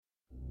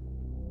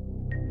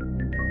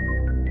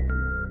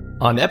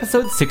On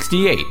episode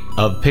 68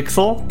 of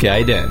Pixel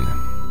Gaiden,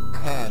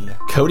 10,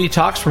 Cody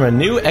talks from a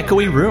new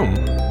echoey room.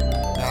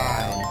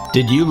 9,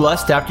 Did you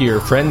lust after your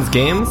friends'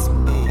 games?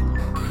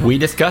 8, We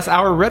discuss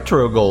our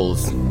retro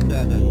goals.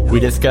 7, We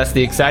discuss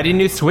the exciting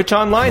new Switch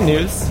Online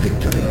news,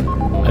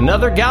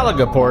 another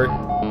Galaga port,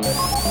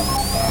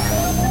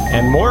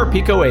 and more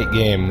Pico 8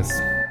 games.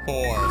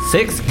 4,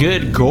 6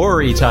 good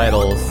gory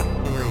titles.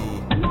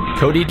 3,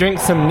 Cody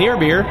drinks some near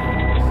beer,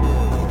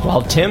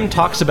 while Tim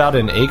talks about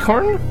an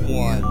acorn?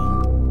 1.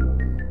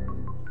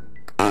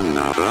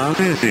 Another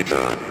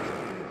visitor.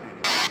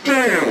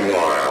 Stay a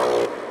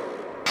while.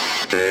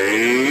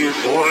 Stay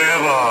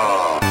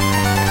forever.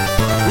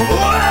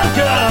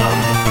 Welcome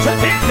to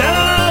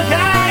Pixel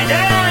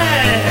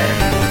Gaiden!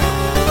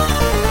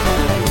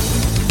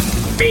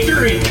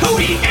 Featuring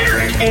Cody,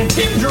 Eric, and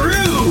Tim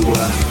Drew.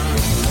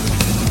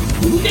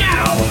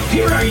 Now,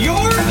 here are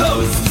your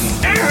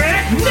hosts,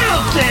 Eric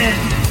Nelson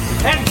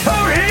and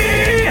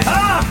Cody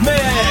Hoffman.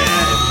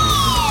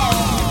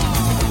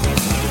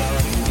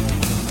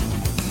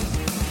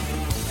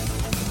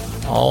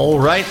 All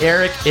right,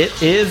 Eric,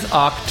 it is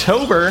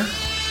October,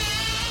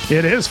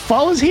 It is.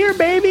 Fall is here,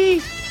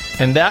 baby.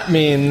 and that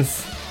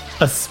means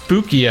a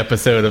spooky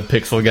episode of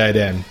Pixel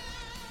Gaiden.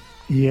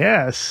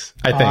 Yes.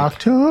 I think.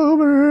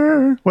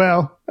 October.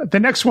 Well,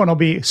 the next one will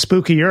be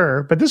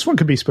spookier, but this one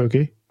could be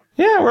spooky.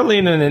 Yeah, we're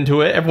leaning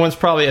into it. Everyone's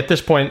probably at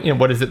this point,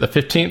 what is it, the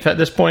 15th at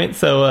this point?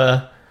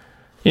 So,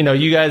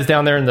 you guys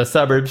down there in the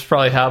suburbs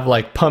probably have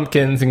like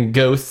pumpkins and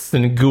ghosts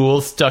and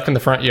ghouls stuck in the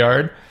front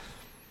yard.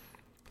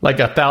 Like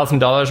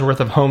 $1,000 worth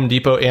of Home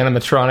Depot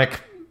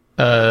animatronic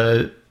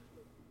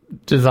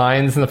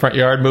designs in the front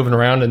yard moving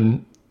around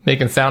and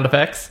making sound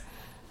effects.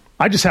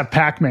 I just have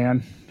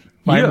Pac-Man.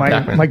 You have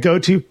Pac-Man. My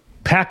go-to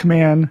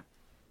Pac-Man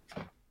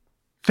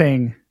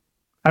thing.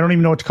 I don't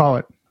even know what to call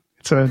it.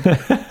 It's a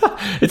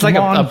It's like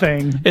lawn a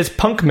thing. It's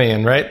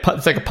Punkman, right?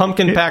 It's like a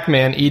pumpkin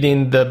Pac-Man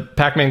eating the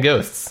Pac-Man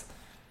ghosts.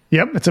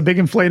 Yep, it's a big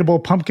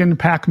inflatable pumpkin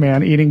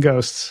Pac-Man eating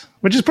ghosts,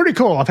 which is pretty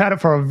cool. I've had it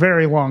for a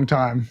very long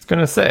time. I was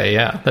gonna say,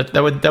 yeah,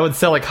 that would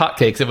sell like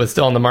hotcakes if it was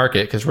still on the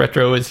market because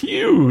retro is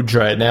huge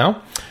right now.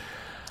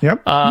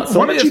 Yep. So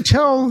why let me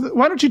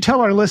don't you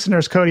tell our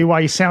listeners, Cody,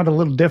 why you sound a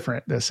little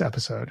different this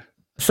episode?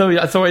 So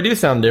I do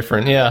sound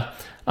different, yeah.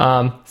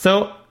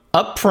 So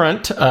up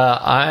front,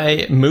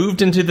 I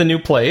moved into the new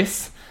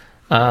place.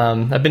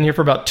 I've been here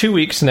for about 2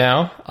 weeks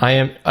now. I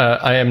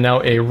am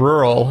now a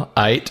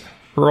ruralite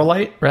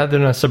rather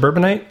than a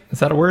suburbanite. Is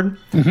that a word?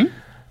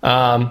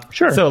 Mm-hmm.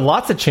 Sure. So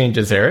lots of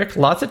changes, Eric.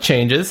 Lots of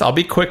changes. I'll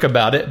be quick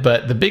about it,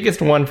 but the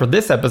biggest one for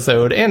this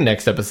episode and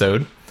next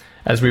episode,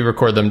 as we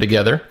record them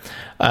together,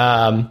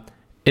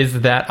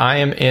 is that I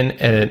am in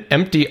an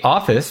empty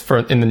office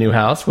in the new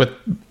house with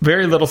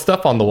very little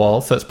stuff on the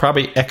wall, so it's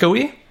probably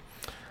echoey.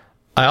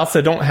 I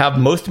also don't have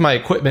most of my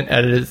equipment,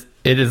 and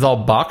it is all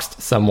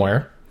boxed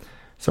somewhere.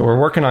 So we're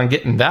working on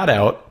getting that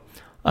out.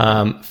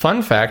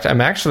 Fun fact,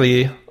 I'm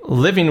actually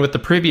living with the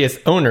previous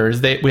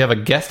owners. We have a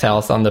guest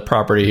house on the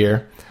property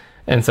here.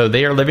 And so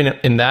they are living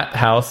in that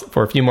house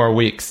for a few more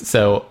weeks.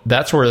 So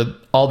that's where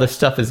all this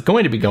stuff is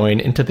going to be going,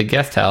 into the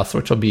guest house,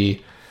 which will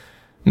be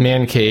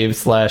man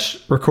cave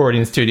 /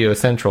 recording studio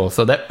central.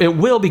 So that it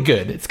will be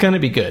good. It's going to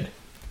be good.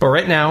 But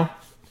right now,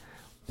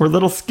 we're a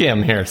little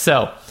skim here.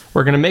 So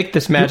we're going to make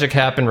this magic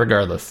happen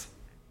regardless.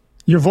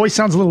 Your voice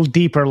sounds a little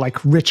deeper,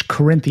 like rich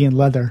Corinthian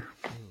leather.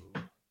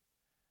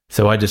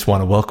 So I just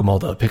want to welcome all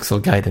the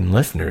Pixel Gaiden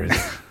listeners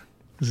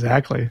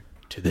Exactly.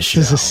 to the show.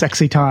 This is a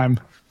sexy time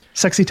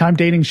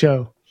dating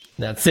show.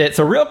 That's it.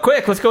 So real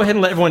quick, let's go ahead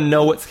and let everyone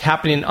know what's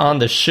happening on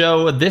the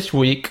show this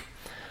week.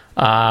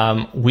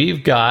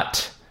 We've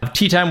got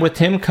Tea Time with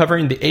Tim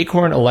covering the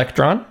Acorn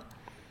Electron.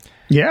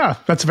 Yeah,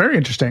 that's very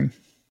interesting.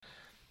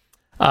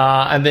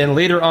 And then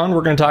later on,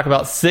 we're going to talk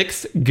about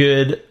 6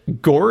 good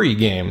gory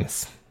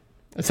games.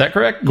 Is that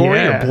correct? Gory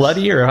Yes. or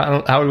bloody, or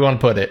how do we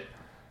want to put it?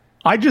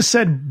 I just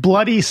said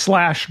bloody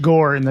 /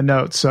 gore in the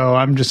notes, so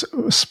I'm just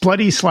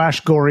bloody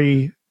 /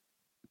 gory,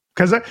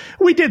 because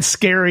we did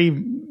scary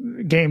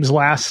games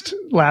last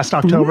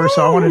October,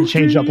 so I wanted to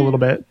change it up a little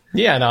bit.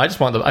 Yeah, no, I just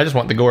want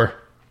the gore.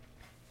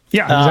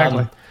 Yeah,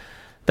 exactly.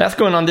 That's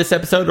going on this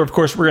episode. Of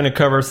course, we're going to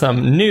cover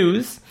some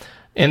news.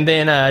 And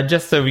then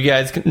just so you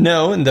guys can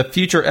know, in the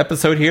future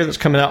episode here that's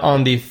coming out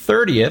on the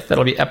 30th,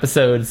 that'll be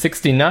episode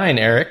 69,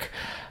 Eric.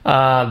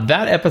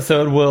 That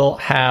episode will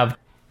have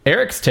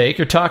Eric's take.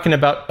 You're talking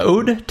about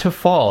Ode to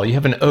Fall. You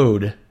have an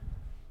ode.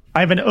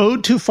 I have an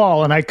ode to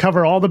fall, and I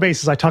cover all the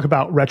bases. I talk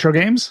about retro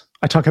games,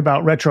 I talk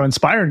about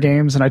retro-inspired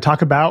games, and I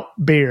talk about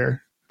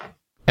beer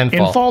And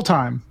in fall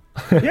time.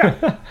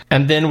 Yeah.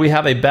 And then we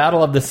have a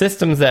battle of the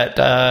systems that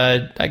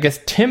I guess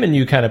Tim and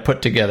you kind of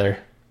put together.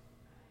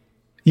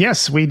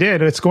 Yes, we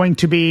did. It's going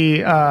to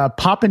be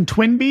Pop and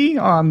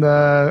Twinbee on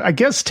the, I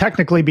guess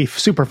technically be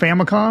Super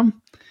Famicom,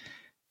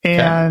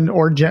 and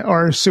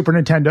or Super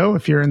Nintendo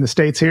if you're in the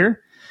States here,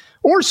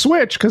 or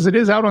Switch, because it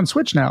is out on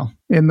Switch now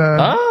in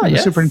the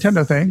yes. Super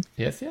Nintendo thing.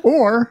 Yes.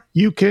 Or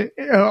you could,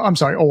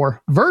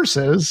 or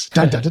versus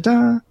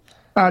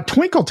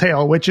Twinkle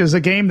Tail, which is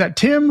a game that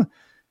Tim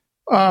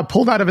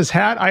pulled out of his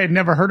hat. I had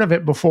never heard of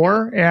it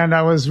before, and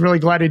I was really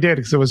glad he did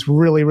because it was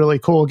really, really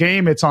cool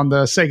game. It's on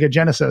the Sega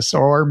Genesis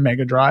or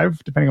Mega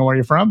Drive, depending on where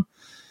you're from.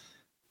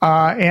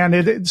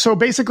 So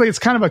basically, it's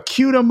kind of a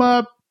cute 'em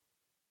up,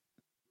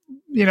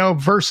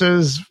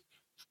 versus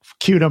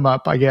cute 'em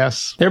up, I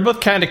guess. They're both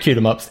kind of cute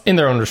 'em ups in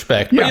their own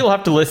respect, but you'll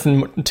have to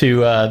listen to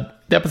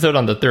the episode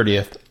on the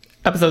 30th,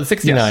 episode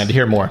 69, to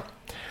hear more.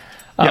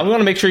 We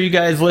want to make sure you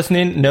guys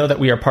listening know that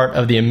we are part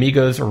of the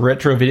Amigos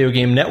Retro Video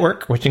Game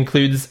Network, which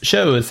includes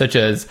shows such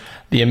as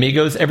the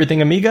Amigos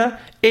Everything Amiga,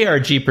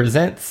 ARG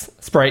Presents,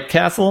 Sprite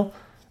Castle,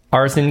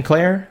 R.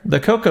 Sinclair, The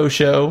Coco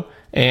Show,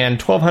 and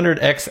 1200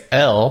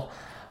 XL.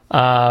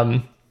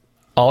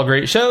 All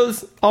great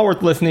shows, all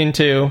worth listening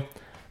to,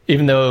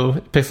 even though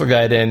Pixel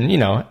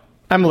Gaiden,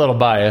 I'm a little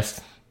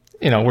biased.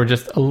 We're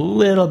just a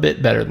little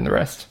bit better than the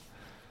rest.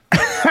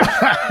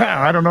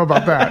 I don't know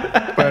about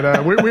that,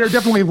 but we are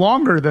definitely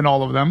longer than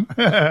all of them.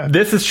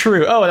 This is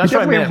true. Oh, that's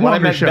what I meant. When I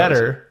meant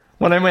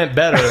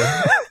better,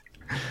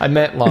 I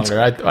meant longer.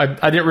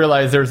 I didn't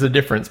realize there was a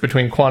difference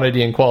between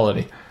quantity and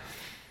quality.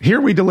 Here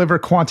we deliver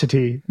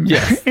quantity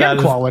and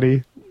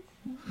quality.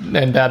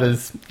 And that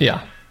is,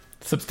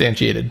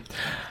 substantiated.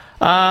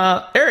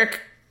 Eric,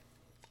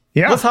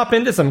 let's hop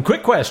into some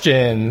quick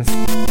questions.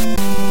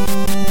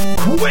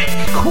 Quick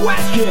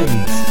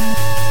questions!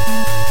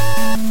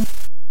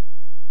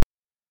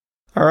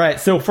 All right,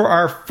 so for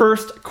our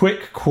first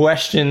quick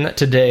question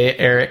today,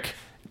 Eric,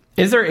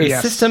 is there a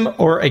system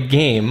or a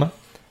game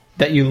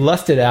that you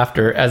lusted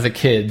after as a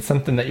kid?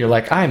 Something that you're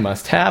like, I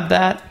must have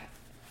that?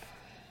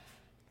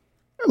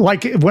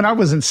 Like when I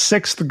was in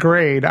 6th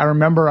grade, I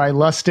remember I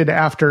lusted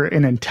after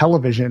an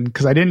Intellivision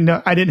because I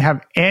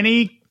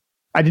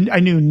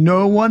knew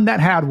no one that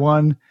had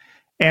one.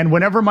 And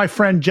whenever my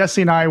friend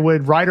Jesse and I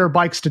would ride our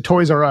bikes to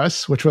Toys R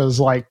Us, which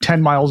was like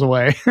 10 miles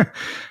away,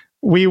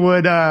 we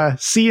would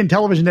see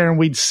Intellivision there and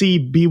we'd see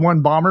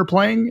B-1 Bomber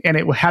playing and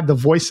it had the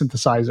voice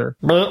synthesizer.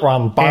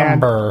 B-1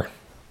 Bomber.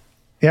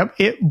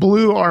 It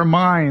blew our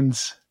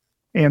minds.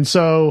 And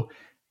so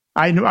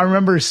I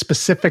remember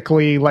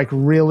specifically like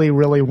really,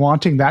 really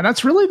wanting that.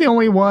 That's really the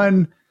only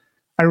one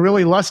I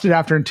really lusted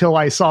after until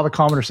I saw the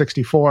Commodore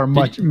 64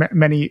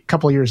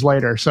 couple of years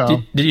later.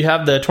 So did you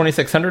have the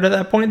 2600 at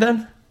that point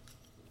then?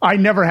 I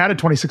never had a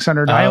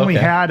 2600. I only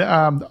had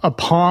a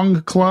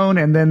Pong clone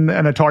and then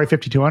an Atari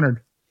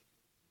 5200.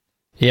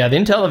 Yeah, the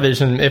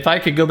Intellivision, if I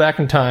could go back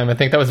in time, I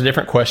think that was a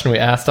different question we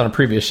asked on a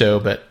previous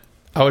show, but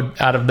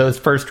out of those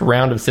first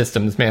round of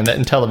systems, man, that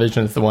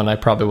Intellivision is the one I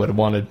probably would have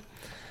wanted.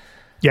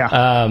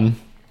 Yeah.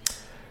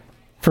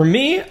 For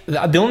me,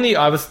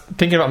 I was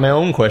thinking about my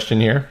own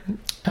question here.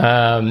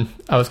 I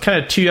was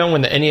kind of too young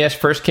when the NES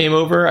first came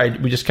over.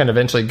 We just kind of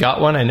eventually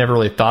got one. I never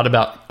really thought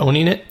about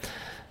owning it.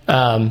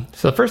 So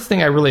the first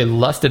thing I really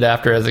lusted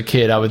after as a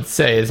kid, I would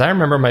say, is I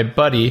remember my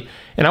buddy,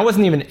 and I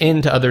wasn't even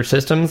into other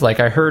systems. Like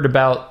I heard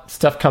about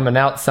stuff coming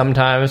out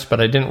sometimes,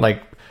 but I didn't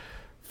like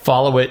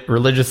follow it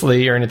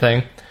religiously or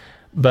anything.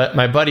 But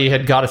my buddy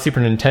had got a Super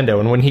Nintendo,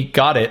 and when he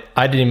got it,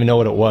 I didn't even know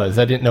what it was.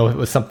 I didn't know it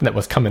was something that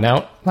was coming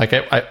out. Like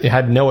I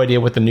had no idea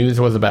what the news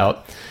was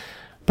about.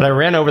 But I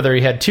ran over there.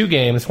 He had two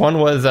games. One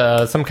was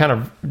some kind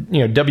of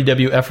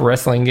WWF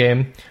wrestling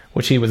game,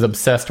 which he was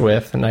obsessed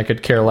with, and I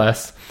could care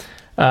less.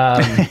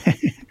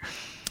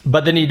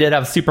 But then he did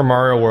have Super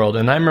Mario World,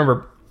 and I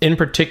remember in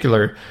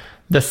particular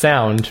the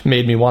sound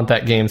made me want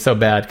that game so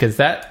bad because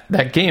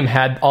that game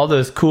had all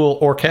those cool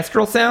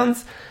orchestral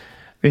sounds.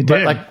 It but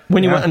did. like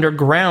when you went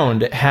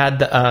underground, it had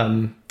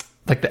the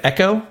like the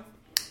echo,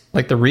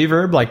 like the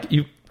reverb, like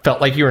you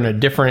felt like you were in a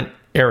different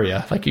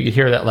area. Like you could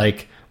hear that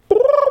like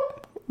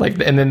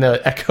and then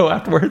the echo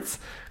afterwards,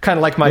 kind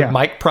of like my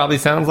mic probably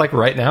sounds like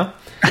right now.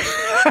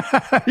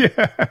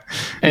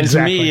 And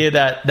to me,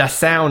 that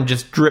sound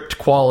just dripped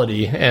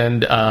quality,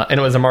 and it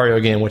was a Mario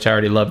game, which I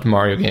already loved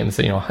Mario games.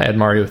 So I had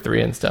Mario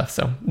 3 and stuff.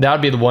 So that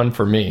would be the one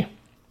for me.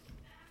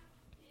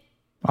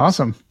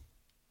 Awesome.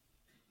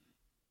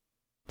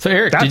 So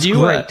Eric, That's did you?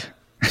 Great.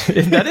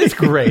 That is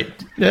great.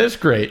 That is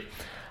great.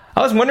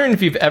 I was wondering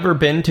if you've ever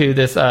been to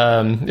this.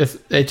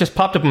 It just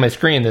popped up on my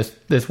screen. This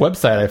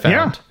website I found.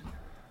 Yeah.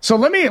 So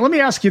let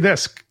me ask you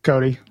this,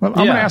 Cody. I'm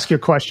going to ask you a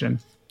question.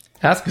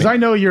 Ask me. Because I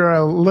know you're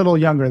a little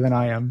younger than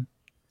I am.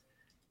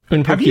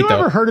 Have you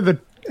ever heard of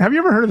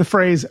the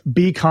phrase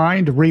 "be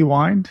kind,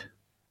 rewind"?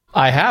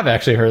 I have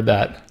actually heard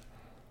that.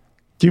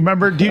 Do you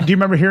remember? Do you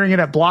remember hearing it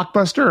at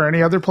Blockbuster or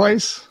any other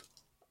place?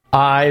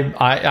 I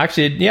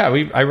actually,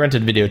 I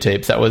rented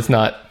videotapes. That was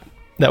not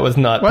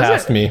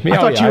past me. I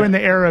thought you were in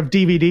the era of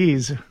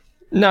DVDs.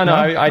 No,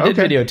 I did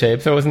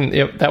videotapes. So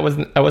that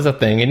was a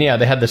thing. And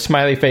they had the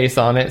smiley face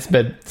on it.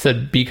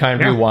 Said "Be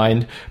kind,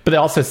 rewind." But they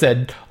also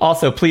said,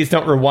 please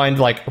don't rewind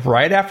like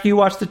right after you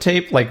watch the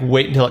tape. Like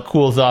wait until it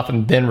cools off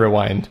and then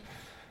rewind.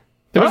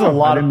 There was a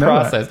lot of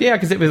process. Yeah,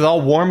 because it was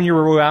all warm. You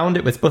rewound.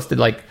 It was supposed to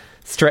like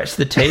stretch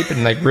the tape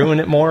and like ruin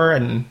it more.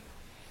 And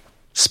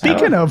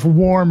speaking of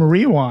warm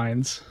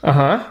rewinds,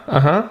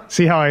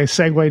 see how I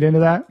segued into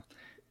that?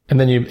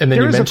 And then you mentioned it.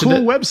 There's a cool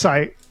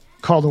website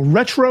called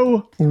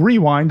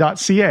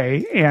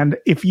retrorewind.ca, and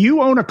if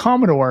you own a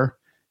Commodore,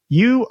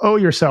 you owe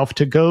yourself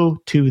to go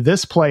to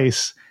this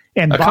place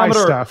and buy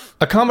stuff.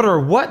 A Commodore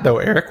what, though,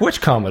 Eric?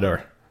 Which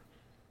Commodore?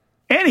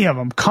 Any of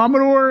them.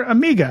 Commodore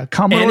Amiga,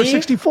 Commodore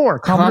 64,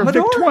 Commodore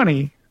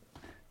VIC-20,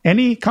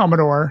 any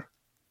Commodore.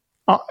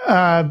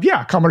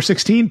 Commodore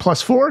 16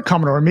 plus 4,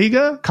 Commodore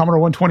Amiga,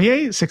 Commodore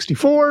 128,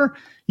 64.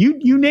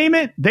 You name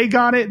it, they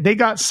got it. They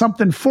got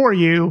something for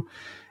you.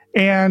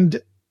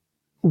 And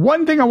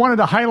one thing I wanted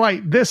to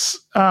highlight this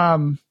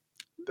on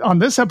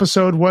this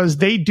episode was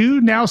they do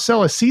now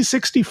sell a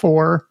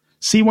C64,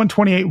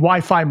 C128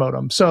 Wi-Fi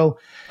modem. So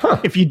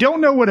if you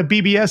don't know what a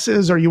BBS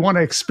is, or you want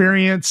to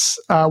experience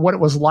what it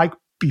was like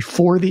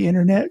before the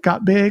internet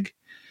got big,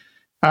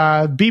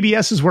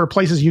 BBSs were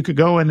places you could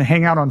go and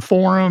hang out on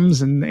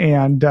forums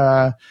and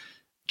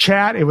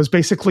chat. It was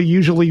basically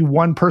usually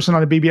one person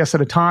on a BBS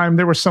at a time.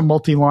 There were some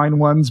multi-line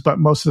ones, but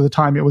most of the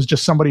time it was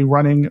just somebody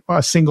running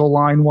a single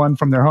line one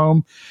from their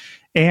home.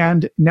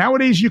 And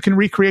nowadays you can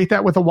recreate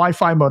that with a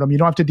Wi-Fi modem. You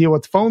don't have to deal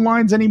with phone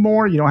lines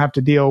anymore. You don't have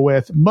to deal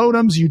with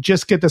modems. You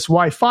just get this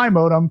Wi-Fi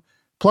modem,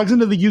 plugs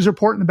into the user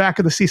port in the back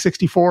of the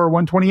C64 or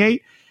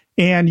 128,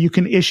 and you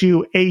can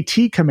issue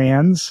AT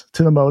commands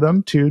to the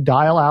modem to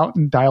dial out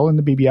and dial in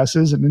the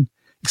BBSs and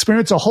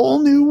experience a whole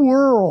new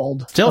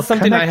world. Still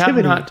something I have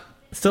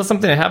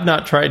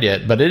not tried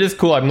yet, but it is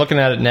cool. I'm looking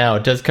at it now.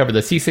 It does cover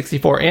the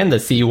C64 and the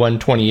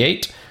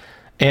C128,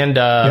 and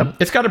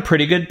it's got a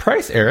pretty good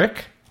price,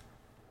 Eric.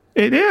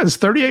 It is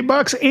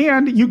 $38,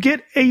 and you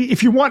get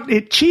if you want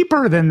it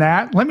cheaper than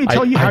that, let me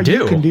tell you how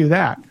you can do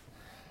that.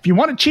 If you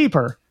want it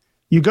cheaper,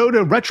 you go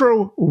to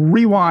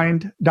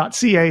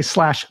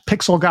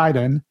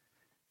retrorewind.ca/pixelgaiden.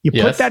 You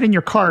put that in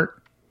your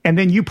cart, and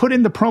then you put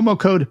in the promo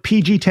code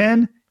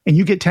PG10, and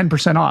you get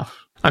 10% off.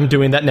 I'm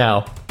doing that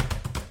now.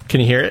 Can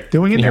you hear it?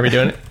 Can you hear me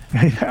doing it?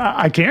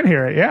 I can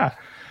hear it, yeah.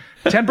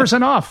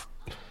 10% off.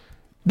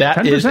 That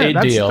 10%, is a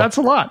deal. That's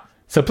a lot.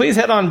 So please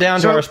head on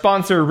down to our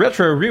sponsor,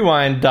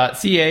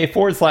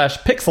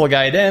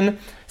 retrorewind.ca/pixelgaiden.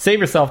 Save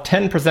yourself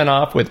 10%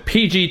 off with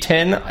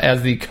PG10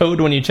 as the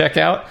code when you check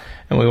out.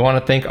 And we want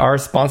to thank our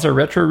sponsor,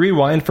 Retro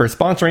Rewind, for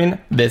sponsoring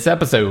this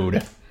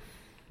episode.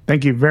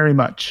 Thank you very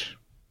much.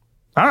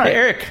 All right. Hey,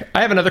 Eric,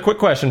 I have another quick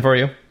question for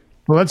you.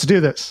 Well, let's do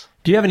this.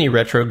 Do you have any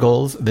retro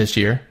goals this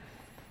year?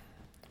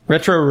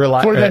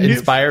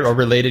 Inspired or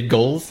related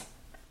goals?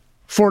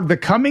 For the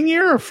coming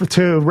year, or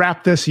to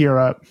wrap this year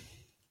up?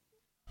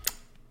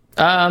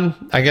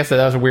 I guess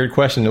that was a weird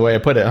question, the way I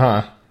put it,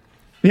 huh?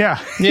 Yeah.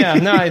 Yeah,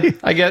 no, I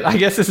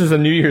guess this is a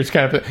New Year's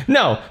kind of thing.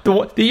 No,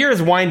 the year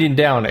is winding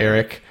down,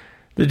 Eric.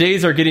 The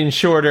days are getting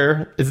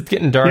shorter. It's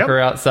getting darker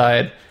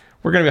outside.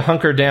 We're going to be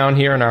hunkered down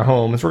here in our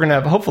homes. We're going to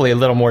have, hopefully, a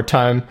little more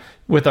time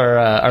with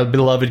our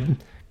beloved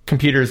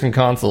computers and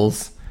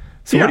consoles.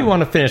 So what do you want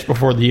to finish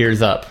before the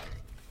year's up?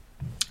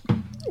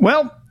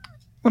 Well,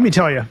 let me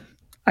tell you.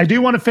 I do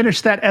want to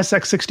finish that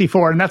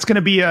SX64, and that's going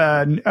to be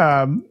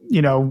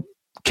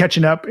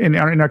catching up in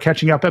our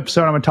catching up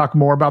episode. I'm going to talk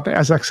more about the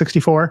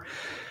SX64,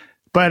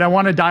 but I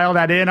want to dial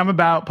that in. I'm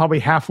about probably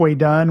halfway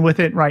done with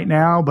it right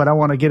now, but I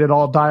want to get it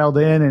all dialed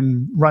in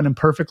and running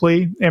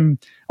perfectly. And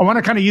I want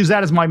to kind of use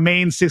that as my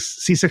main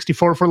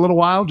C64 for a little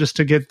while, just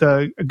to get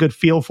a good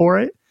feel for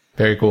it.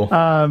 Very cool.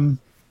 And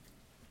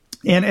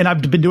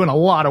I've been doing a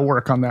lot of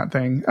work on that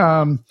thing.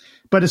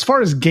 But as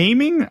far as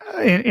gaming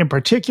in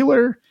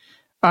particular,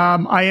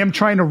 I am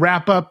trying to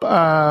wrap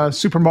up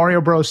Super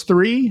Mario Bros.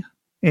 3.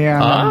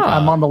 And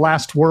I'm on the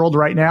last world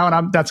right now,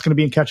 and that's going to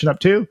be in catching up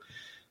too.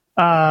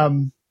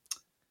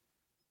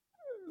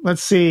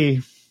 Let's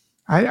see.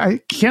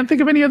 I can't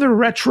think of any other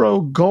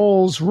retro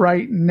goals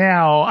right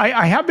now.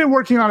 I have been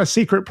working on a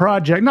secret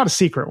project, not a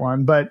secret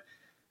one, but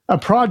a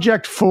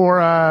project for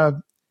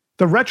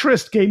the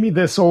Retroist gave me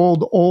this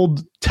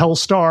old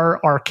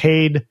Telstar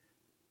arcade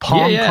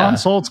Pong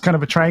console. It's kind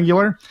of a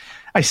triangular.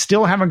 I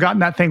still haven't gotten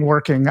that thing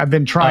working. I've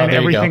been trying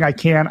everything I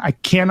can. I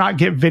cannot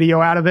get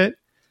video out of it.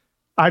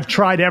 I've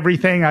tried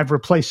everything. I've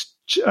replaced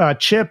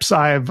chips.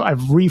 I've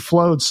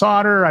reflowed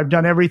solder. I've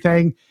done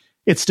everything.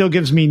 It still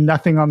gives me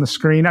nothing on the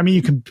screen. I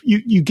mean,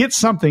 you get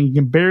something. You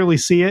can barely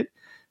see it,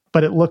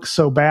 but it looks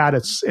so bad.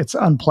 It's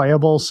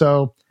unplayable.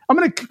 So I'm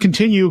going to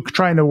continue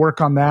trying to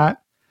work on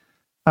that.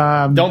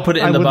 Don't put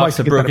it in the box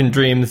of broken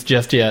dreams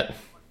just yet.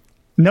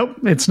 Nope,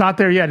 it's not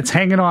there yet. It's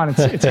hanging on.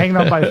 It's hanging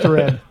on by a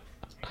thread.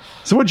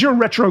 So what's your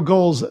retro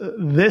goals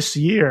this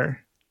year?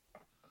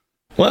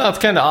 Well, it's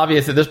kind of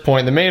obvious at this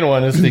point. The main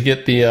one is to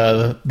get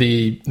the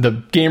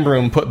game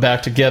room put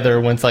back together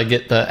once I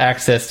get the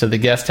access to the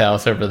guest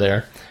house over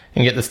there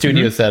and get the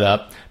studio set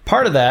up.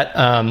 Part of that,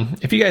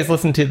 if you guys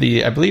listened to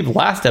the, I believe,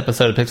 last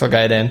episode of Pixel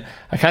Gaiden,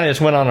 I kind of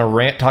just went on a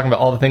rant talking about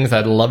all the things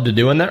I'd love to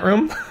do in that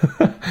room.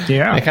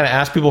 Yeah. I kind of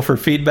asked people for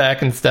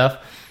feedback and stuff.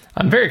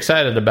 I'm very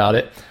excited about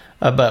it.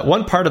 But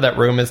one part of that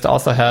room is to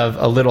also have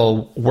a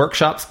little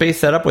workshop space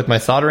set up with my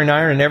soldering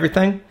iron and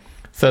everything,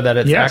 so that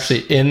it's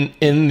actually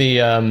in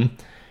the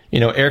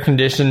air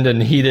conditioned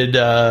and heated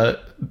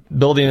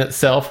building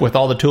itself with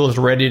all the tools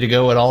ready to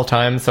go at all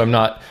times. So I'm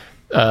not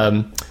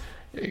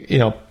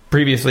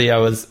previously I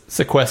was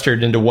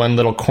sequestered into one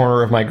little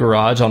corner of my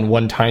garage on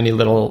one tiny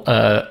little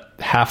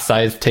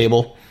half-sized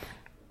table,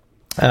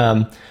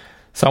 So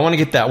I want to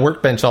get that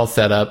workbench all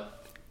set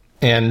up.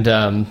 And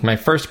my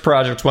first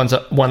project,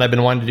 one I've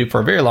been wanting to do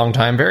for a very long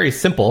time, very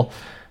simple.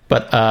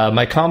 But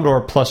my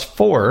Commodore Plus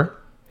 4,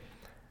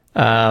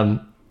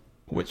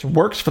 which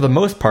works for the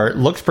most part,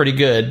 looks pretty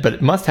good, but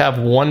it must have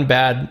one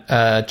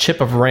bad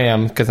chip of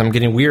RAM because I'm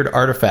getting weird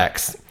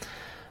artifacts.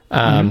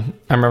 I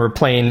remember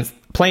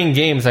playing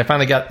games. I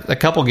finally got a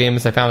couple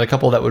games. I found a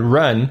couple that would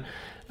run.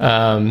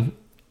 And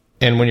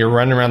when you're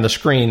running around the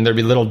screen, there'd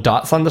be little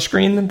dots on the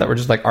screen that were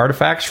just like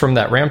artifacts from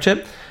that RAM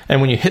chip. And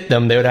when you hit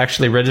them, they would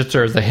actually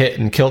register as a hit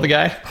and kill the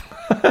guy.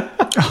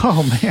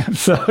 Oh, man.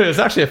 So it was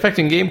actually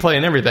affecting gameplay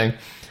and everything.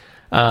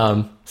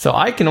 So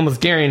I can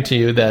almost guarantee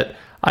you that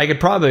I could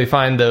probably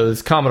find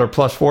those Commodore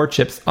Plus 4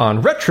 chips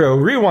on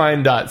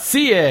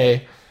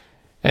RetroRewind.ca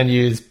and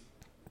use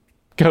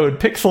code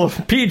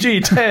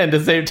PixelPG10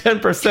 to save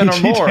 10% or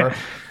more,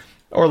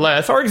 or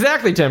less, or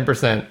exactly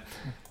 10%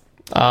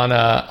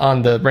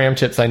 on the RAM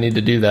chips I need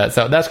to do that.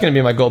 So that's going to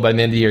be my goal by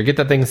the end of the year. Get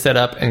that thing set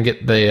up and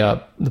get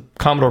the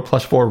Commodore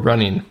Plus 4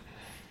 running.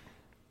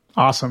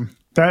 Awesome.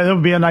 That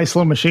would be a nice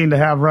little machine to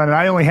have running.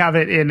 I only have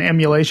it in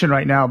emulation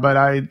right now, but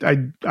I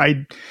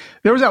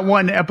there was that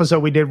one episode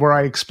we did where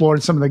I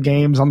explored some of the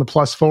games on the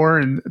Plus 4,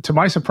 and to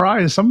my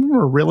surprise, some of them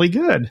were really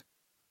good.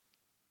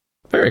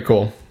 Very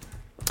cool.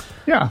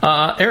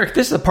 Yeah. Eric,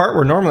 this is the part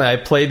where normally I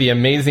play the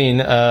amazing,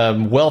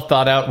 well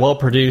thought out, well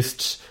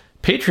produced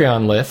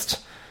Patreon list,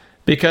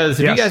 because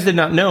if you guys did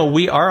not know,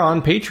 we are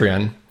on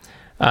Patreon.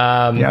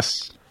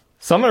 Yes.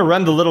 So I'm going to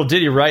run the little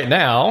ditty right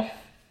now.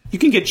 You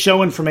can get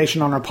show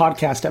information on our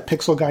podcast at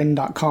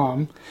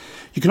pixelgaiden.com.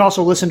 You can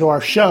also listen to our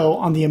show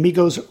on the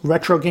Amigos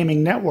Retro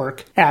Gaming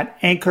Network at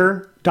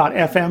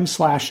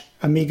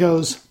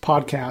anchor.fm/Amigos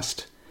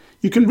Podcast.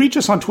 You can reach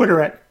us on Twitter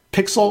at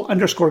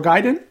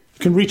pixel_gaiden. You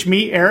can reach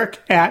me,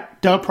 Eric,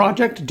 at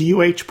DuhProject,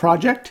 DUH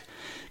Project.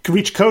 You can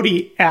reach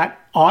Cody at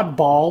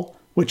Oddball,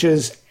 which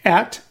is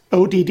at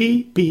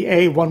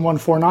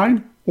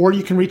ODDBA1149. Or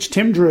you can reach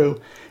Tim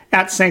Drew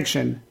at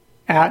Sanction,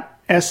 at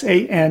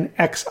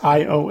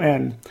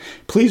SANXION.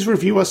 Please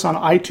review us on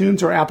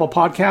iTunes or Apple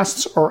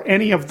Podcasts or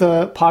any of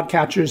the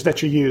podcatchers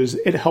that you use.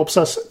 It helps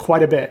us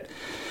quite a bit.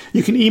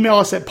 You can email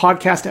us at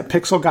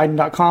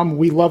podcast@pixelgaiden.com.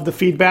 We love the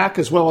feedback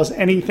as well as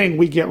anything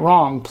we get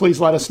wrong. Please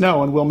let us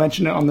know and we'll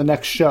mention it on the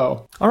next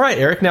show. All right,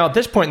 Eric. Now, at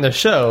this point in the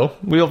show,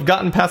 we'll have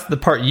gotten past the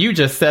part you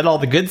just said, all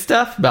the good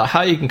stuff about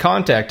how you can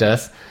contact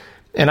us.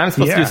 And I'm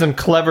supposed to do some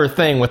clever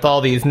thing with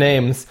all these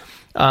names.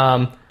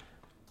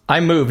 I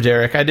moved,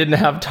 Eric. I didn't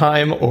have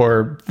time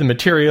or the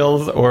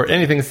materials or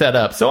anything set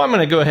up. So I'm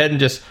going to go ahead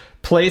and just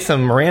play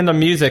some random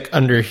music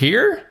under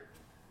here.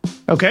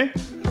 Okay.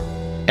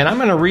 And I'm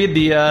going to read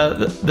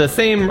the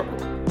same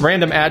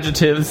random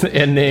adjectives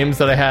and names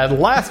that I had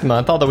last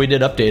month, although we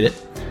did update it.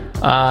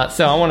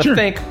 So I want to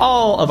thank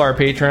all of our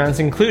patrons,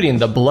 including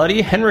the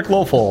bloody Henrik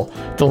Lofel,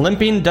 the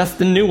limping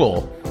Dustin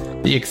Newell,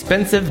 the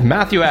expensive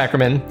Matthew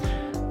Ackerman,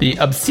 the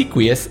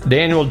obsequious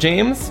Daniel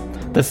James,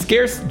 the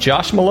scarce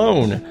Josh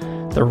Malone,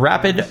 the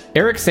rapid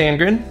Eric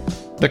Sandgren,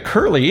 the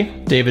curly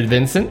David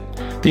Vincent,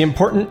 the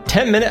important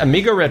 10-minute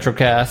Amigo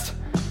Retrocast,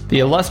 the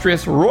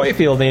illustrious Roy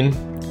Fielding,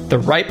 the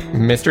ripe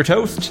Mr.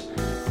 Toast,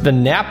 the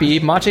nappy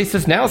Maciej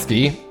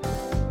Sosnowski,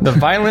 the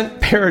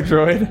violent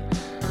Paradroid,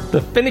 the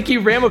finicky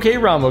Ramoke,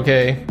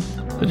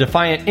 the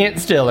defiant Ant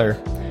Stiller,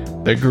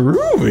 the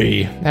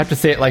groovy, I have to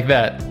say it like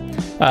that,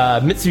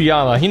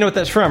 Mitsuyama. You know what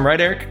that's from,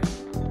 right, Eric?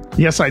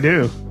 Yes, I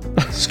do.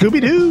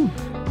 Scooby-Doo.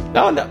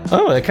 Oh, no.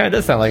 Oh, it kind of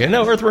does sound like it.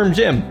 No, Earthworm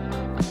Jim.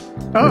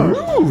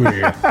 Oh.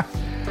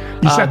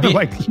 You said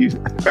like you.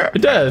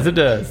 It does.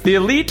 The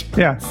elite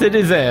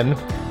Citizen,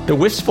 the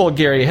wistful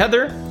Gary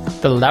Heather,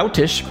 the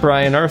loutish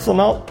Brian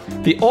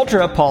Arsenault, the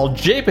ultra Paul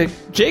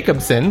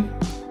Jacobson,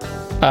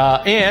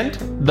 and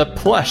the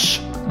plush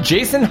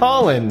Jason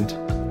Holland.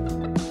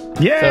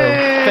 Yay! So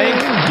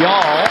thank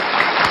y'all.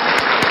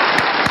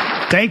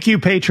 Thank you,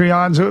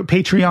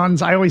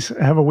 Patreons. I always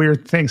have a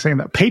weird thing saying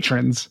that.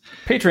 Patrons.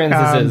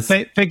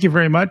 Thank you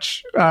very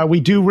much. We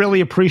do really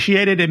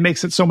appreciate it. It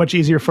makes it so much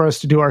easier for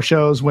us to do our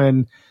shows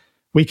when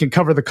we can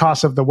cover the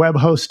cost of the web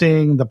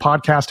hosting, the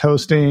podcast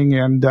hosting,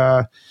 and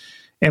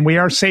we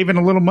are saving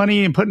a little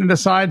money and putting it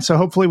aside. So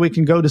hopefully we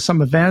can go to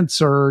some events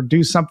or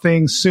do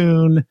something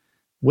soon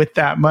with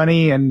that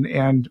money.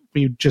 And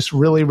we just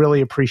really,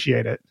 really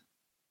appreciate it.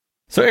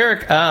 So,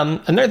 Eric,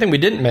 another thing we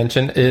didn't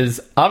mention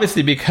is,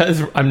 obviously,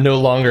 because I'm no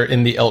longer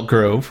in the Elk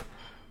Grove,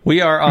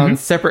 we are on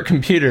separate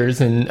computers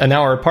and an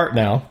hour apart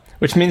now,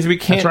 which means we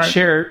can't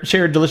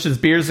share delicious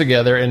beers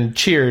together and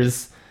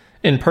cheers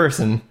in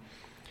person.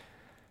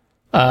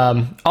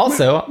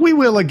 Also, we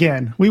will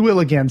again. We will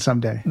again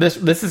someday.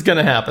 This is going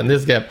to happen.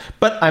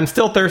 But I'm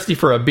still thirsty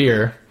for a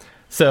beer.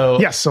 So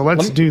yes, so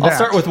let's do that. I'll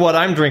start with what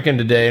I'm drinking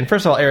today. And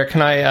first of all, Eric,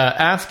 can I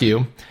ask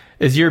you,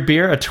 is your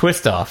beer a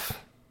twist-off?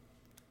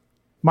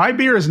 My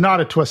beer is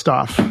not a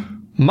twist-off.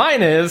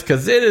 Mine is,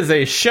 because it is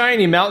a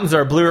shiny Mountains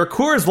Are Bluer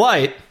Coors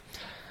Light.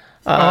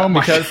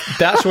 Because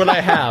that's what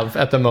I have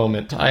at the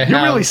moment.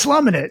 You're really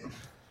slumming it.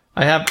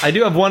 I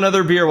do have one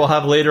other beer we'll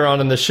have later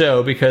on in the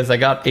show, because I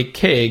got a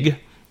keg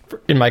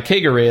in my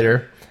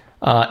kegerator.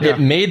 It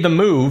made the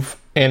move,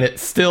 and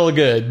it's still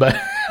good, but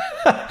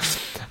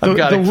I've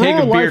got a keg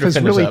rural of beer life to has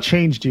finish really up.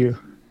 changed you.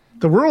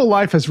 The rural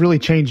life has really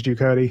changed you,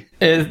 Cody.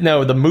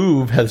 No, the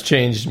move has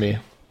changed me.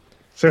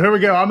 So here we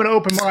go. I'm going to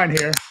open mine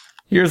here.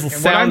 Yours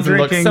sounds and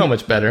looks drinking- so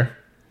much better.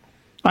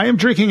 I am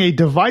drinking a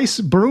Device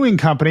Brewing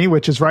Company,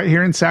 which is right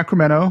here in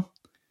Sacramento,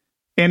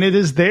 and it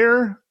is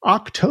their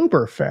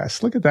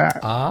Oktoberfest. Look at that.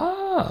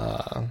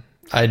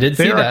 I did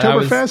see Their that.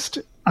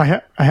 Oktoberfest.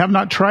 I have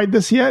not tried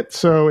this yet,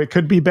 so it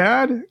could be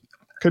bad,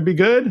 could be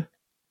good.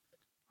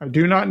 I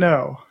do not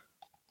know.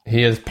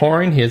 He is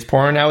pouring.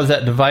 I was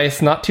at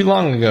Device not too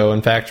long ago.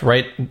 In fact,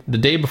 right the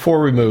day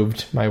before we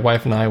moved, my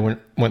wife and I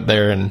went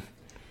there, and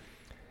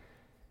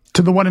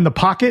To the one in the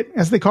pocket,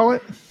 as they call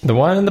it. the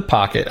one in the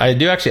pocket. I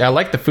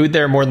like the food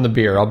there more than the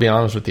beer. I'll be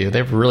honest with you. They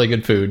have really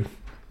good food.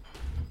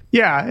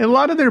 Yeah, a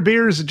lot of their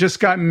beers have just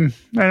gotten,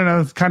 I don't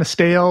know, kind of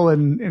stale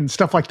and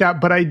stuff like that.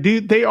 But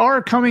they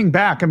are coming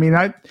back. I mean,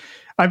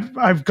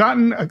 I've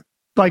gotten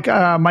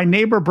my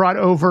neighbor brought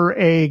over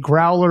a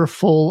growler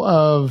full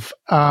of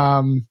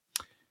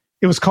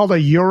it was called a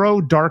Euro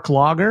Dark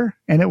Lager,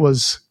 and it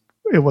was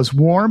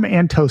warm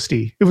and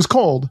toasty. It was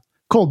cold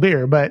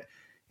beer, but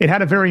it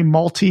had a very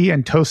malty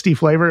and toasty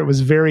flavor. It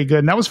was very good,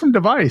 and that was from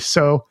Device.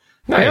 So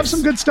they have Nice.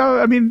 some good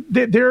stuff. I mean,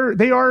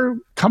 they are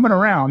coming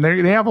around.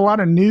 They have a lot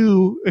of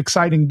new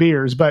exciting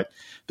beers, but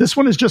this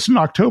one is just an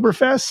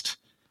Oktoberfest.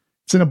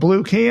 It's in a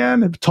blue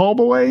can, Tall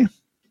Boy,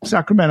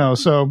 Sacramento.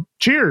 So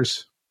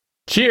cheers.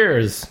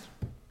 Cheers.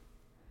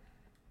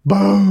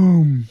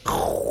 Boom.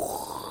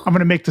 I'm going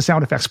to make the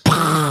sound effects.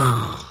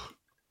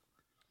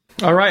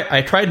 All right,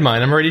 I tried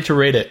mine. I'm ready to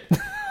rate it.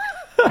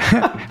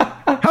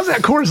 How's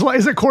that Coors Light?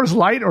 Is it Coors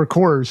Light or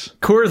Coors?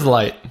 Coors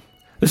Light.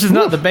 This is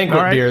not the banquet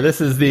All right. beer. This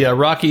is the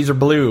Rockies or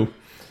Blue.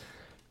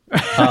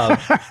 All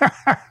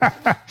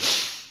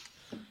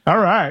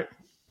right.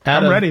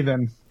 I'm ready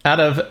then. Out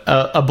of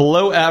a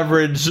below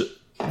average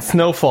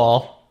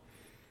snowfall,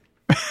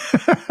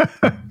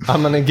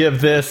 I'm going to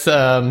give this,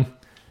 I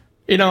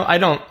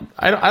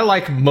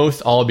like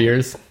most all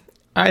beers.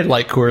 I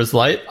like Coors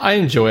Light. I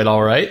enjoy it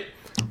all right.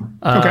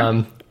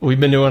 Okay. We've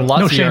been doing lots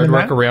No of shame yard in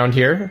work that. around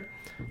here.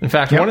 In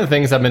fact, Yep. one of the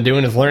things I've been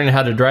doing is learning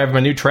how to drive my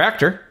new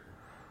tractor.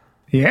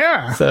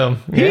 Yeah. So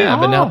yeah, I've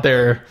been Yeehaw. out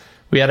there.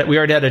 We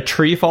already had a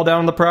tree fall down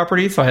on the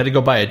property, so I had to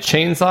go buy a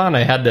chainsaw and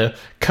I had to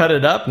cut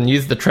it up and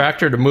use the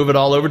tractor to move it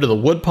all over to the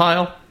wood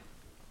pile.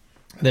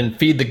 Then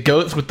feed the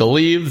goats with the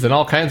leaves and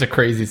all kinds of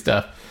crazy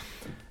stuff.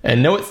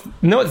 And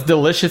it's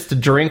delicious to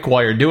drink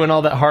while you're doing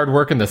all that hard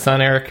work in the sun,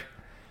 Eric.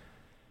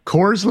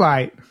 Coors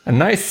Light. A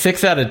nice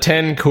 6 out of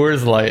 10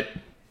 Coors Light.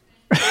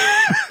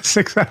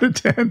 6 out of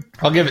 10.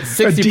 I'll give it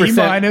A D 60%.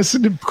 minus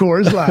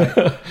Coors Light.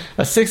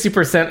 A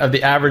 60% of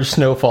the average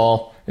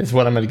snowfall is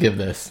what I'm going to give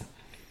this.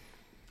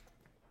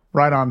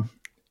 Right on.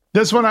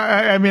 This one,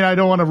 I mean, I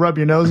don't want to rub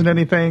your nose in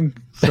anything,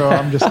 so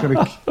I'm just going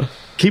to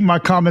keep my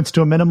comments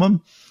to a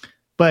minimum.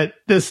 But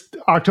this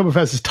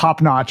Oktoberfest is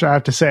top notch, I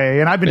have to say.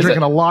 And I've been Is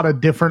drinking it? a lot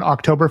of different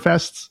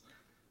Oktoberfests.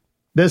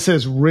 This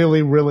is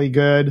really, really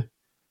good.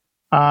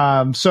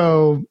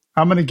 So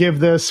I'm going to give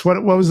this,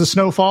 what was the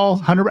snowfall?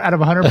 100 out of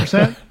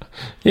 100%?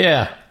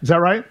 Yeah. Is that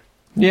right?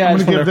 Yeah. I'm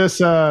I going to just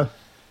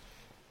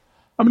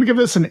give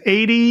this an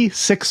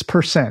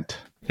 86%.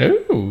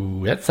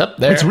 Ooh, that's up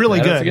there. It's really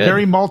That is good.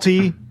 Very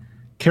malty,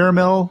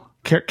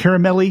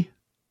 caramelly.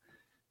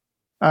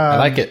 I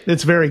like it.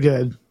 It's very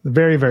good.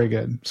 Very, very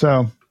good.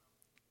 So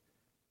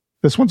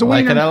this one's a I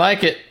like winner. it. I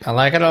like it. I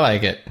like it. I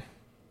like it.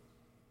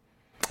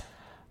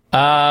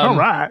 All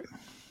right.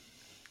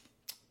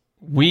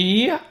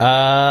 We have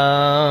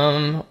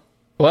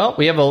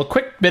a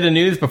quick bit of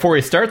news before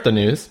we start the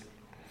news.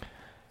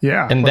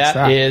 Yeah. And what's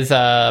that is,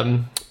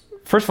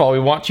 first of all, we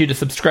want you to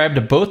subscribe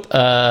to both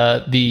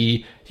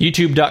the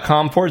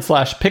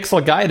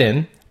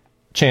youtube.com/pixelguiden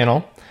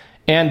channel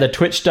and the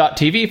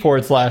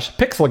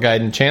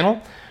twitch.tv/pixelguiden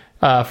channel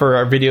for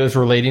our videos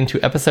relating to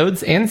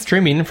episodes and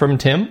streaming from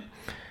Tim.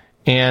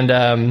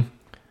 And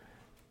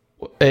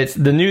it's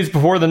the news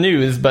before the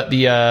news, but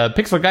the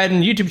Pixel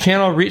Guiden YouTube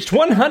channel reached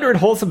 100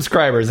 whole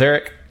subscribers,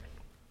 Eric.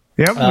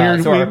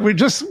 Yep. so we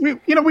just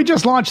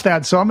launched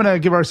that. So I'm going to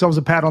give ourselves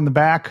a pat on the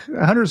back.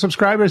 100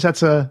 subscribers.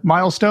 That's a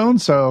milestone.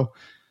 So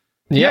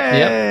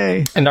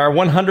yay. And our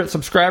 100th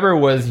subscriber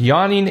was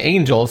Yawning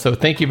Angel, so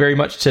thank you very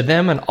much to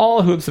them and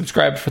all who have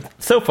subscribed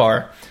so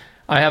far.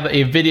 I have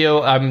a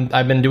video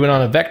I've been doing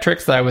on a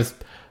Vectrix that I was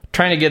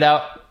trying to get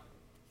out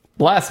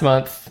last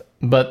month,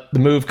 but the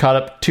move caught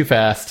up too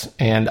fast,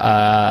 and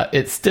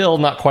it's still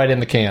not quite in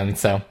the can,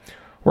 so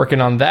working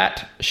on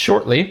that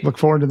shortly. Look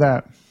forward to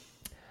that.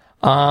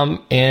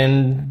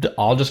 And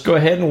I'll just go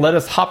ahead and let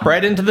us hop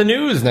right into the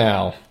news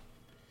now.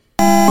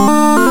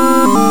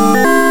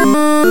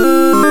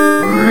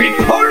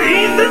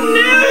 Reporting the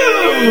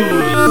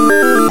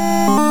news!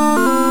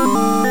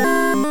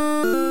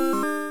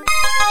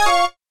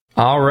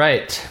 All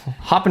right,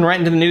 hopping right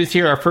into the news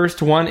here. Our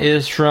first one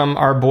is from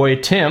our boy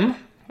Tim.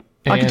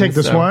 I can take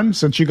this one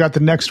since you got the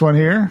next one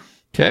here.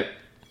 Okay.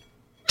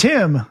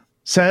 Tim,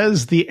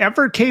 says the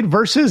Evercade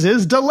Versus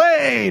is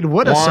delayed.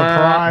 What a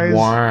surprise.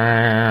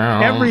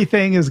 Wow.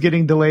 Everything is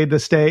getting delayed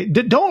this day.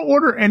 Don't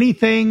order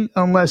anything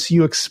unless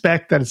you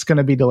expect that it's going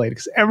to be delayed,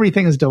 because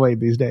everything is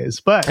delayed these days.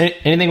 But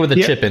Anything with a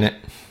chip in it.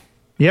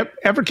 Yep.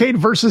 Evercade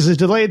Versus is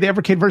delayed. The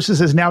Evercade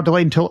Versus is now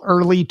delayed until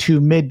early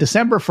to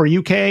mid-December for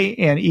UK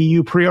and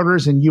EU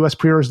pre-orders, and US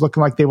pre-orders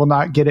looking like they will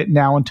not get it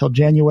now until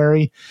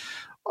January.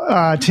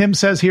 Tim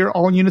says here,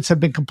 all units have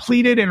been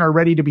completed and are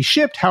ready to be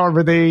shipped.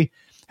 However, they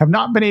have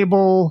not been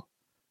able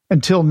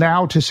until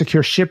now to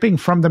secure shipping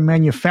from the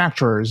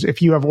manufacturers.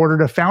 If you have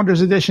ordered a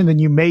Founders Edition, then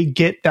you may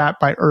get that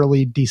by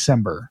early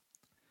December.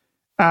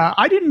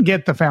 I didn't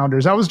get the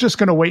Founders. I was just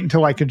going to wait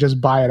until I could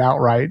just buy it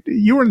outright.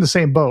 You were in the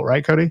same boat,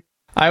 right, Cody?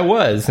 I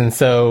was, and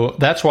so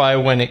that's why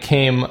when it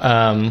came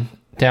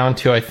down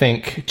to, I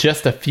think,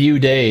 just a few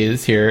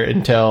days here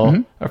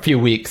until a few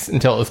weeks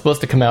until it was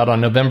supposed to come out on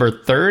November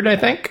 3rd, I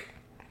think.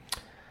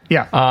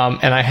 Yeah.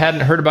 And I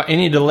hadn't heard about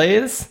any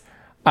delays.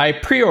 I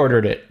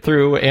pre-ordered it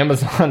through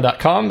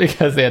Amazon.com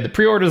because they had the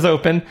pre-orders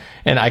open,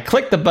 and I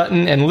clicked the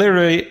button, and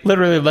literally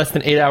less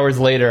than 8 hours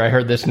later, I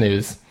heard this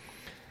news.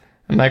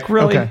 I'm like,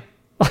 really? Okay.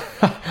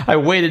 I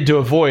waited to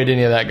avoid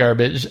any of that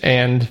garbage,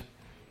 and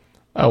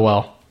oh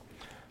well.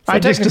 So I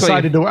just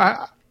decided to.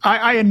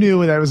 I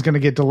knew that it was going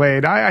to get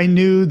delayed. I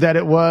knew that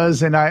it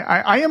was, and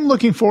I am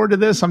looking forward to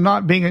this. I'm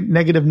not being a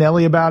negative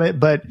Nelly about it,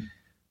 but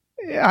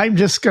I'm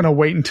just going to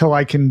wait until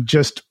I can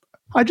just.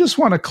 I just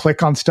want to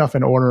click on stuff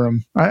and order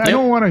them. I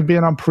don't want to be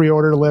on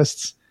pre-order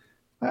lists.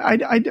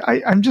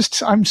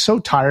 I'm so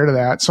tired of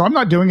that. So I'm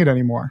not doing it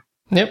anymore.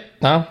 Yep.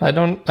 No, I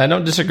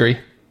don't disagree.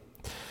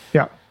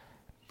 Yeah.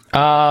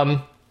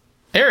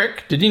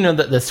 Eric, did you know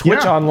that the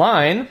Switch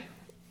Online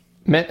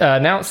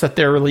announced that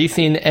they're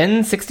releasing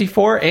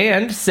N64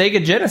 and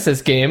Sega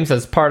Genesis games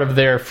as part of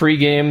their free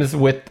games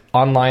with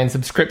online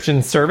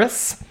subscription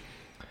service?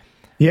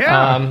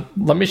 Yeah.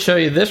 Let me show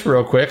you this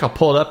real quick. I'll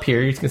pull it up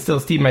here. You can still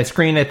see my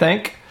screen, I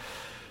think.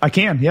 I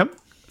can. Yep.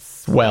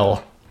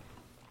 Well.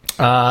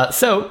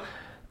 So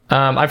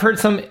I've heard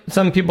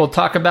some people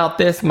talk about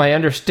this. My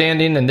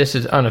understanding, and this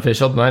is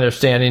unofficial, but my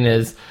understanding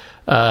is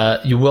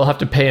you will have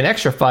to pay an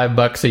extra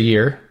 $5 a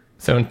year.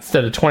 So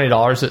instead of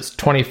 $20, it's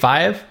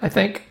 $25, I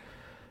think,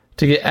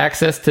 to get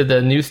access to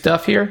the new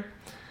stuff here.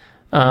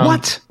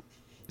 What?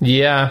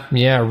 Yeah,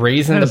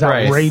 raising the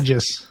price.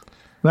 Outrageous.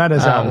 That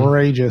is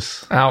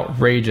outrageous.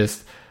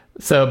 Outrageous.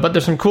 So, but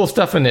there's some cool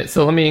stuff in it.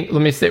 So let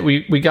me say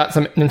we got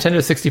some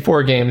Nintendo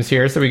 64 games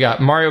here. So we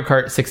got Mario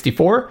Kart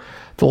 64,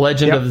 The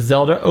Legend of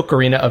Zelda: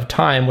 Ocarina of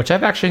Time, which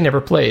I've actually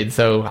never played.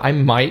 So I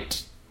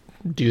might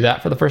do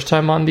that for the first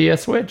time on the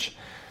Switch.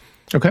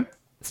 Okay.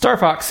 Star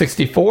Fox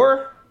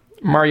 64,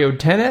 Mario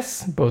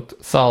Tennis,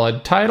 both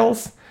solid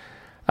titles.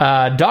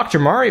 Dr.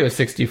 Mario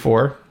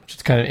 64, which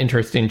is kind of an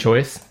interesting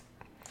choice.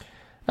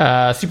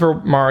 Super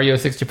Mario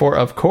 64,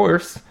 of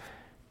course.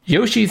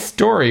 Yoshi's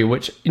Story,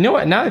 which, you know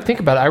what, now that I think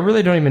about it, I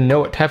really don't even know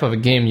what type of a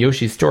game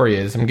Yoshi's Story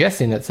is. I'm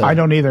guessing it's I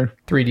don't either.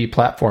 3D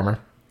platformer.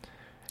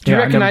 Do you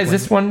recognize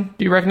this one?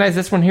 Do you recognize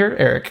this one here,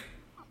 Eric?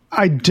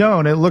 I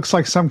don't. It looks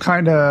like some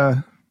kind of...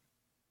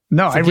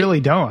 No, I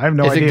really don't. I have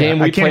no idea. It's a game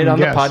we played on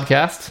the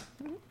podcast.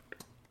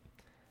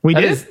 We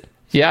did?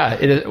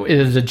 It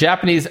is a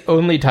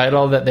Japanese-only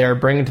title that they're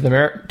bringing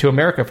to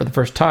America for the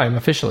first time,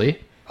 officially.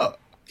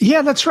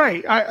 Yeah, that's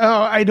right.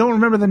 I don't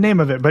remember the name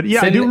of it, but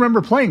I do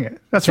remember playing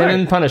it. That's right.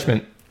 Sin and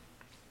Punishment.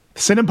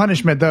 Sin and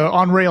Punishment, the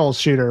on-rails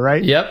shooter,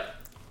 right? Yep.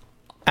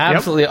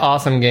 Absolutely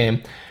awesome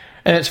game.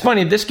 And it's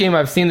funny, this game,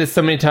 I've seen this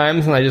so many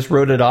times, and I just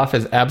wrote it off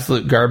as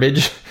absolute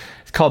garbage.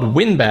 It's called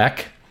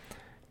Winback.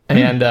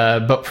 And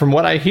but from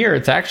what I hear,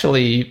 it's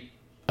actually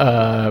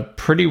a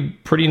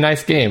pretty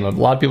nice game. A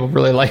lot of people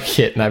really like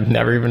it, and I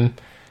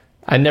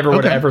never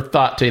would have ever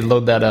thought to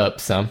load that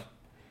up. So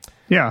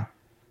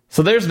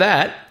so there's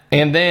that.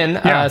 And then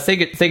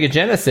Sega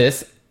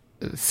Genesis,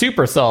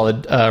 super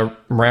solid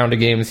round of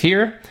games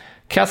here.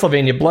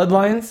 Castlevania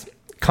Bloodlines,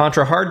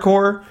 Contra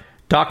Hardcore,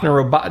 Dr.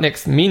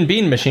 Robotnik's Mean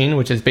Bean Machine,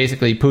 which is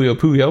basically Puyo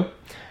Puyo.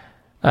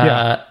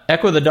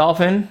 Echo the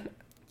Dolphin,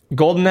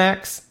 Golden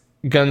Axe,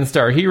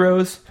 Gunstar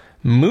Heroes,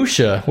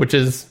 Musha, which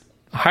is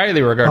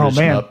highly regarded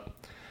shmup.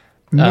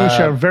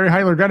 Musha, very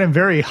highly regarded and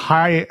very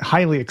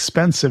highly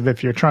expensive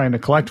if you're trying to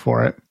collect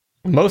for it.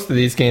 Most of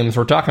these games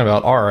we're talking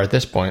about are at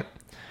this point.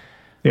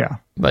 Yeah.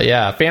 But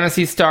yeah,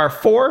 Phantasy Star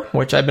 4,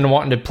 which I've been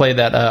wanting to play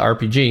that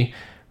RPG.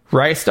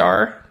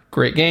 Rystar,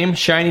 great game.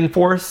 Shining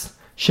Force,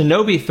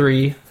 Shinobi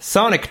 3,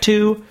 Sonic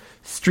 2,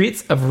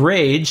 Streets of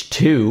Rage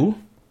 2.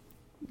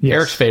 Yes.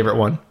 Eric's favorite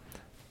one.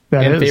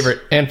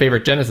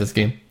 Favorite Genesis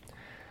game.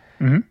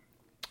 Mm-hmm.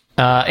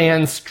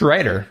 And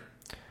Strider.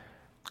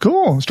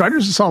 Cool.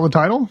 Strider's a solid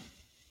title.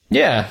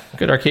 Yeah,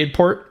 good arcade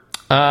port.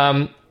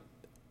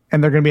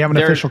 And they're going to be having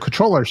official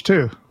controllers,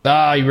 too.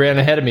 You ran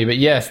ahead of me. But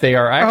yes, they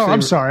are actually...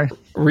 I'm sorry.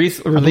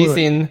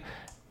 Releasing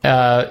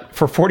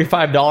for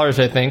 $45,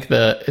 I think.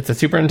 It's a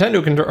Super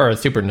Nintendo controller,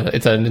 it's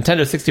a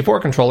Nintendo 64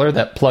 controller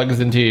that plugs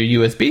into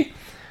USB.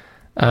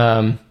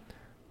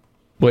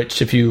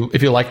 Which, if you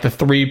like the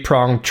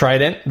 3-pronged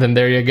trident, then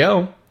there you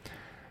go.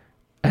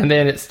 And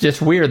then it's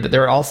just weird that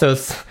they're also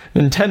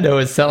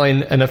Nintendo is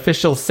selling an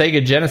official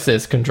Sega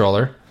Genesis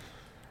controller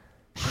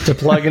to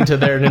plug into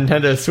their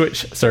Nintendo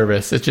Switch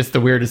service. It's just the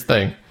weirdest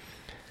thing.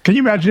 Can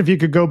you imagine if you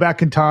could go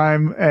back in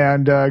time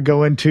and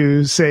go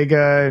into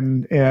Sega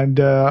and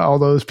all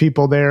those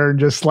people there and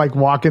just like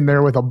walk in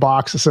there with a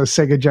box that says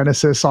Sega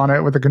Genesis on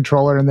it with a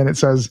controller, and then it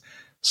says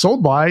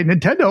sold by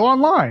Nintendo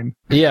Online.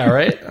 Yeah,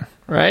 right,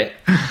 right.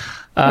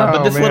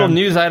 But this man. little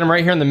news item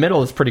right here in the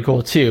middle is pretty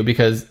cool too,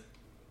 because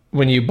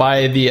when you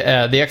buy the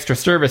extra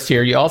service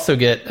here, you also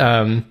get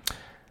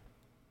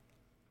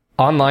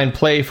online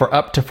play for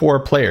up to 4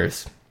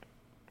 players.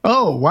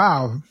 Oh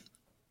wow!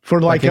 For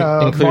like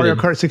Mario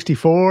Kart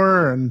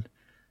 64 and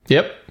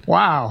yep,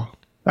 wow,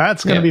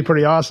 that's going to be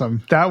pretty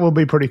awesome. That will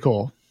be pretty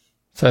cool.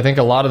 So I think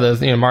a lot of those,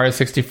 Mario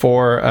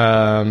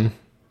 64,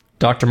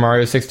 Dr.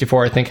 Mario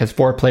 64, I think has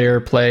 4-player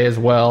play as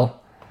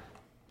well.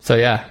 So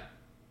yeah,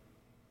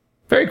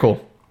 very cool.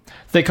 So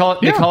they call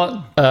it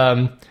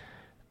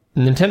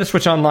Nintendo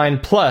Switch Online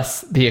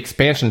Plus the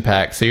expansion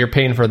pack. So you're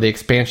paying for the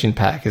expansion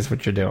pack is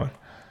what you're doing.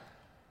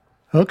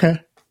 Okay,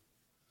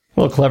 A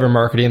little clever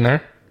marketing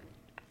there.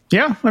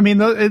 Yeah, I mean,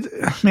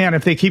 man,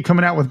 if they keep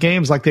coming out with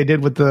games like they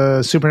did with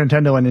the Super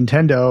Nintendo and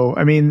Nintendo,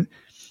 I mean,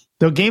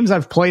 the games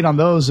I've played on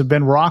those have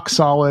been rock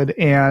solid,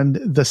 and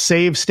the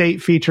save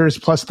state features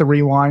plus the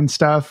rewind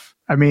stuff.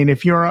 I mean,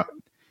 if you're a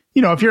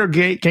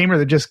gamer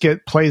that just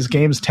plays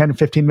games 10,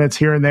 15 minutes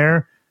here and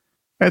there,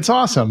 it's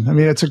awesome. I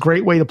mean, it's a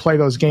great way to play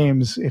those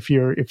games if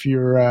you're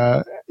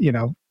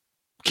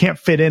can't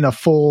fit in a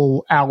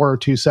full hour or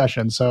 2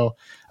 sessions. So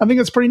I think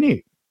it's pretty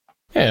neat.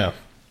 Yeah.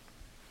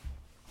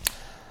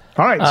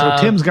 All right, so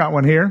Tim's got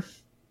one here.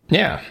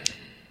 Yeah.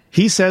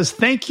 He says,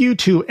 thank you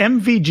to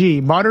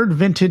MVG, Modern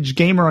Vintage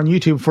Gamer on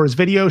YouTube, for his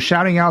video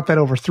shouting out that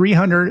over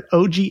 300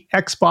 OG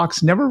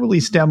Xbox never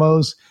released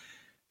demos,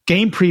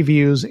 game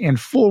previews, and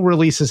full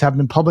releases have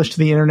been published to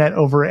the internet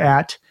over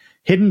at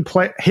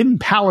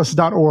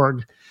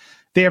hiddenpalace.org.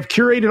 They have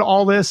curated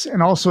all this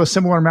and also a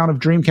similar amount of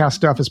Dreamcast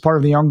stuff as part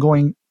of the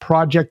ongoing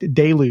Project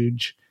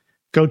Deluge.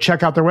 Go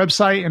check out their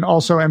website and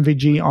also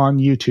MVG on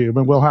YouTube,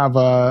 and we'll have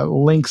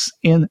links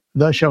in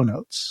the show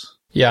notes.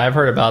 Yeah, I've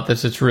heard about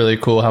this. It's really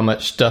cool how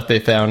much stuff they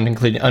found,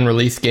 including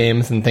unreleased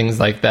games and things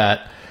like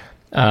that.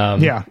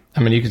 Yeah. I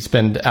mean, you could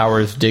spend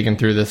hours digging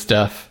through this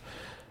stuff.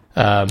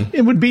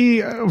 It would be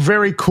a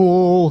very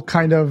cool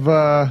kind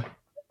of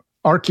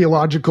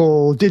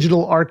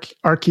digital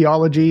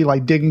archaeology,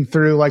 like digging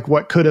through like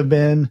what could have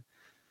been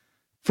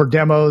for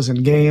demos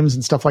and games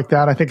and stuff like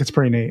that. I think it's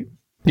pretty neat.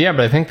 Yeah,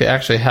 but I think they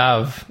actually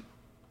have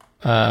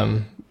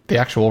the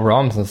actual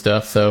ROMs and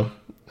stuff, so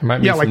there might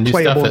be some like new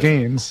playable stuff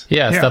games.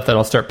 Stuff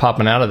that'll start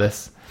popping out of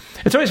this.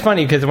 It's always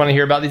funny because when I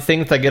hear about these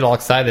things, I get all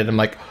excited. I'm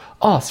like,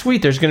 oh,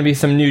 sweet, there's going to be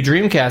some new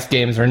Dreamcast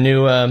games or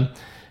new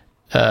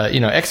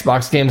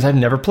Xbox games I've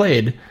never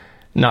played.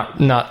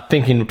 Not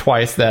thinking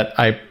twice that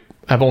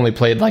I've only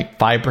played like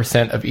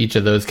 5% of each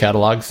of those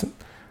catalogs.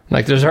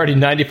 Like, there's already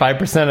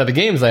 95% of the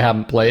games I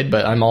haven't played,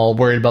 but I'm all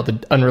worried about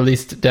the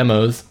unreleased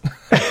demos.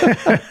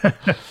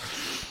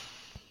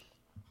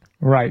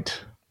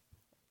 Right.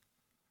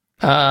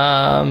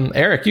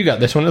 Eric, you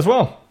got this one as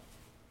well.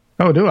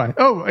 Oh, do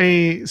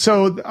I?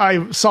 So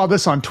I saw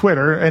this on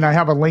Twitter, and I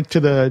have a link to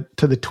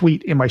the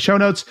tweet in my show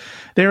notes.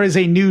 There is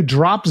a new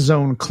Drop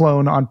Zone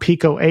clone on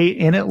Pico 8,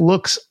 and it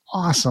looks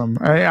awesome.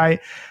 I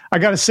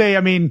got to say,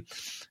 I mean,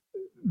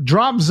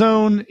 Drop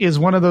Zone is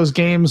one of those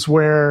games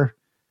where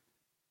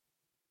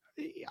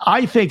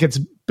I think it's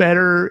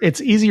better. It's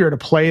easier to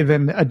play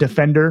than a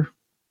Defender,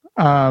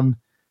 and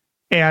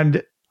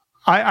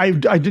I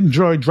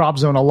enjoy Drop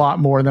Zone a lot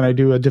more than I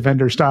do a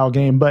Defender style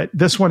game, but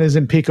this one is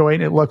in Pico 8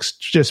 and it looks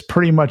just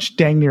pretty much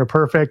dang near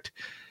perfect.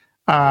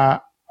 I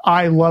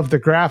love the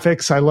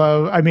graphics.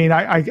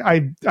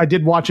 I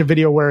did watch a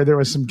video where there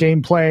was some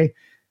gameplay.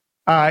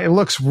 It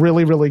looks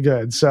really, really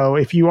good. So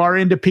if you are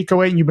into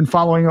Pico 8 and you've been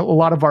following a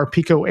lot of our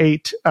Pico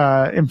 8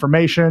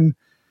 information,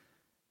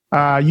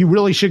 you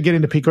really should get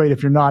into Pico 8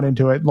 if you're not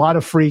into it. A lot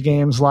of free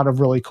games, a lot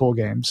of really cool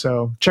games.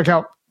 So check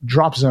out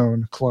Drop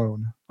Zone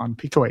clone on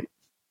Pico 8.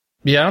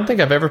 Yeah, I don't think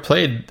I've ever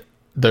played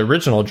the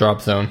original Drop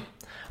Zone.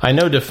 I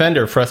know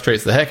Defender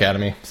frustrates the heck out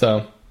of me,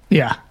 so...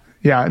 Yeah.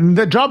 And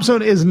the Drop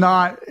Zone is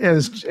not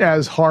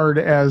as hard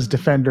as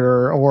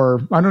Defender,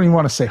 or I don't even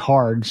want to say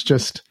hard. It's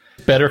just...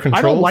 better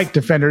controls? I don't like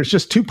Defender. It's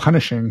just too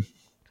punishing.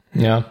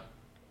 Yeah.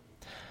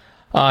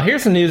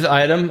 Here's a news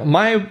item.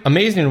 My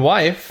amazing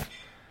wife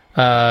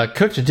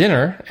cooked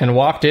dinner and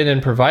walked in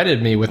and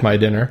provided me with my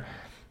dinner.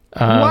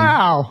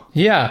 Wow.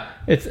 Yeah,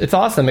 it's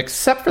awesome,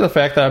 except for the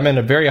fact that I'm in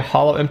a very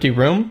hollow, empty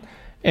room,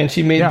 and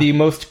she made the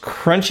most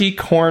crunchy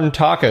corn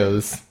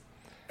tacos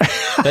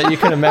that you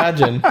can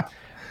imagine.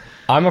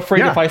 I'm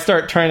afraid if I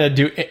start trying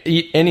to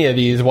eat any of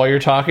these while you're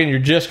talking, you're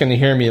just going to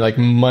hear me like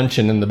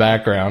munching in the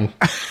background.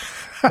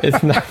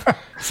 It's not,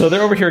 so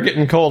they're over here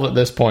getting cold at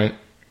this point.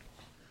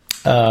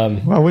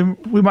 Well,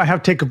 we might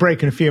have to take a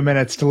break in a few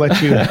minutes to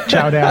let you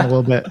chow down a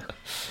little bit.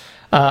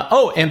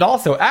 And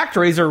also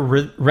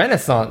ActRaiser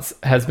Renaissance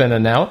has been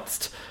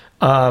announced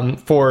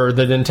for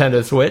the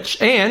Nintendo Switch,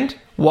 and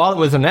while it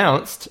was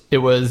announced, it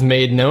was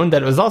made known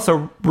that it was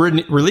also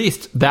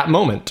released that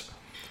moment.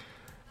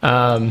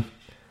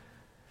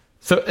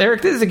 So,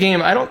 Eric, this is a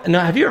game, I don't know,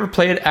 have you ever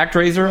played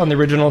ActRaiser on the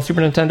original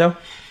Super Nintendo?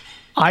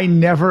 I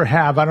never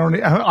have.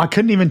 I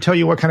couldn't even tell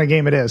you what kind of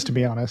game it is, to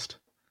be honest.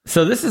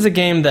 So this is a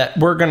game that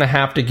we're going to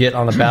have to get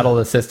on the Battle of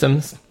the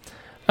Systems.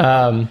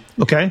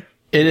 Okay.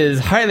 It is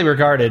highly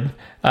regarded.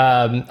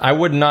 I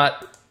would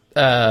not,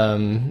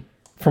 from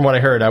what I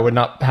heard, I would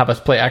not have us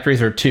play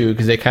ActRaiser 2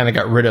 because they kind of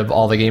got rid of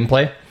all the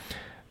gameplay.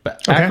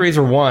 But Okay.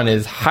 ActRaiser 1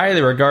 is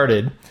highly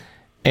regarded,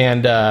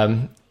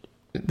 and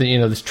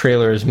this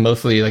trailer is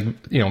mostly like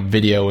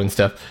video and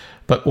stuff.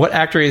 But what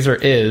ActRaiser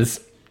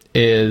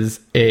is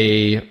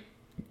a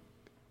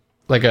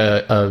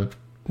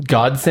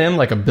God sim,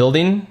 like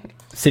a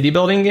city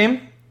building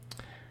game.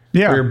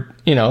 Yeah. Where,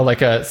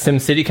 like a Sim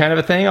City kind of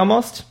a thing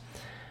almost.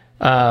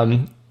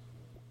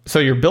 So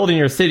you're building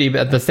your city, but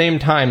at the same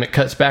time, it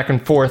cuts back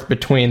and forth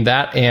between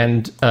that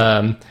and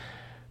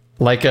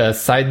like a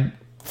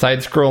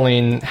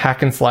side-scrolling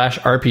hack and slash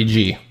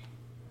RPG.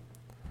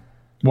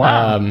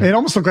 Wow. Um, It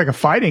almost looked like a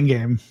fighting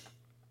game.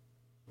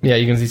 Yeah,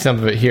 you can see some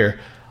of it here.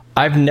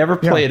 I've never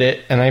played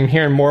it, and I'm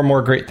hearing more and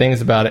more great things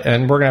about it,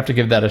 and we're going to have to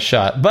give that a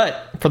shot.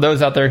 But for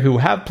those out there who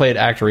have played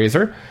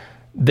ActRaiser,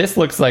 this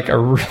looks like a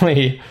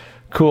really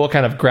cool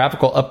kind of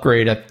graphical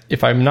upgrade.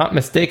 If I'm not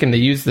mistaken, they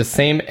use the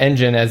same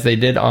engine as they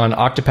did on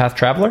Octopath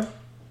Traveler.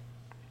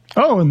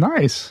 Oh,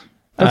 nice.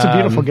 That's a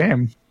beautiful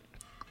game.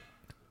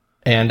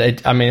 And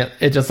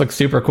it just looks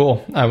super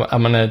cool.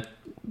 I'm going to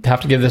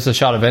have to give this a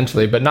shot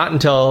eventually, but not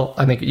until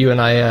I think you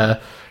and I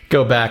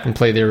go back and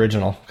play the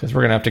original, because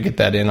we're going to have to get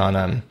that in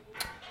on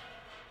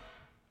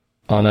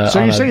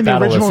So you're saying the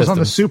Battle of original is on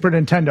the Systems. Super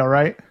Nintendo,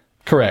 right?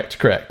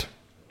 Correct.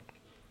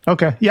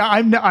 Okay. Yeah,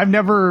 I've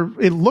never.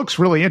 It looks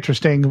really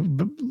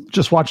interesting.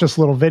 Just watch this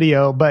little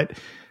video, but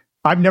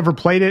I've never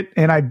played it,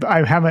 and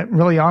I haven't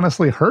really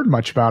honestly heard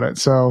much about it.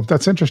 So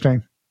that's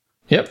interesting.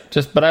 Yep.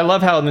 But I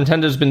love how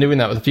Nintendo's been doing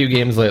that with a few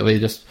games lately.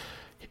 Just,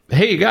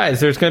 hey guys,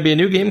 there's going to be a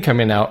new game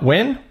coming out.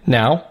 When?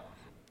 Now.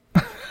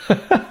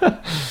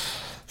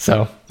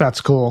 So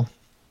That's cool.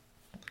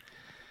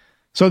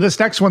 So this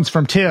next one's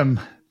from Tim.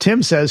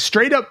 Tim says,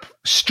 straight up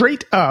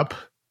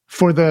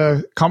for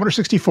the Commodore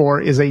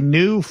 64 is a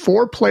new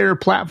 4-player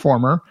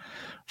platformer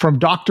from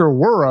Dr.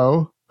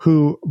 Worro,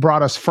 who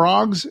brought us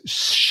Frogs,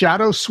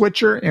 Shadow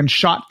Switcher, and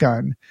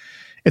Shotgun.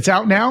 It's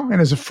out now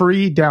and is a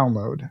free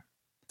download.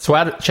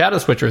 Shadow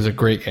Switcher is a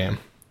great game.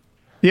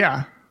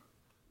 Yeah.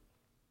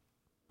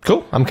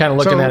 Cool. I'm kind of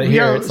looking at it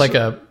here. yeah, It's like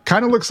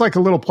kind of looks like a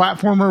little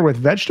platformer with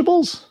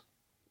vegetables.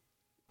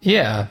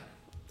 yeah.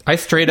 I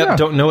straight up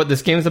don't know what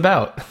this game's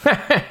about. See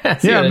Yeah,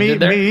 what I did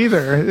there? me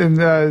either.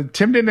 And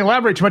Tim didn't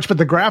elaborate too much, but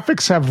the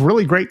graphics have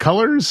really great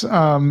colors.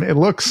 It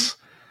looks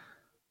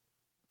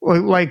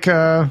like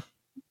a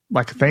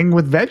thing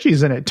with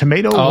veggies in it.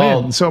 Tomato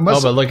win. So it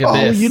must. But look at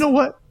this. You know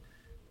what?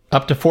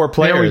 Up to 4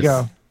 players. There we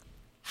go.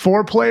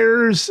 4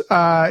 players.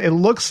 It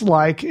looks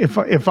like,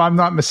 if I'm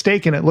not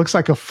mistaken, it looks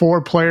like a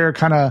 4-player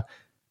kind of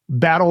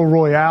battle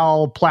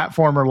royale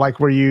platformer, like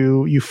where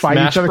you fight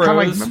Smash each other. Kind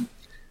of Bros. like.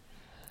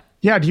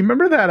 Yeah, do you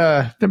remember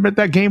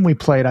that game we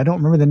played? I don't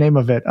remember the name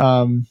of it.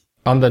 On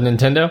the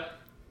Nintendo?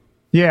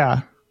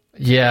 Yeah.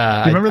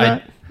 Yeah. You remember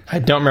that? I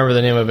don't remember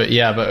the name of it.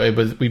 Yeah,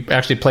 but we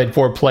actually played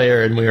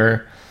 4-player, and we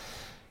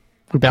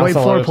played bouncing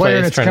all over the 4-player,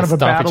 and place, it's trying kind to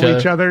of a stomp battle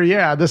each other.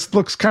 Yeah, this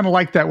looks kind of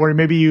like that, where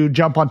maybe you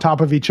jump on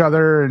top of each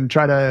other and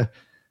try to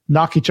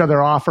knock each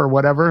other off or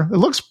whatever. It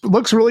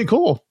looks really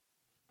cool.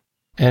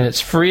 And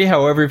it's free.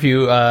 However, if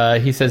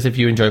he says if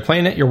you enjoy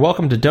playing it, you're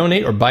welcome to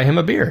donate or buy him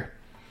a beer.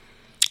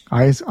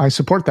 I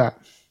support that.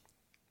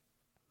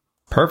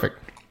 Perfect.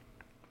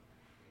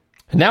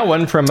 Now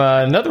one from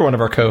another one of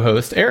our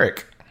co-hosts,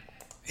 Eric.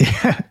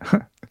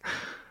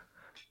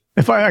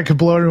 If I could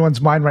blow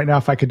everyone's mind right now,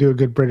 if I could do a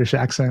good British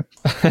accent.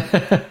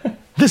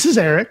 This is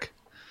Eric.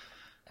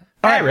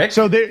 Hi, Rick.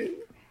 So there.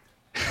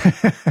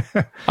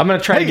 I'm going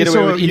to try to get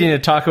away with eating a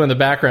taco in the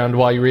background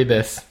while you read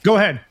this. Go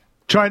ahead.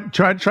 Try to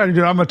do it. I'm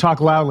going to talk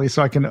loudly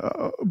so I can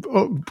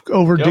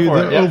overdub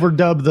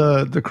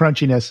the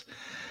crunchiness.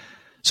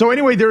 So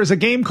anyway, there is a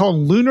game called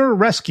Lunar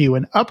Rescue,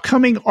 an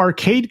upcoming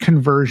arcade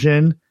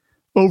conversion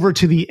over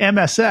to the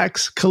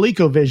MSX,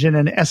 ColecoVision,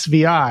 and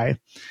SVI.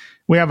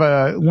 We have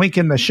a link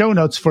in the show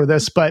notes for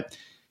this, but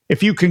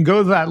if you can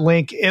go to that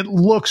link, it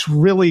looks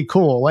really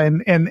cool.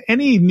 And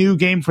any new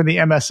game for the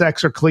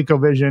MSX or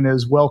ColecoVision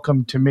is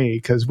welcome to me,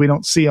 because we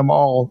don't see them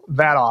all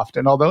that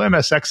often, although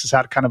MSX has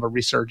had kind of a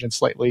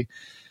resurgence lately.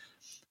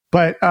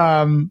 But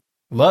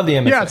love the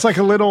MSX. yeah, it's like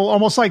a little,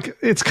 almost like,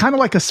 it's kind of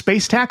like a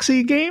space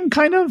taxi game,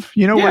 kind of,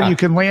 where you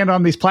can land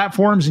on these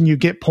platforms and you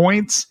get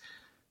points.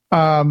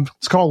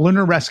 It's called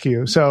Lunar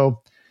Rescue.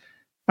 So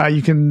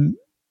you can,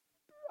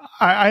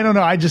 I don't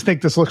know. I just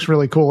think this looks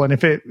really cool. And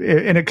if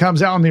it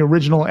comes out on the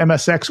original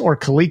MSX or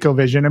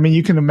ColecoVision, I mean,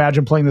 you can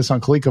imagine playing this on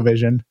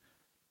ColecoVision.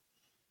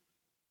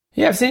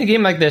 Yeah, I've seen a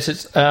game like this.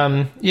 It's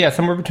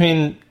somewhere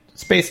between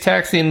Space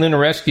Taxi and Lunar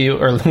Rescue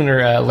or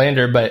Lunar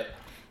Lander, but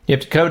you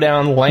have to go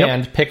down,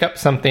 land, pick up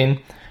something,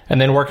 and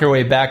then work your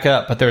way back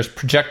up. But there's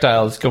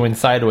projectiles going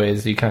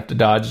sideways that you kind of have to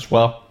dodge as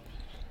well.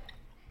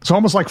 It's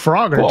almost like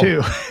Frogger, Cool.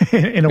 too,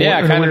 in a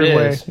Kind of weird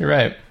way. is. You're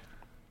right.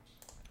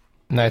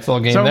 Nice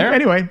little game So there.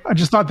 anyway, I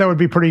just thought that would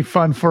be pretty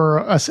fun for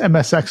us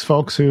MSX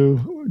folks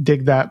who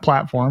dig that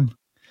platform.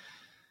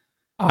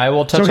 I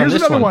will touch So on here's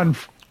this another one. one.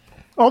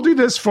 I'll do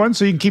this one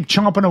so you can keep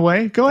chomping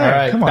away. Go All ahead.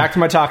 right, Come on. back to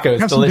my tacos.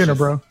 Have Delicious. some dinner,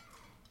 bro.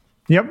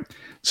 Yep.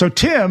 So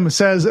Tim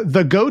says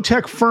the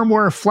GoTech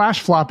firmware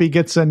flash floppy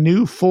gets a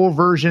new full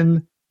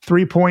version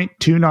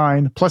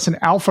 3.29 plus an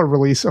alpha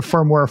release of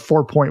firmware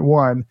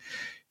 4.1.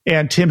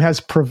 And Tim has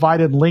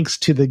provided links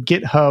to the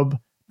GitHub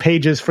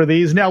pages for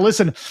these. Now,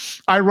 listen,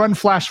 I run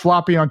flash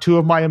floppy on 2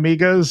 of my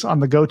Amigas on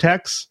the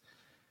GoTechs.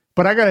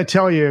 But I got to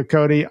tell you,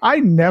 Cody, I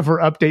never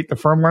update the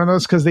firmware on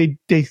those because they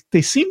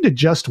seem to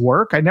just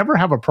work. I never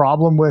have a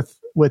problem with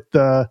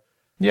the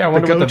Yeah, I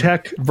wonder what the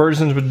GoTech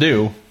versions would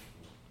do.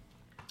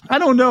 I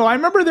don't know. I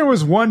remember there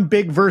was one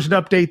big version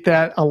update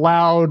that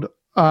allowed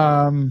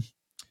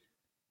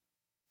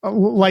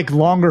like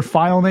longer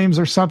file names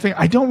or something.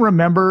 I don't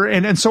remember.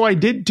 And so I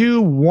did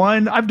do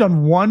one. I've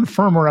done one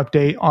firmware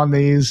update on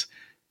these.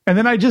 And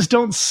then I just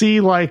don't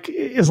see, like,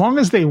 as long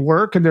as they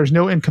work and there's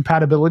no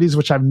incompatibilities,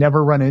 which I've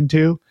never run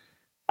into,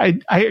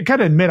 I got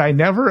to admit, I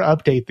never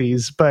update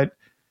these, but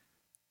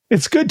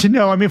it's good to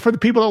know. I mean, for the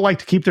people that like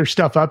to keep their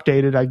stuff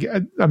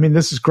updated, I mean,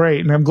 this is great.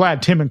 And I'm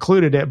glad Tim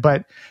included it,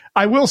 but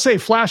I will say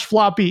flash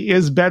floppy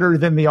is better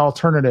than the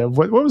alternative.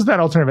 What was that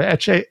alternative?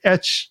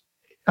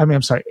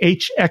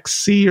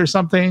 HXC or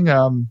something.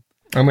 I've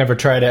never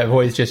tried it. I've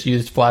always just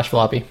used flash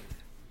floppy.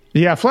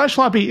 Yeah, flash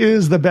floppy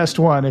is the best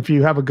one if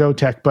you have a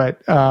GoTech,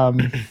 but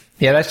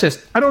Yeah, that's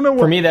just, I don't know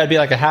for me, that'd be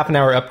like a half an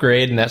hour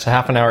upgrade, and that's a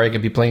half an hour I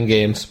could be playing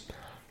games.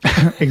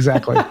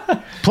 Exactly.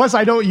 Plus,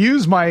 I don't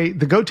use the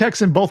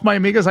GoTechs in both my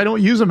Amigas. I don't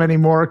use them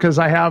anymore because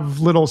I have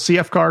little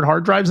CF card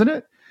hard drives in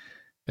it.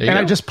 There you And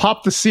go. I just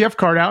pop the CF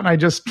card out and I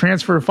just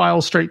transfer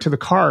files straight to the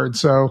card.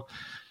 So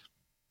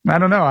I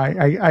don't know.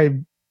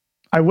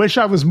 I wish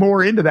I was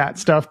more into that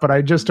stuff, but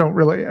I just don't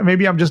really.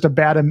 Maybe I'm just a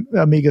bad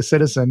Amiga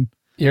citizen.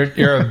 You're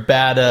a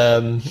bad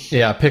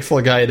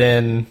Pixel Guide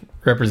in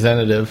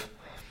representative.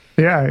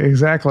 Yeah,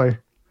 exactly.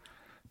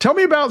 Tell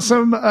me about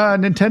some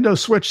Nintendo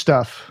Switch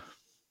stuff.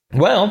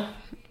 Well,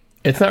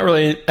 it's not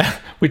really.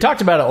 We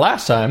talked about it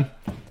last time,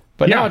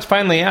 but now Yeah. it's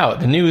finally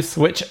out. The new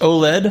Switch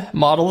OLED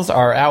models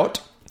are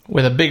out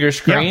with a bigger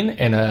screen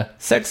and a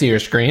sexier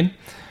screen.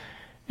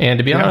 And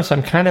to be honest,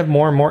 I'm kind of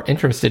more and more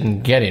interested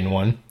in getting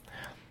one.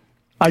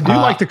 I do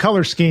like the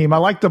color scheme. I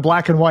like the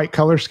black and white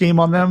color scheme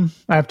on them.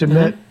 I have to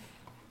admit,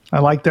 I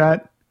like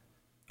that.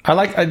 I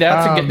like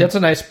that's a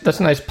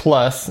nice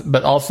plus,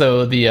 but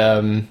also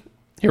the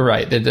you're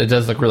right, it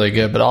does look really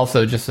good, but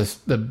also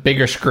just the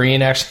bigger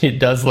screen actually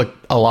does look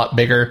a lot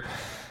bigger,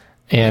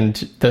 and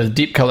the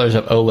deep colors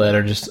of OLED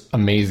are just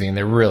amazing.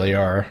 They really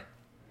are.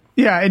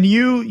 Yeah, and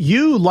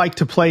you like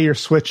to play your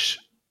Switch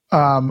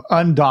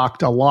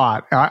undocked a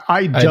lot.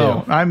 I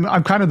don't. do.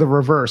 I'm kind of the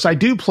reverse. I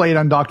do play it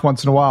undocked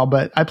once in a while,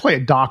 but I play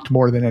it docked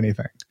more than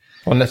anything.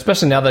 Well, and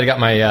especially now that I got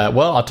my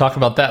I'll talk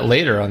about that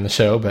later on the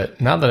show,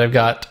 but now that I've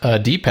got a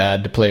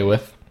D-pad to play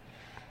with,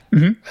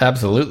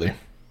 absolutely.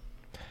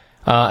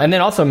 And then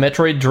also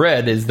Metroid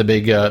Dread is the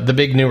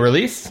big new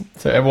release,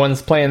 so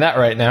everyone's playing that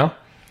right now.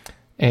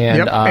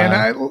 And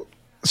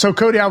so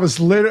Cody, I was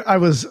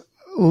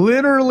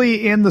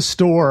literally in the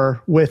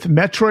store with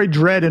Metroid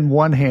Dread in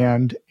one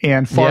hand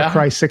and Far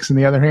Cry 6 in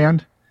the other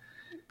hand.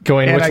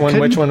 going and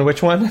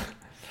which one?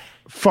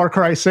 Far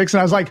Cry 6, and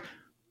I was like,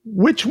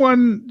 which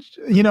one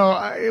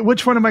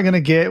am I going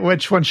to get?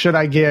 Which one should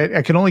I get?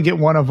 I can only get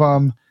one of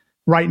them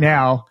right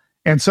now.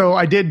 And so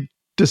I did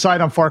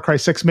decide on Far Cry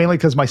 6 mainly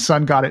because my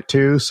son got it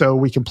too, so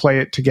we can play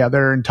it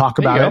together and talk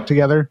about it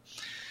together.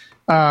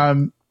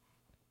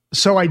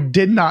 So I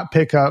did not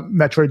pick up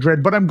Metroid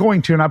Dread, but I'm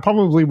going to, and I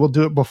probably will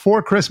do it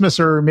before Christmas,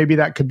 or maybe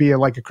that could be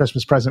like a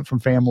Christmas present from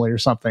family or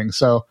something.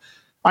 So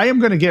I am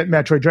going to get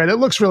Metroid Dread. It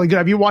looks really good.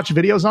 Have you watched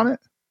videos on it?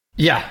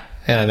 Yeah,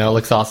 no, it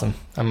looks awesome.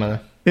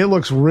 It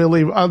looks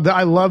really.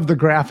 I love the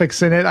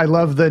graphics in it. I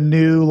love the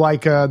new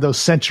those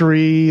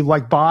Century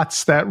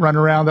bots that run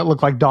around that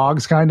look like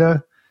dogs, kind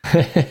of.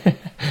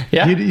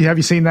 Yeah, have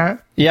you seen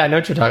that? Yeah, I know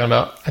what you're talking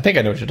about. I think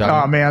I know what you're talking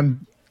about. Oh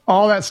man,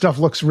 all that stuff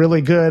looks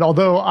really good.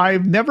 Although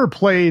I've never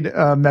played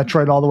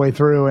Metroid all the way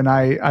through, and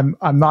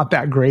I'm not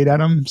that great at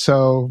them.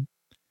 So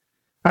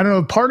I don't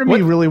know. Part of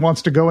me really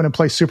wants to go in and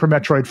play Super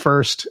Metroid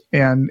first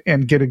and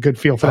get a good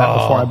feel for that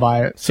before I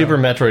buy it. Super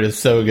Metroid is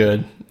so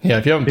good. Yeah,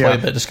 if you haven't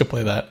played that, just go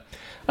play that.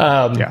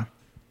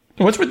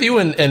 What's with you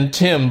and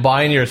Tim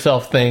buying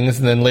yourself things,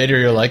 and then later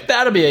you're like,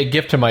 that'll be a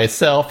gift to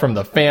myself from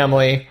the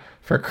family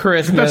for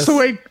Christmas?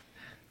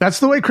 That's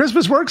the way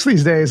Christmas works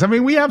these days. I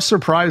mean, we have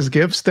surprise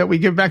gifts that we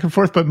give back and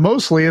forth, but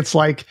mostly it's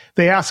like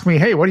they ask me,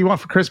 hey, what do you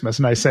want for Christmas?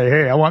 And I say,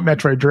 hey, I want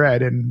Metroid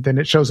Dread. And then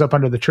it shows up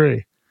under the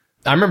tree.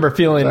 I remember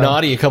feeling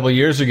naughty a couple of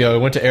years ago. I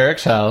went to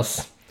Eric's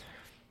house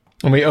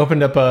and we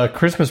opened up a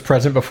Christmas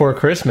present before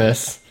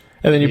Christmas,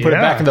 and then you put it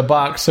back in the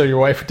box so your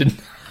wife didn't.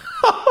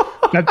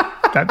 That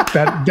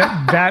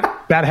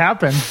That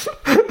happened.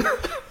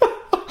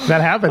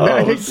 That happened. Oh,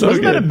 I think, so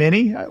wasn't that a good.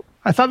 mini?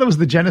 I thought that was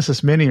the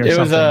Genesis Mini or It something.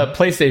 was a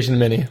PlayStation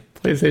Mini.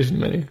 PlayStation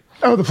Mini.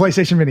 Oh, the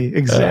PlayStation Mini.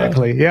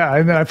 Exactly. Yeah.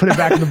 And then I put it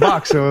back in the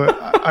box. So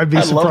I'd be I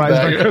love surprised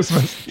that, by yeah.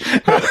 Christmas.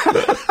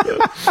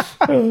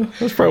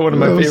 That's probably one of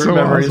my That was favorite so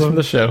memories awesome. from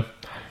the show.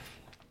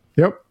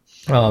 Yep.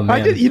 Oh, man.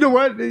 I did. You know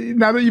what?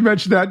 Now that you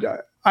mentioned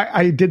that,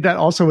 I did that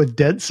also with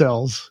Dead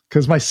Cells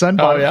because my son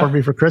bought yeah? it for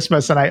me for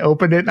Christmas, and I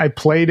opened it and I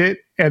played it,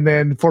 and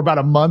then for about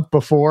a month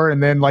before,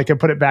 and then like I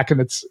put it back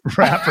in its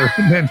wrapper,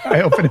 and then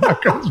I opened it on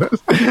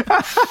Christmas.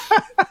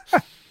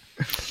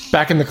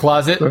 Back in the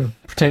closet,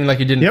 pretending like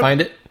you didn't Yep. find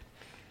it.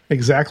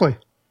 Exactly.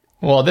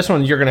 Well, this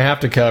one you're going to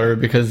have to cover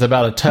because it's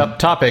about a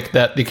topic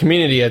that the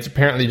community has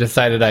apparently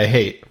decided I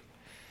hate.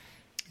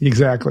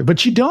 Exactly.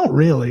 But you don't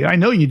really. I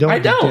know you don't. I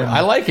don't. Jim.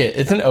 I like it.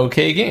 It's an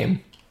okay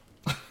game.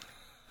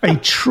 A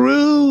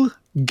true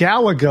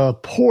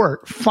Galaga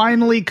port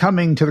finally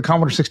coming to the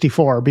Commodore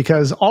 64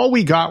 because all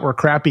we got were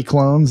crappy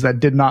clones that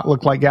did not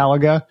look like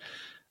Galaga.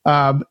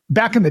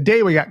 Back in the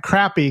day, we got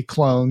crappy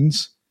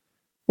clones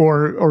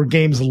or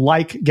games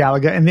like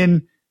Galaga. And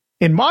then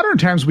in modern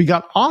times, we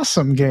got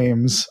awesome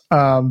games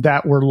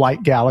that were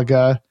like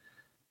Galaga.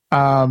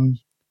 But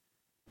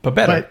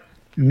better. But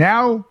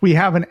now we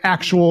have an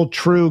actual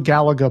true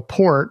Galaga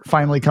port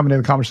finally coming to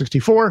the Commodore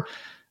 64.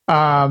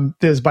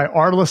 This is by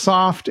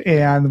Arlisoft,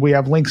 and we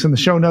have links in the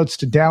show notes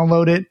to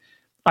download it.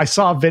 I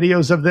saw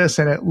videos of this,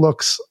 and it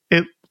looks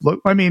like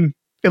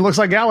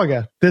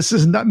Galaga. This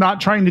is not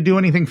trying to do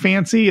anything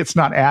fancy. It's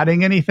not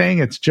adding anything.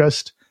 It's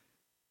just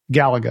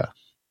Galaga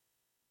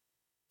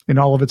in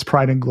all of its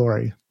pride and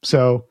glory.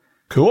 So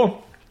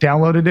Cool.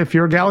 download it if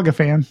you're a Galaga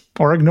fan,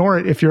 or ignore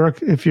it if you're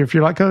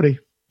like Cody.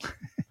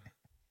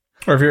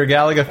 Or if you're a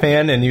Galaga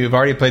fan and you've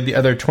already played the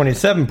other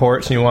 27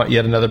 ports and you want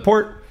yet another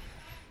port,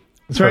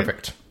 That's right.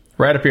 perfect.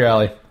 Right up your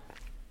alley.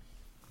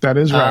 That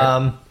is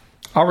right.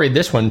 I'll read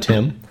this one,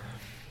 Tim.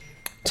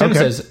 Tim Okay.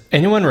 says,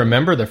 anyone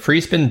remember the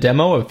free spin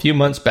demo a few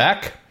months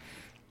back?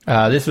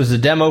 This was a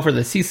demo for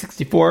the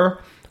C64,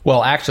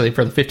 well, actually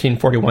for the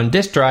 1541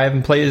 disk drive,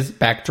 and plays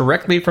back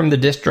directly from the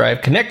disk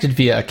drive connected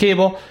via a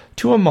cable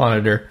to a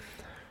monitor.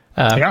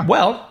 Yeah.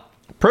 Well,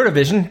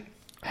 Protovision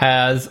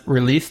has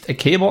released a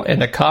cable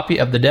and a copy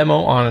of the demo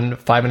on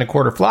 5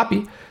 1/4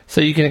 floppy,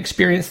 so you can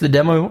experience the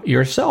demo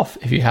yourself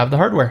if you have the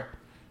hardware.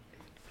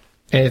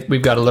 And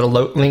we've got a little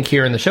link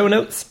here in the show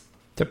notes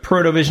to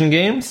Protovision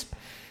Games.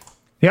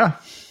 Yeah.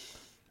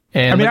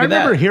 And I mean, look I at that.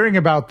 remember hearing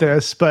about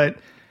this, but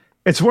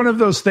it's one of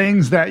those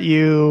things that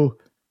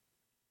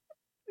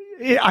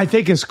I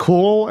think is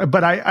cool,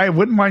 but I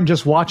wouldn't mind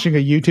just watching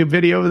a YouTube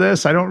video of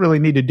this. I don't really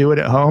need to do it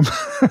at home.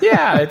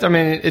 Yeah, it's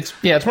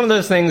one of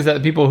those things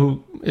that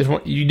people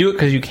you do it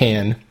because you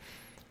can.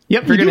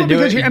 Yep, you're you gonna do it do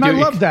because it, you and do I it.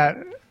 love that.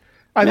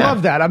 I Yeah.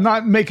 love that. I'm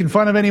not making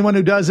fun of anyone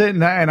who does it,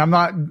 and I'm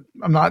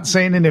not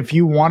saying, and if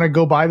you want to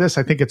go buy this,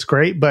 I think it's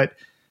great, but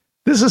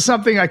this is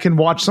something I can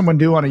watch someone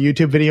do on a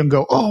YouTube video and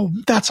go, "Oh,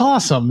 that's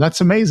awesome, that's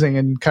amazing,"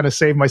 and kind of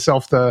save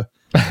myself the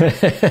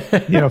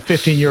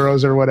 15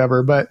 euros or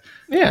whatever. But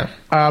Yeah.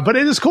 but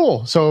it is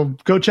cool. So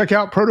go check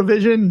out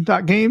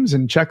protovision.games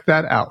and check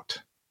that out.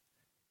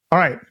 All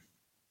right.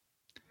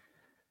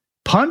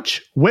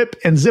 Punch, whip,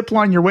 and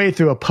zipline your way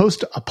through a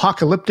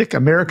post-apocalyptic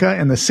America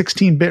in the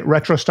 16-bit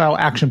retro-style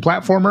action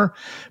platformer.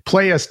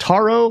 Play as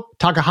Taro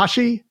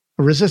Takahashi,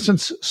 a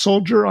resistance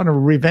soldier on a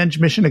revenge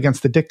mission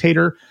against the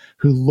dictator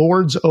who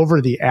lords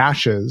over the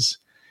ashes.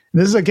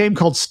 And this is a game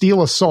called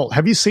Steel Assault.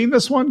 Have you seen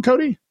this one,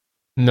 Cody?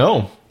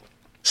 No.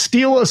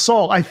 Steel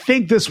Assault. I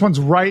think this one's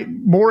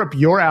more up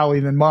your alley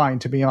than mine,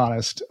 to be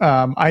honest.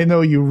 I know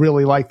you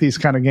really like these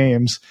kind of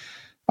games.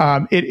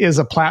 It is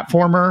a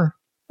platformer.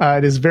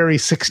 It is very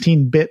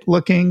 16-bit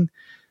looking.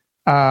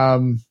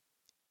 I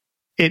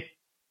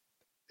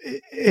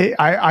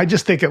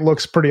just think it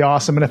looks pretty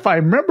awesome. And if I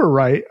remember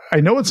right,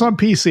 I know it's on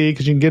PC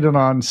because you can get it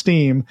on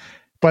Steam,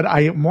 but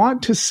I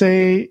want to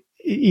say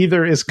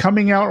either is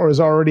coming out or is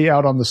already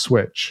out on the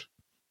Switch.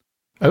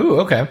 Oh,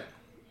 okay.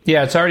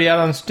 Yeah, it's already out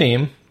on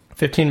Steam.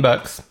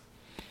 $15.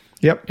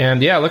 Yep.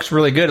 And yeah, it looks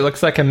really good. It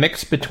looks like a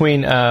mix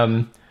between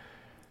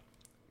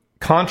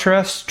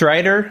Contra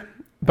Strider,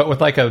 but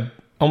with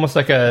almost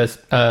like a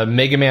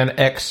Mega Man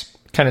X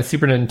kind of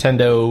Super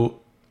Nintendo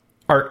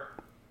art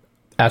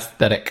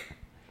aesthetic.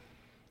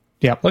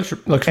 Yeah. Looks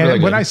And really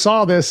good. when I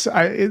saw this,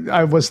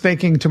 I was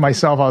thinking to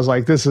myself, I was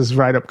like, this is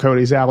right up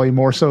Cody's alley,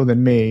 more so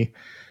than me.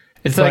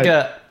 It's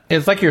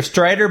like your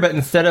Strider, but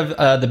instead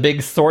of the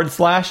big sword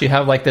slash, you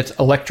have like this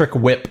electric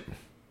whip.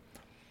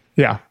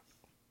 Yeah.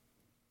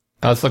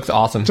 This looks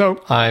awesome. So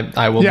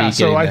I will be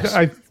getting this.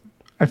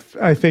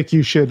 I think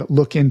you should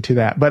look into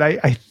that. But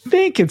I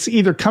think it's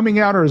either coming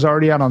out or is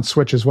already out on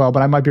Switch as well,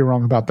 but I might be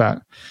wrong about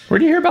that. Where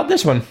do you hear about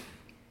this one?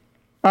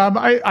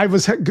 I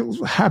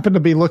happened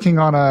to be looking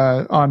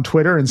on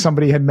Twitter, and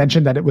somebody had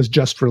mentioned that it was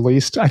just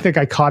released. I think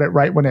I caught it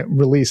right when it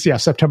released. Yeah,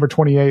 September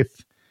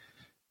 28th.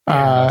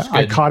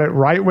 I caught it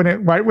right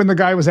when the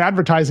guy was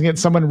advertising it.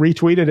 Someone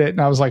retweeted it, and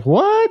I was like,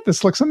 "What?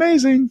 This looks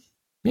amazing!"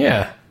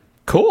 Yeah,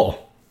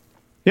 cool.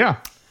 Yeah.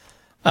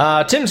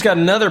 Tim's got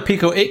another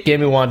Pico 8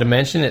 game we wanted to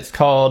mention. It's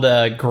called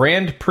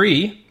Grand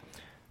Prix.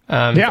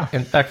 Yeah.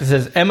 In fact, it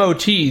says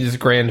MOT's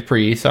Grand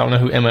Prix, so I don't know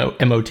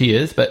who MOT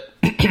is, but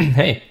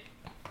hey.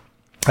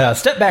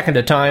 Step back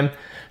into time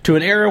to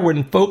an era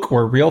when folk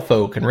were real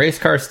folk and race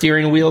car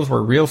steering wheels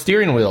were real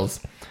steering wheels.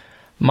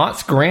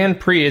 Mott's Grand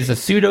Prix is a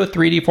pseudo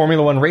 3D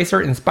Formula One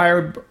racer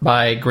inspired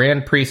by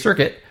Grand Prix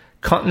Circuit,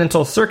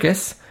 Continental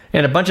Circus,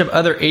 and a bunch of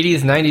other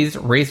 80s, 90s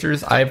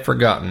racers I've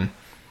forgotten.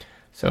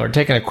 So we're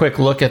taking a quick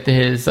look at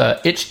his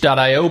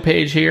itch.io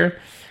page here,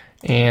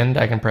 and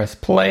I can press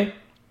play.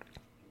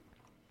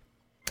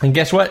 And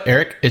guess what,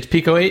 Eric? It's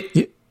Pico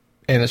 8,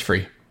 and it's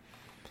free.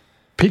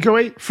 Pico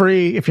 8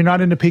 free. If you're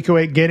not into Pico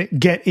 8,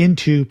 get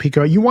into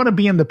Pico 8. You want to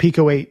be in the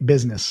Pico 8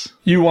 business.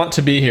 You want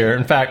to be here.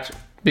 In fact,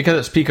 because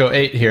it's Pico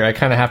 8 here, I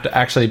kind of have to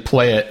actually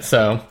play it,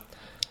 so...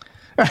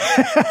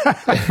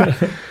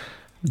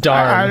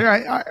 Darn.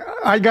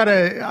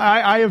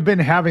 I have been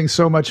having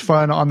so much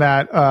fun on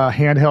that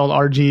handheld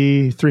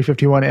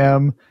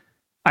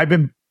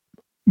RG351M.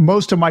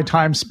 Most of my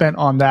time spent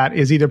on that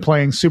is either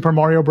playing Super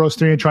Mario Bros.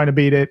 3 and trying to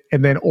beat it,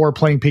 or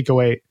playing Pico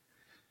 8.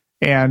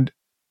 And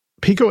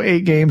Pico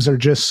 8 games are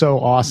just so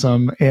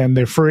awesome, and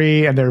they're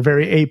free, and they're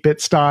very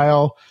 8-bit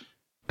style.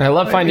 I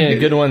love finding a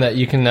good one that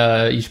you can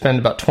you spend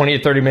about 20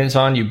 to 30 minutes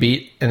on, you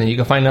beat, and then you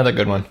go find another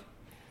good one.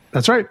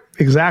 That's right.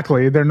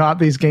 Exactly. They're not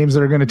these games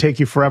that are going to take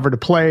you forever to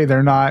play.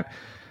 They're not.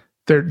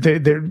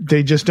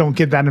 They just don't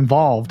get that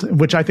involved,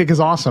 which I think is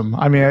awesome.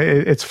 I mean,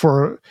 it's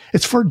for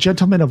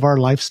gentlemen of our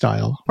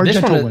lifestyle, or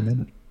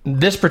gentlewomen.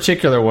 This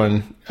particular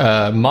one,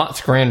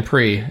 Mott's Grand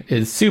Prix,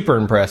 is super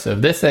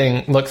impressive. This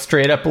thing looks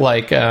straight up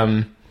like,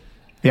 yeah.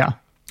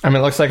 I mean,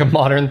 it looks like a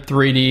modern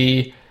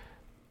 3D.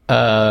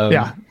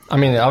 Yeah. I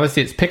mean,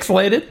 obviously it's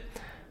pixelated.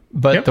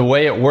 But the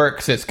way it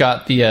works, it's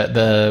got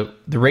the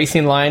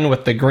racing line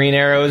with the green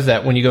arrows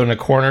that when you go into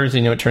corners,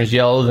 it turns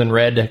yellow and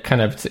red to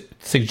kind of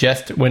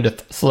suggest when to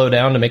slow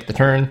down to make the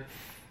turn.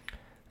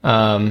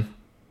 Gran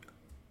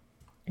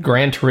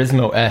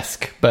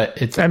Turismo-esque, but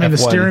it's I mean, F1. the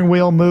steering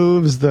wheel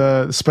moves,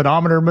 the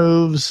speedometer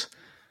moves.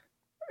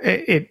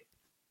 It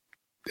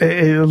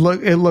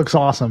looks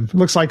awesome. It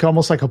looks like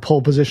almost like a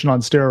pole position on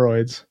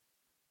steroids.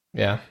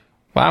 Yeah.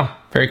 Wow.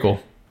 Very cool.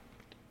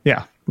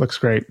 Yeah. Looks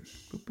great.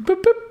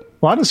 Boop, boop.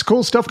 A lot of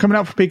cool stuff coming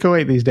out for Pico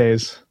 8 these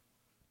days.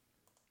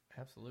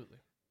 Absolutely.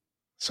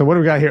 So what do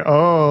we got here?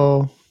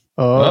 Have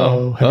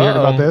you heard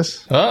about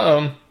this?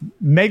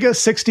 Mega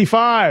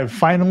 65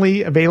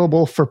 finally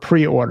available for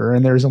pre-order,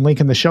 and there's a link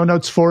in the show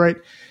notes for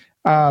it.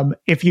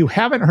 If you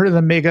haven't heard of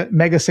the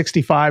Mega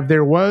 65,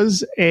 there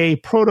was a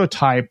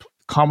prototype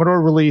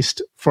Commodore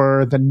released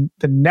for the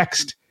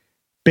next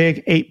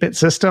big 8-bit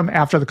system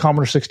after the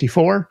Commodore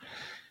 64.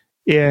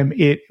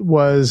 It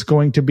was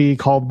going to be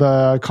called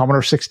the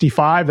Commodore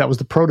 65. That was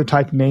the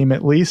prototype name,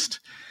 at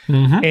least.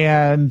 Mm-hmm.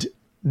 And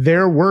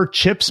there were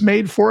chips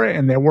made for it,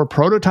 and there were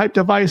prototype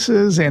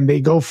devices, and they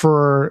go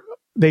for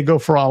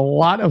a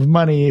lot of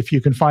money if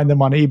you can find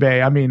them on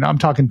eBay. I mean, I'm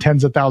talking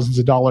tens of thousands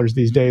of dollars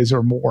these days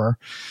or more.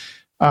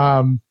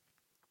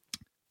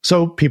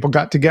 So people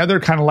got together,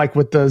 kind of like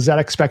with the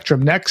ZX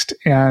Spectrum Next,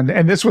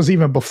 and this was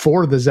even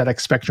before the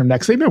ZX Spectrum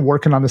Next. They've been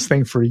working on this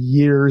thing for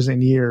years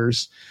and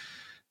years.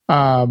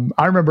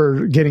 I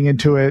remember getting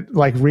into it,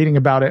 like reading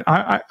about it.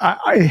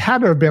 I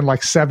had to have been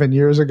like 6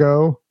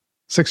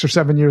 or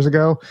 7 years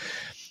ago.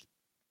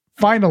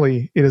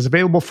 Finally, it is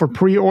available for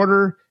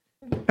pre-order.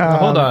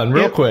 Hold on,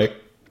 real quick.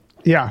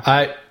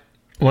 Yeah.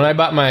 When I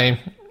bought my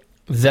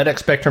ZX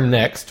Spectrum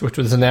Next, which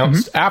was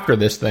announced after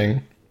this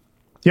thing.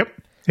 Yep,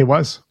 it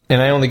was.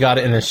 And I only got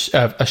it in a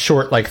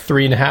short, like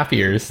 3.5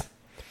 years.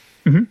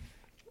 Mm-hmm.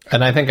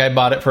 And I think I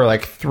bought it for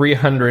like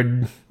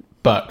 $300,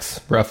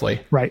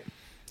 roughly. Right.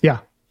 Yeah.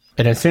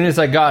 And as soon as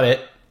I got it,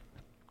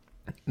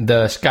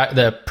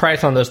 the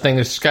price on those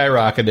things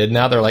skyrocketed.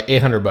 Now they're like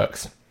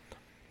 $800.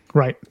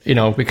 Right.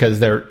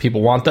 Because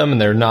people want them and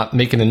they're not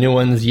making the new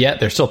ones yet.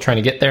 They're still trying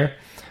to get there.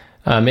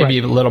 Maybe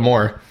even a little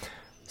more.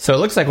 So it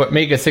looks like what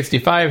Mega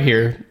 65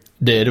 here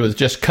did was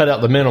just cut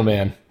out the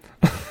middleman.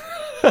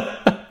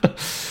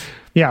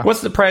 Yeah.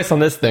 What's the price on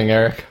this thing,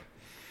 Eric?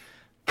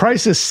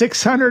 Price is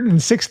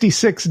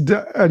 666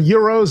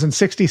 euros and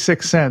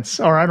 66 cents.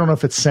 Or I don't know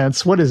if it's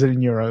cents. What is it in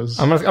euros?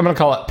 I'm gonna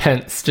call it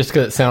pence just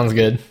because it sounds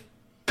good.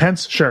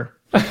 Pence, sure.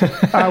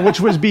 Which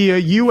would be a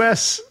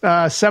US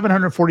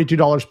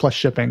 $742 plus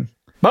shipping.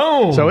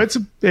 Boom. So it's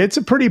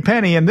a pretty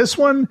penny. And this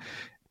one,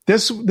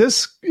 this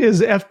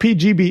is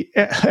FPGA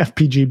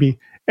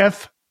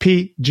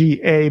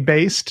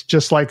based,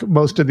 just like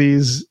most of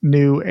these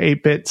new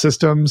 8-bit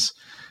systems.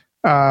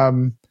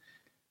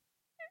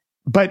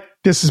 But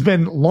this has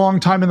been a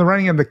long time in the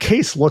running, and the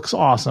case looks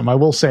awesome. I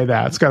will say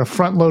that. It's got a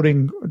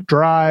front-loading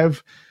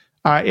drive.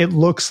 It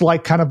looks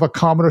like kind of a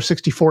Commodore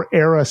 64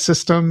 era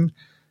system.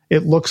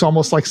 It looks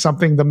almost like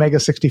something the Mega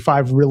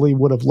 65 really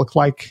would have looked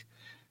like.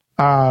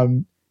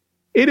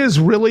 It is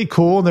really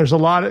cool. And there's a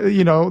lot of,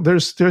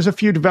 there's a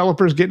few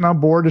developers getting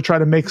on board to try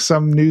to make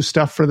some new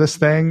stuff for this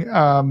thing.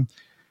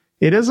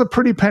 it is a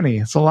pretty penny.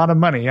 It's a lot of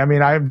money. I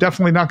mean, I'm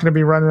definitely not going to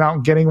be running out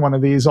and getting one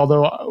of these,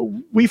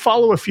 although we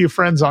follow a few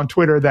friends on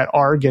Twitter that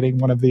are getting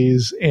one of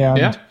these. And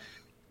Yeah.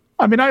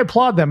 I mean, I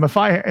applaud them. If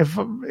I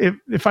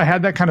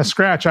had that kind of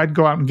scratch, I'd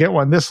go out and get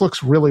one. This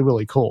looks really,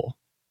 really cool.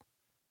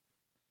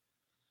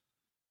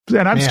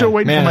 And I'm still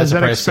waiting for my that's a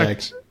ZX price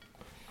tag.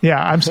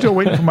 Yeah, I'm still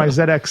waiting for my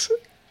ZX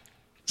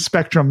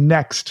Spectrum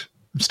Next.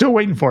 I'm still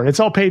waiting for it. It's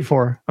all paid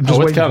for. I'm just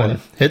Oh, it's waiting coming.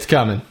 for it. It's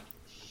coming.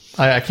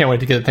 I can't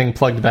wait to get the thing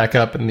plugged back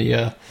up in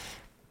the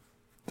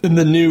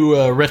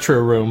new retro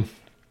room.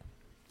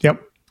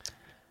 Yep.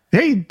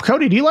 Hey,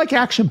 Cody, do you like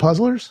action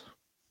puzzlers?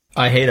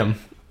 I hate them.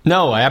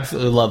 No, I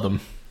absolutely love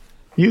them.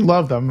 You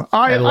love them.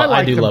 I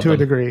like do them love to a them.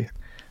 degree.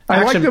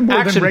 I like them more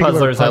Action than regular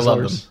puzzlers, I love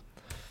puzzlers. them.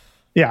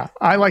 Yeah,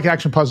 I like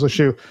action puzzler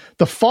shoe.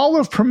 The Fall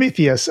of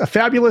Prometheus, a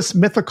fabulous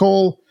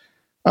mythical.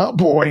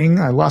 Boing,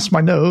 I lost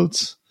my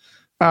notes.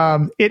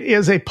 It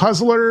is a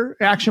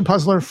action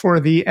puzzler for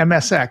the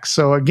MSX.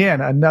 So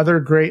again, another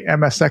great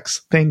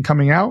MSX thing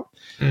coming out.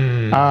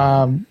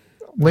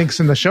 Links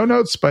in the show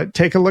notes, but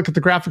take a look at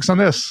the graphics on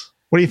this.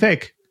 What do you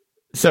think?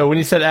 So when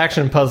you said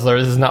action puzzler,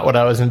 this is not what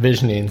I was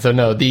envisioning. So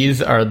no, these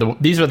are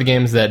the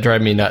games that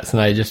drive me nuts,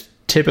 and I just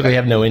typically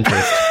have no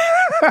interest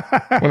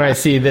when I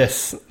see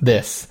this.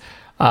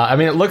 I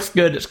mean, it looks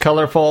good. It's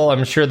colorful.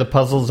 I'm sure the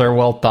puzzles are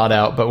well thought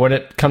out. But when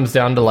it comes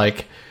down to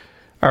like,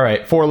 all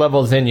right, 4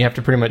 levels in, you have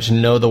to pretty much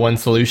know the one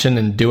solution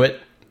and do it,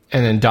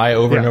 and then die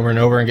over and over and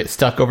over and get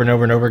stuck over and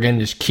over and over again.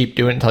 Just keep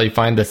doing it until you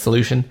find the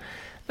solution.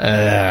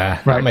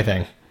 Not my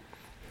thing.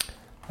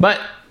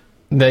 But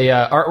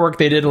the artwork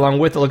they did along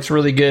with it looks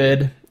really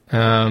good.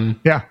 Yeah.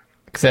 Like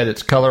I said,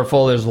 it's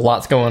colorful. There's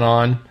lots going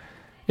on.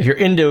 If you're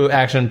into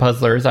action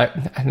puzzlers,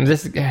 to me,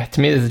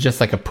 this is just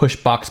like a push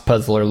box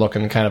puzzler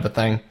looking kind of a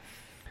thing.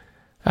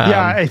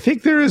 Yeah, I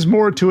think there is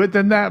more to it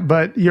than that,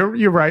 but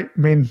you're right. I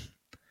mean,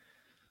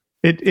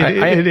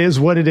 it is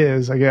what it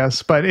is, I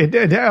guess. But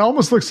it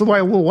almost looks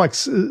like a little like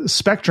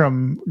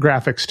Spectrum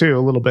graphics too,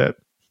 a little bit.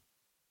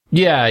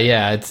 Yeah,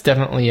 it's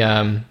definitely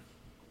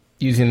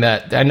using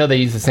that. I know they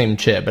use the same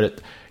chip,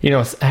 but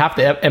half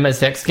the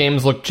MSX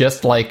games look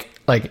just like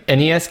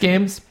NES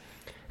games,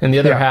 and the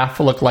other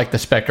half look like the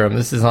Spectrum.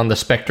 This is on the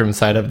Spectrum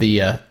side of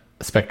the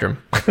Spectrum.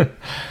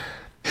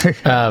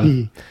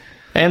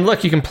 And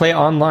look, you can play it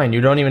online.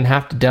 You don't even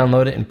have to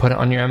download it and put it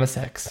on your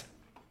MSX.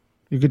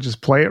 You could just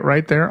play it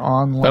right there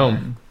online.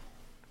 Boom.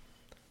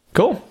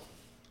 Cool.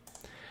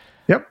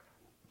 Yep.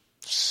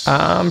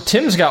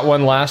 Tim's got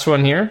one last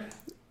one here.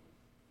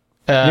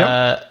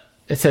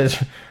 It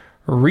says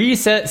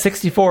Reset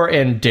 64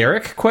 and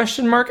Derek ?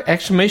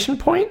 Exclamation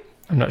point.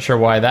 I'm not sure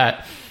why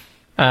that.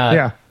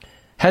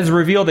 Has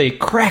revealed a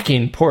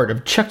cracking port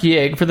of Chucky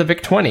Egg for the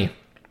VIC-20.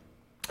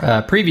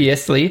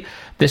 Previously,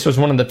 this was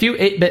one of the few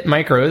 8-bit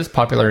micros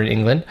popular in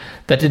England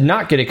that did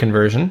not get a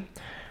conversion.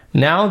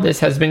 Now this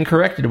has been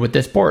corrected with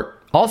this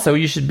port. Also,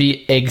 you should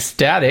be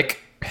ecstatic.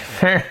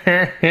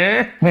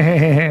 Good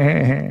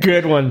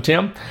one,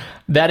 Tim.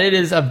 That it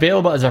is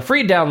available as a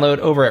free download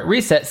over at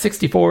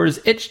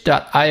Reset64's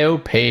itch.io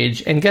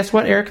page. And guess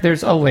what, Eric?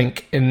 There's a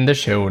link in the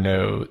show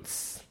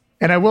notes.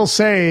 And I will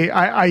say,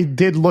 I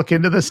did look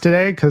into this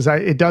today because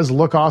it does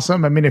look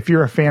awesome. I mean, if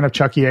you're a fan of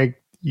Chucky Egg,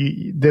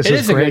 this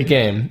is great. A good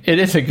game. It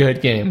is a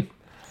good game.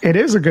 It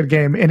is a good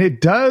game. And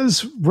it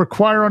does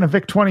require on a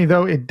VIC-20,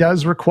 though, it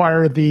does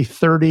require the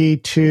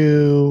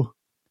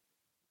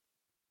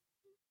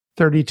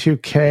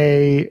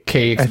 32K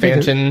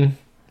expansion.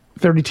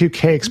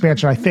 32K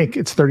expansion. I think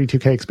it's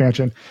 32K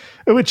expansion,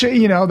 which,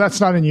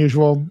 that's not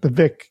unusual. The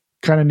VIC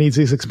kind of needs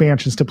these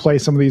expansions to play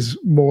some of these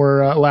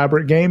more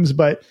elaborate games,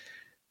 but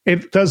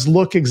it does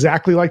look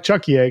exactly like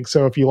Chucky Egg.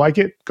 So if you like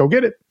it, go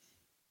get it.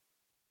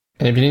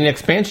 And if you need an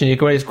expansion, you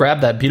can always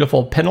grab that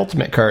beautiful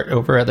Penultimate cart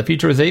over at the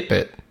Future Was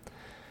 8-Bit.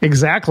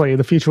 Exactly.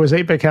 The Future Was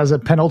 8-Bit has a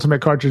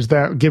Penultimate cartridge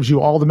that gives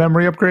you all the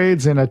memory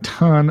upgrades and a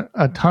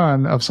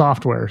ton of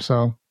software.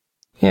 So,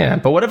 yeah,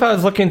 but what if I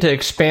was looking to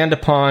expand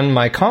upon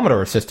my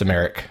Commodore system,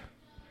 Eric?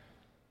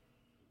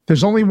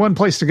 There's only one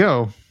place to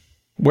go.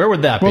 Where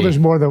would that be? Well, there's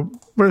more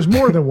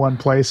than one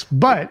place,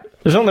 but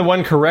there's only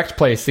one correct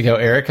place to go,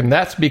 Eric, and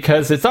that's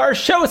because it's our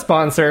show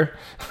sponsor,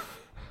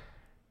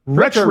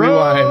 Retro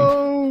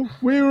Rewind.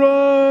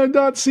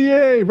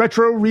 Rewind.ca.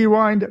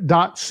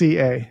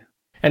 RetroRewind.ca.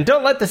 And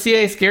don't let the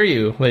CA scare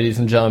you, ladies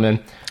and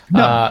gentlemen.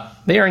 No.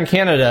 They are in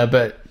Canada,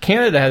 but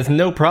Canada has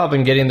no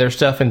problem getting their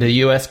stuff into the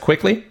U.S.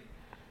 quickly.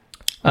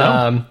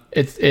 No.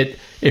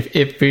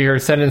 If you're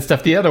sending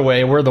stuff the other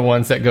way, we're the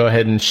ones that go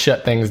ahead and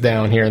shut things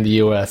down here in the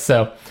U.S.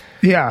 So,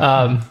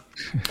 yeah,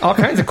 all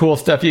kinds of cool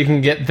stuff you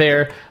can get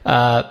there.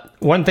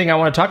 One thing I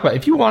want to talk about: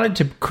 if you wanted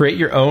to create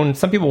your own,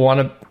 some people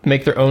want to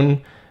make their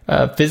own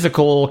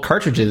physical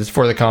cartridges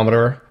for the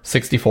Commodore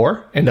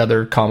 64 and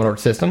other Commodore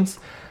systems.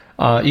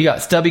 You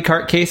got stubby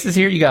cart cases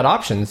here. You got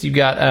options. You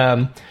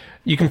got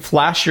you can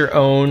flash your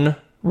own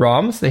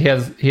ROMs.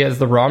 He has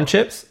the ROM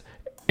chips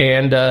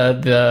and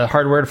the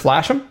hardware to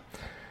flash them.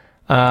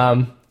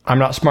 I'm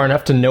not smart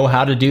enough to know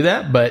how to do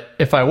that, but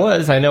if I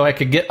was, I know I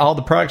could get all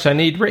the products I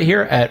need right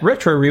here at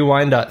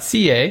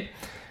RetroRewind.ca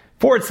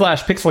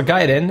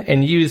 /PixelGaiden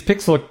and use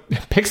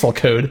pixel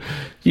code.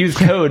 Use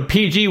code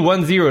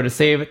PG10 to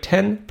save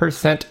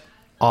 10%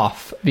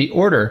 off the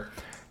order.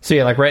 So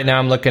yeah, like right now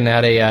I'm looking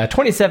at a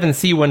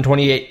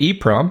 27C128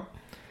 EEPROM.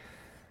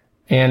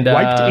 And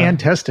Wiped and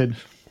tested.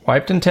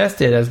 Wiped and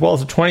tested, as well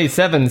as a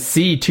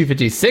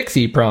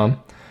 27C256 EEPROM,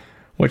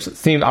 which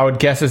I would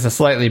guess is a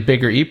slightly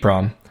bigger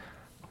EEPROM.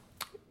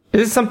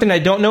 This is something I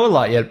don't know a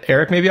lot yet,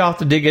 Eric. Maybe I'll have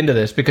to dig into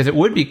this, because it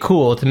would be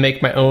cool to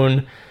make my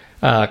own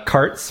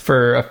carts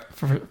for a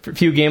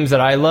few games that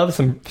I love,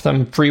 some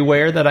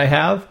freeware that I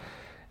have.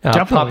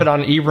 Pop it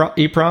on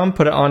EEPROM,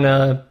 put it on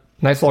a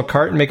nice little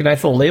cart, and make a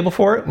nice little label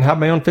for it, and have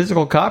my own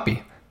physical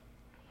copy.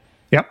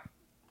 Yep.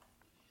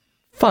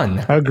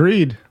 Fun.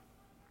 Agreed.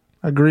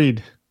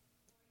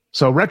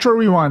 So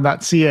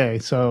retrorewind.ca.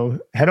 So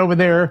head over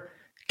there,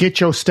 get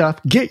your stuff.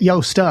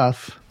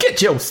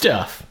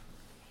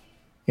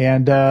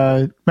 And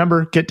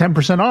remember, get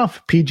 10%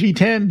 off,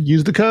 PG10.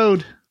 Use the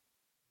code.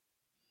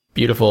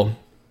 Beautiful.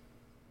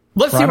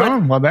 Let's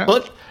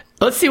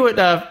see what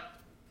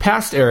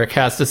past Eric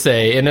has to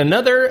say in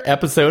another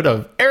episode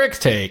of Eric's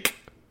Take.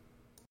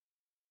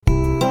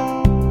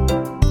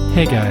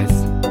 Hey guys,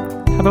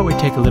 how about we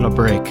take a little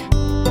break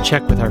and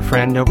check with our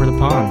friend over the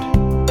pond?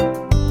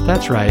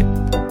 That's right,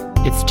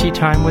 it's Tea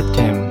Time with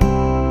Tim.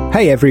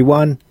 Hey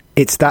everyone,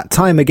 it's that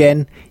time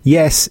again.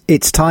 Yes,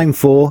 it's time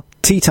for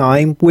Tea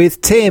Time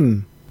with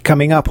Tim.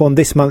 Coming up on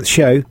this month's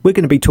show, we're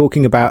going to be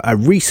talking about a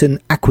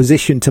recent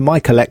acquisition to my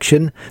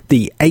collection,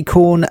 the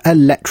Acorn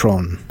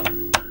Electron.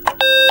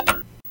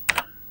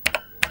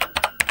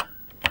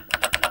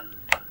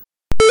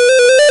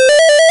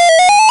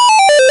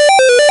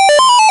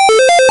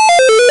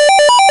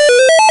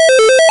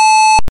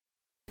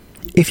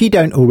 If you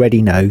don't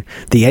already know,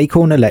 the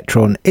Acorn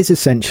Electron is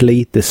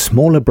essentially the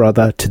smaller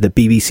brother to the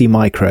BBC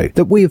Micro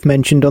that we have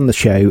mentioned on the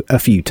show a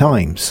few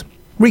times.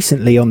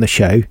 Recently on the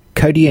show,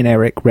 Cody and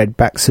Eric read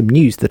back some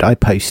news that I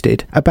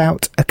posted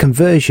about a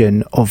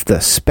conversion of the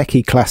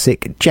Specky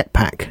Classic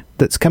Jetpack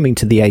that's coming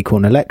to the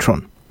Acorn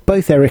Electron.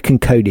 Both Eric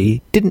and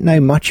Cody didn't know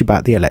much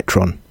about the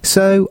Electron,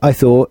 so I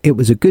thought it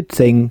was a good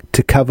thing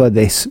to cover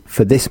this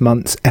for this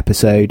month's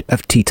episode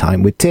of Tea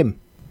Time with Tim.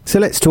 So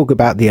let's talk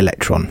about the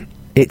Electron.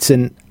 It's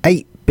an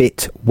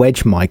 8-bit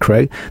wedge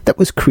micro that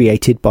was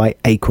created by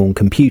Acorn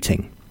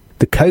Computing.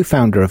 The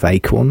co-founder of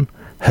Acorn,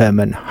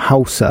 Herman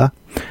Hauser,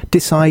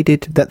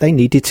 decided that they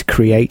needed to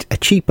create a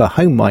cheaper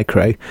home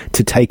micro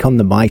to take on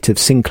the might of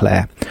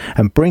Sinclair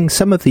and bring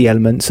some of the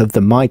elements of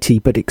the mighty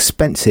but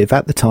expensive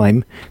at the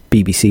time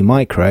BBC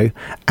Micro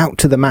out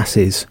to the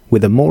masses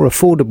with a more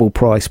affordable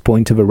price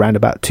point of around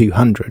about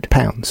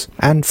 £200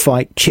 and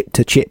fight chip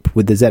to chip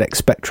with the ZX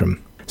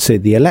Spectrum. So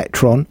the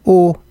Electron,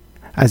 or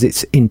as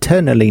it's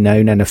internally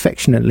known and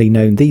affectionately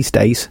known these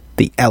days,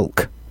 the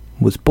ELK,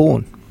 was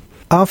born.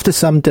 After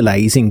some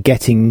delays in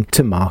getting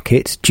to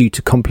market due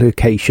to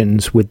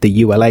complications with the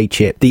ULA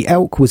chip, the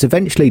ELK was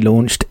eventually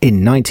launched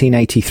in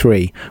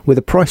 1983 with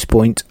a price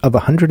point of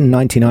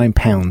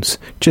 £199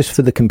 just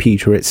for the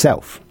computer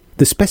itself.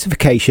 The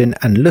specification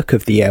and look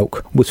of the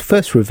ELK was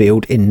first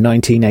revealed in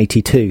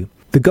 1982.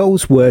 The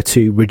goals were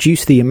to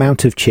reduce the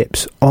amount of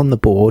chips on the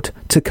board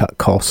to cut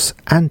costs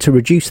and to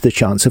reduce the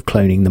chance of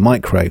cloning the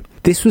micro.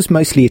 This was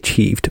mostly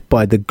achieved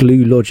by the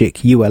Glue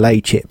Logic ULA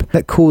chip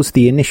that caused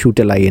the initial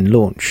delay in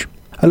launch.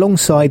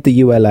 Alongside the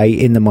ULA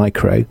in the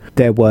micro,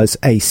 there was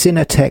a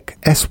Cinetec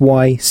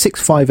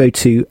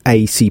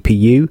SY6502A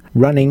CPU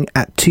running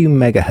at 2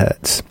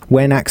 MHz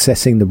when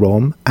accessing the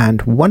ROM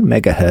and 1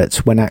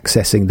 MHz when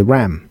accessing the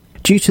RAM.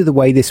 Due to the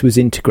way this was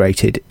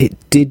integrated, it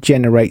did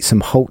generate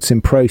some halts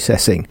in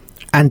processing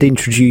and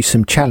introduce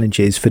some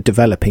challenges for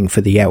developing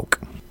for the ELK.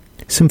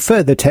 Some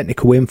further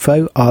technical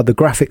info are the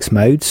graphics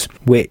modes,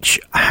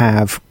 which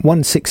have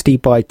 160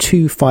 by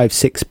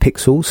 256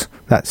 pixels,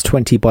 that's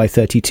 20 by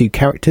 32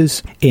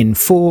 characters, in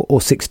 4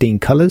 or 16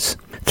 colours,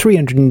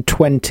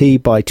 320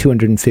 by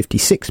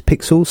 256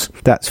 pixels,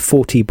 that's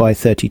 40 by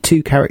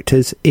 32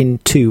 characters in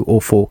 2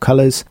 or 4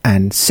 colours,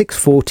 and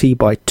 640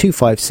 by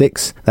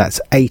 256, that's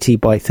 80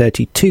 by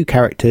 32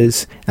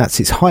 characters, that's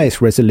its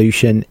highest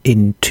resolution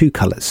in 2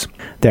 colours.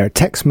 There are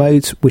text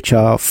modes which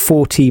are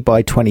 40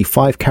 by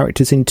 25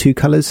 characters in 2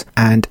 colours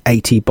and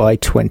 80 by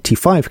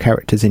 25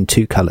 characters in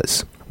 2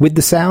 colours. With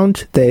the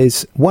sound,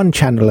 there's one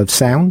channel of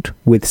sound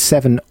with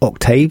 7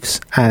 octaves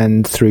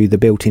and through the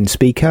built-in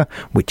speaker,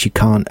 which you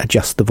can't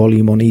adjust the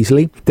volume on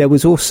easily. There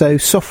was also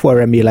software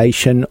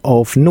emulation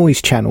of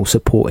noise channel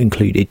support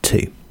included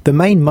too. The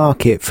main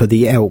market for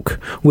the ELK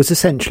was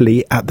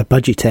essentially at the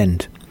budget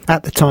end.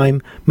 At the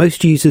time,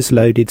 most users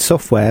loaded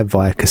software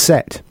via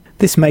cassette.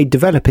 This made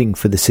developing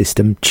for the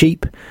system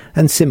cheap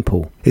and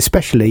simple,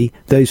 especially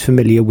those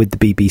familiar with the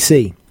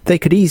BBC. They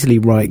could easily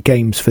write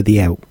games for the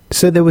ELK,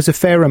 so there was a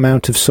fair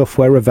amount of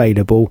software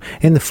available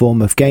in the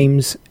form of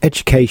games,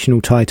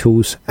 educational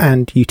titles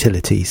and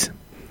utilities.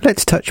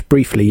 Let's touch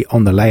briefly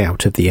on the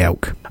layout of the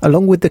ELK.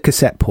 Along with the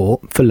cassette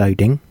port for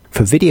loading,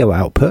 for video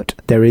output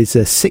there is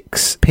a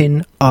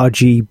 6-pin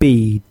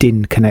RGB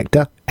DIN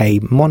connector,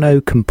 a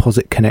mono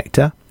composite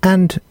connector,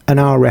 and an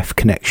RF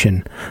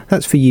connection.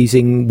 That's for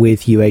using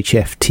with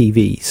UHF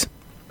TVs.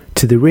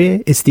 To the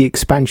rear is the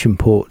expansion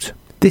port.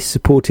 This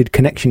supported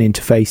connection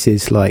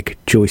interfaces like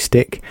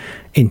joystick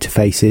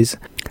interfaces,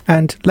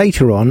 and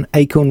later on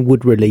Acorn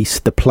would release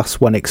the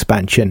 +1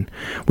 expansion,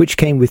 which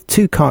came with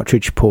 2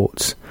 cartridge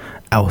ports,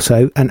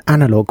 also an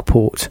analog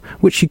port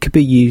which could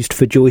be used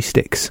for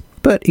joysticks,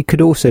 but it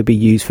could also be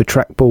used for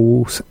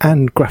trackballs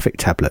and graphic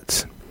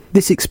tablets.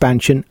 This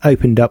expansion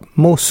opened up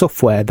more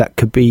software that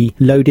could be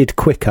loaded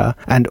quicker,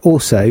 and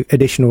also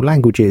additional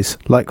languages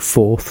like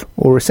Forth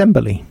or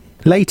Assembly.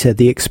 Later,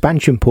 the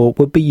expansion port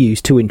would be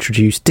used to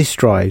introduce disk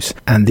drives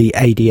and the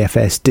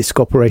ADFS disk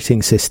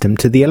operating system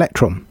to the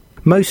Electron.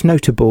 Most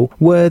notable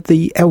were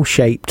the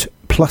L-shaped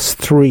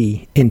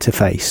 +3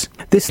 interface.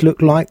 This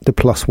looked like the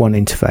 +1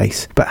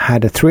 interface, but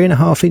had a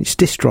 3.5-inch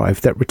disk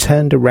drive that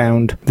returned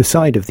around the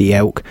side of the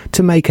ELK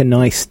to make a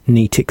nice,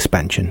 neat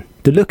expansion.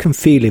 The look and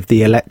feel of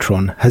the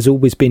Electron has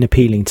always been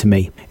appealing to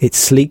me. Its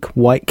sleek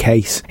white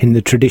case in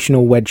the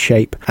traditional wedge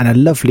shape and a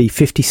lovely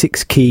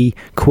 56-key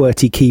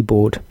QWERTY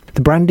keyboard.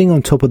 The branding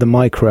on top of the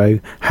Micro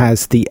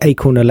has the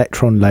Acorn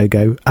Electron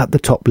logo at the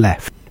top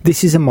left.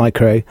 This is a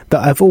Micro that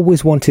I've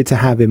always wanted to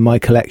have in my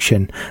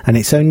collection, and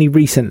it's only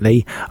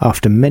recently,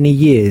 after many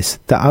years,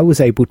 that I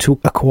was able to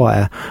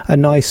acquire a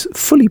nice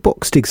fully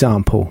boxed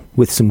example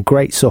with some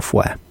great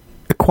software.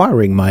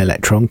 Acquiring my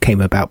Electron came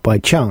about by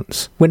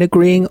chance, when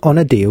agreeing on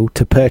a deal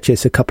to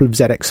purchase a couple of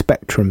ZX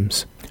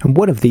Spectrums, and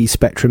one of these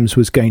Spectrums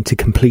was going to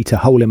complete a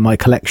hole in my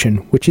collection,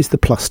 which is the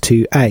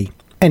 +2A.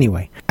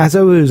 Anyway, as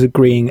I was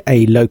agreeing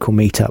a local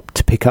meetup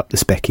to pick up the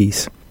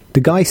Speckies,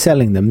 the guy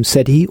selling them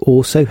said he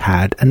also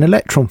had an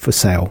Electron for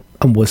sale,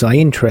 and was I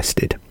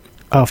interested?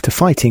 After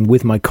fighting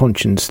with my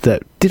conscience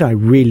that did I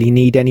really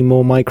need any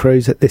more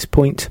Micros at this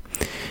point,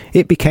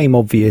 it became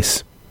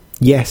obvious.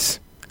 Yes,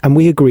 and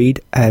we agreed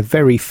a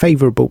very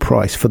favourable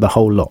price for the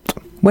whole lot.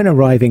 When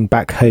arriving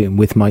back home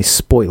with my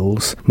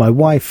spoils, my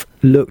wife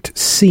looked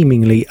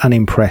seemingly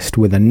unimpressed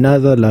with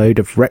another load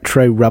of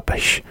retro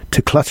rubbish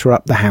to clutter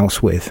up the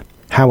house with.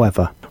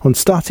 However, on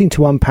starting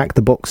to unpack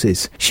the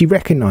boxes, she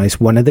recognised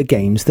one of the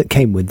games that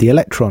came with the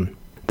Electron.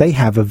 They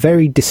have a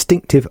very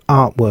distinctive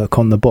artwork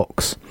on the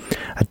box,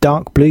 a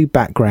dark blue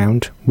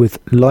background with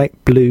light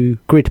blue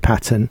grid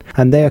pattern,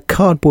 and they are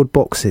cardboard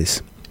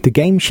boxes. The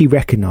game she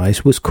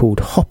recognised was called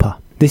Hopper.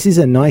 This is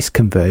a nice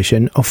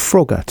conversion of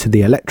Frogger to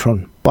the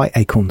Electron by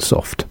Acorn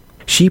Soft.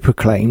 She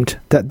proclaimed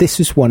that this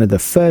was one of the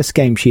first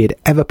games she had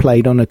ever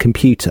played on a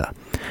computer,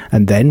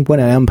 and then when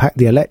I unpacked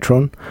the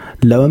Electron,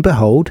 lo and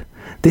behold,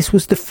 this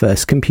was the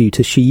first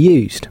computer she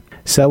used.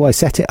 So I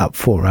set it up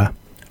for her.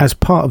 As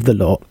part of the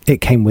lot, it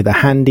came with a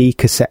handy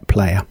cassette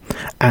player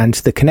and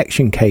the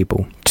connection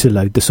cable to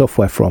load the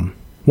software from.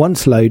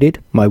 Once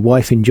loaded, my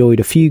wife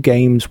enjoyed a few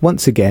games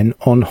once again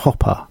on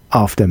Hopper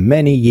after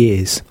many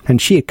years,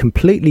 and she had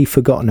completely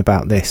forgotten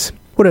about this.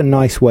 What a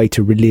nice way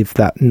to relive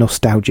that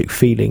nostalgic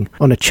feeling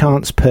on a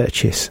chance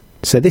purchase.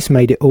 So this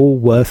made it all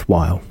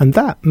worthwhile. And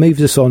that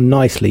moves us on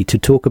nicely to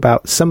talk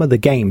about some of the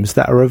games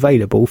that are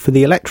available for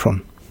the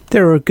Electron.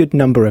 There are a good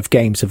number of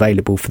games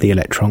available for the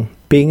Electron.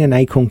 Being an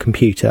Acorn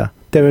computer,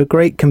 there are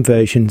great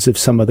conversions of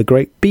some of the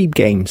great Beeb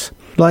games,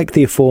 like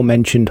the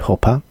aforementioned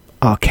Hopper,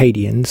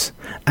 Arcadians,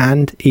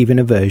 and even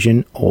a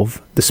version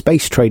of the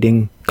space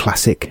trading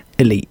classic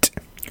Elite.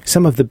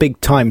 Some of the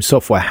big-time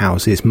software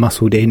houses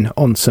muscled in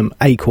on some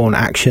Acorn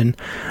action,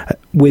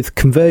 with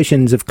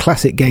conversions of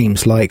classic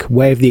games like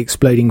Way of the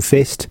Exploding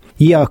Fist,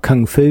 Yi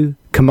Kung Fu,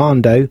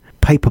 Commando,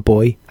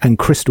 Paperboy, and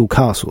Crystal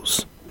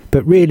Castles.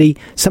 But really,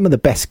 some of the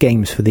best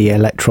games for the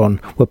Electron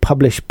were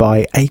published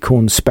by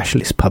Acorn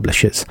specialist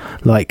publishers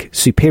like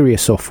Superior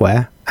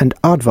Software and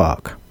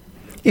Aardvark.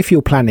 If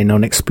you're planning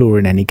on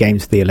exploring any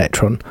games for the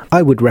Electron,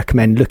 I would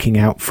recommend looking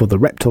out for the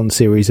Repton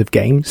series of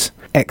games,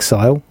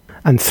 Exile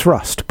and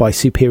Thrust by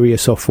Superior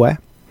Software,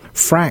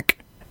 Frack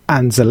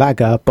and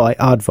Zalaga by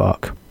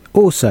Aardvark.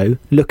 Also,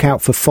 look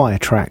out for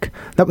Firetrack.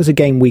 That was a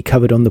game we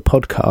covered on the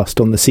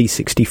podcast on the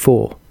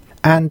C64.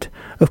 And,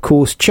 of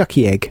course,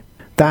 Chucky Egg.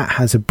 That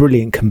has a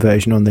brilliant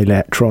conversion on the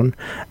Electron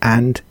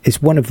and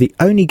is one of the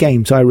only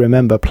games I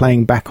remember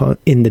playing back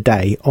in the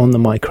day on the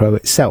Micro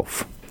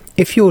itself.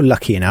 If you're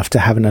lucky enough to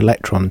have an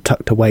Electron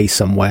tucked away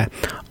somewhere,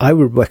 I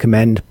would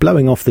recommend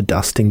blowing off the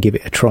dust and give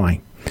it a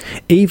try.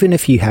 Even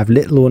if you have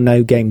little or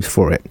no games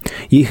for it,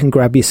 you can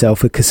grab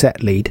yourself a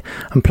cassette lead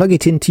and plug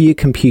it into your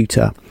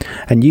computer,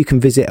 and you can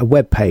visit a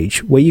web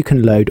page where you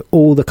can load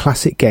all the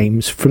classic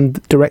games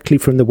directly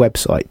from the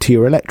website to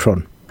your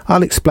Electron.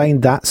 I'll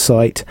explain that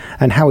site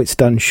and how it's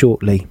done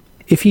shortly.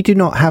 If you do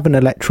not have an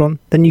Electron,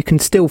 then you can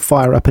still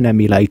fire up an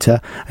emulator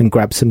and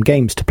grab some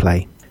games to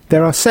play.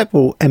 There are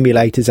several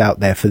emulators out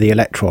there for the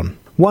Electron.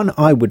 One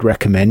I would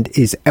recommend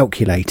is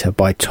Elculator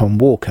by Tom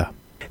Walker.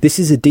 This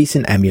is a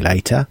decent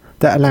emulator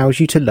that allows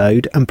you to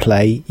load and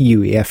play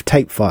UEF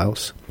tape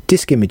files,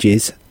 disk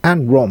images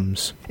and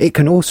ROMs. It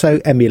can also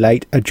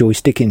emulate a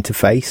joystick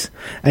interface,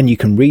 and you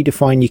can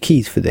redefine your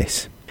keys for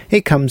this.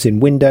 It comes in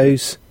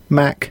Windows,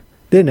 Mac,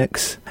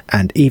 Linux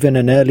and even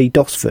an early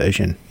DOS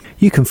version.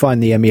 You can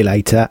find the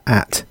emulator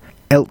at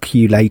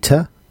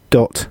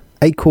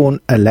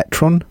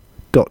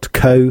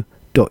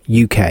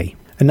elculator.acornelectron.co.uk.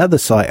 Another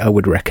site I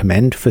would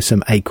recommend for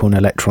some Acorn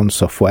Electron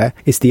software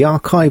is the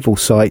archival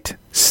site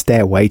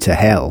Stairway to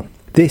Hell.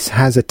 This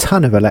has a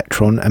ton of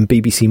Electron and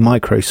BBC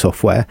Micro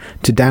software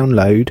to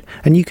download,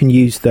 and you can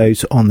use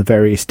those on the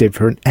various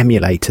different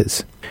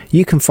emulators.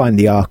 You can find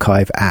the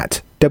archive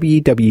at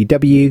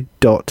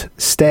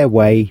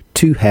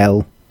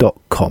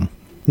www.stairwaytohell.com.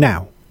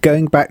 Now,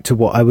 going back to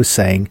what I was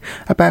saying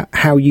about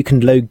how you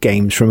can load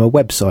games from a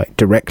website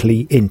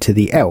directly into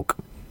the ELK.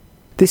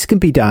 This can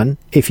be done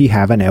if you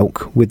have an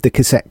ELK with the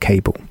cassette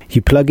cable.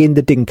 You plug in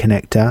the DIN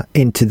connector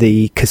into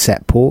the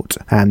cassette port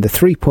and the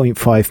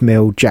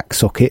 3.5mm jack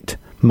socket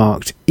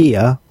marked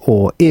ear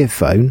or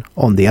earphone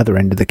on the other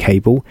end of the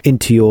cable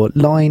into your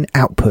line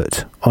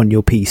output on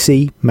your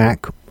PC,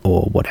 Mac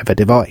or whatever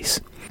device.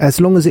 As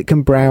long as it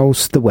can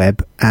browse the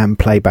web and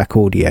play back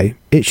audio,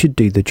 it should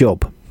do the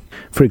job.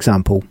 For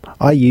example,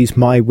 I use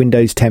my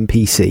Windows 10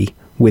 PC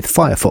with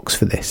Firefox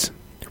for this.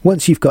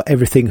 Once you've got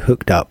everything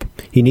hooked up,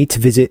 you need to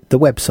visit the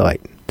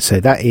website. So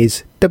that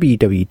is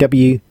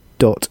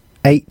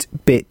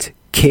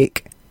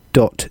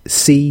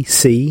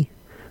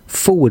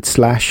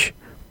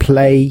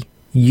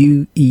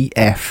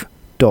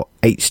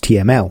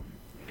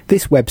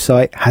This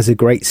website has a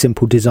great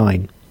simple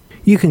design.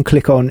 You can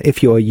click on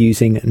if you are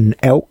using an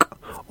ELK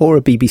or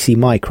a BBC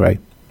Micro.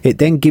 It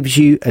then gives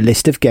you a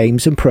list of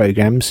games and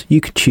programs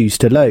you can choose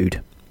to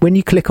load. When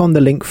you click on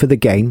the link for the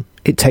game,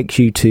 it takes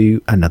you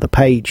to another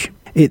page.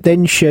 It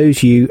then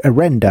shows you a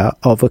render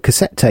of a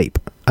cassette tape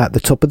at the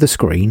top of the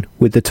screen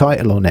with the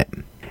title on it.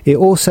 It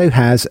also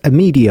has a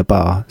media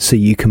bar so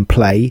you can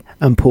play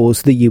and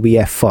pause the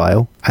UEF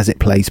file as it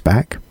plays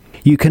back.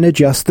 You can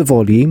adjust the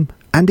volume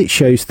and it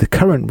shows the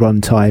current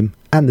runtime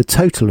and the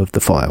total of the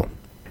file.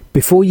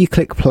 Before you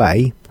click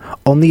play,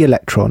 on the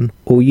Electron,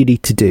 all you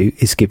need to do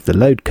is give the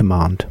load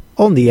command.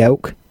 On the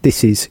ELK,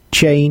 this is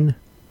chain, ...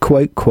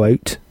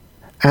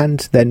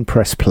 and then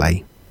press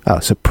play.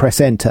 So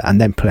press enter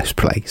and then press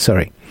play,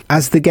 sorry.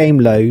 As the game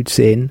loads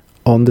in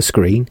on the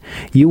screen,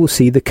 you will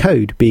see the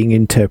code being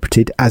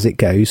interpreted as it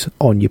goes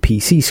on your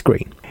PC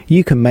screen.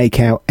 You can make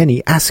out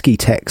any ASCII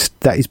text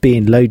that is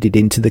being loaded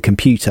into the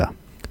computer.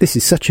 This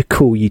is such a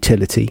cool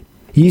utility.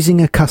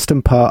 Using a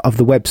custom part of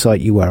the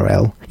website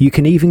URL, you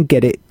can even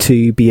get it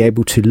to be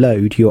able to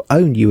load your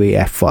own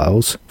UEF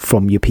files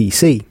from your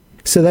PC.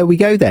 So there we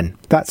go then.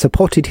 That's a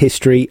potted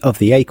history of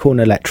the Acorn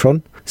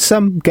Electron,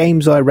 some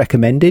games I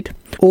recommended,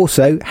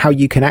 also how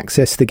you can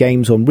access the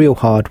games on real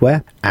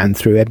hardware and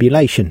through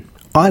emulation.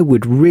 I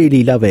would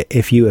really love it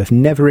if you have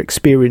never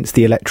experienced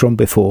the Electron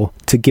before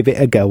to give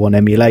it a go on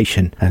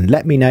emulation and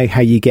let me know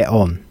how you get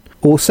on.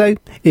 Also,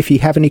 if you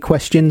have any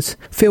questions,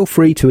 feel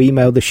free to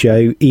email the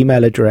show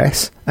email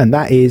address, and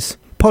that is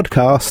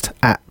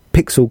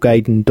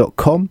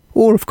podcast@pixelgaiden.com,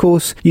 or of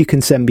course you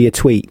can send me a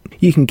tweet.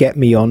 You can get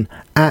me on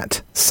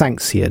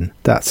 @Sanxion,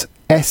 that's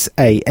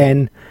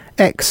SANXION.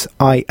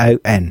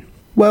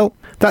 Well,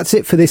 that's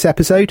it for this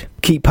episode.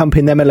 Keep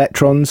pumping them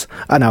electrons,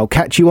 and I'll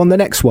catch you on the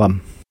next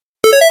one.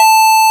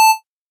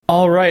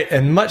 All right,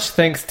 and much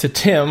thanks to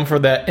Tim for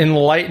that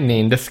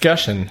enlightening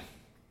discussion.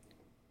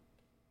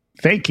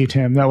 Thank you,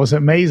 Tim. That was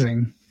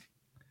amazing.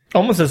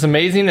 Almost as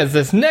amazing as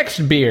this next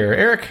beer.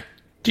 Eric,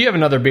 do you have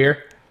another beer?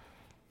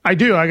 I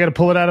do. I got to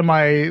pull it out of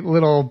my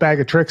little bag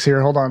of tricks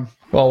here. Hold on.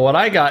 Well, what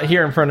I got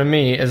here in front of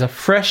me is a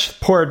fresh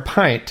poured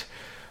pint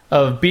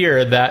of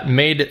beer that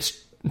made its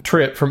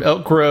trip from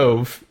Elk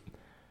Grove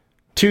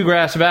to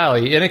Grass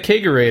Valley in a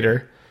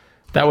kegerator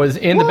that was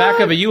in the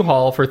back of a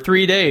U-Haul for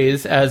 3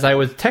 days, as I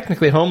was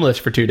technically homeless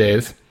for 2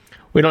 days.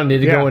 We don't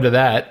need to go into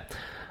that.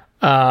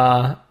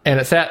 And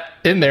it sat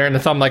in there,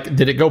 and so I'm like,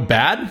 did it go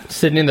bad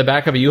sitting in the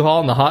back of a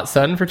U-Haul in the hot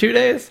sun for 2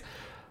 days?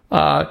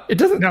 It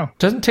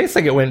doesn't taste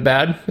like it went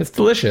bad. It's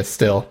delicious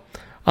still.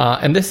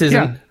 And this is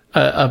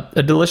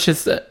a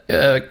delicious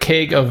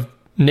keg of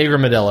Negro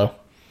Modelo.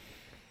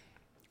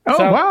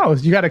 Oh, wow.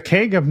 You got a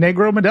keg of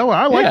Negro Modelo.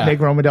 I like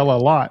Negro Modelo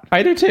a lot.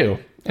 I do too.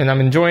 And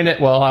I'm enjoying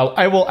it. Well,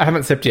 I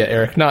haven't sipped yet,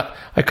 Eric.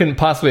 I couldn't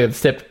possibly have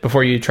sipped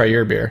before you try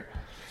your beer.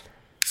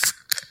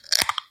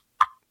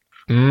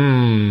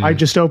 I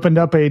just opened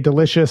up a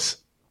delicious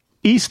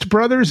East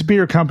Brothers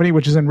Beer Company,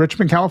 which is in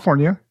Richmond,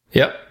 California.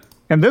 Yep.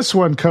 And this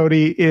one,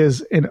 Cody,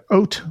 is an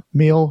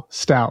oatmeal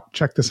stout.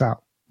 Check this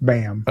out.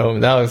 Bam. Oh,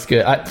 that was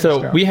good.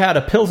 We had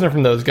a Pilsner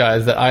from those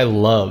guys that I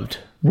loved.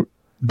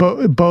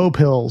 Bo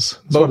Pills.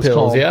 Bo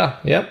Pills, yeah.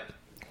 Yep.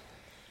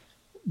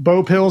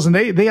 Bo Pills, and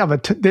they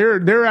have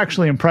they're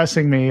actually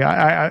impressing me.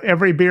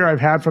 Every beer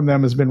I've had from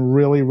them has been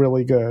really,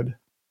 really good.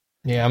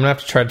 Yeah, I'm gonna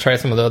have to try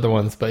some of the other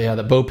ones, but yeah,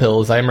 the Bo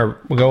Pills. I remember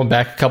going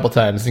back a couple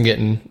times and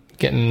getting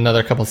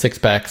another couple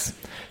 6-packs.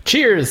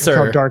 Cheers, sir.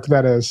 That's how dark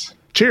that is.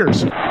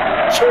 Cheers.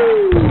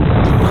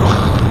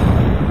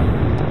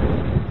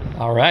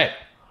 All right.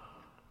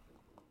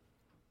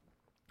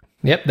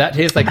 Yep, that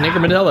tastes like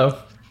Negro Modelo.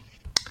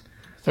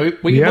 So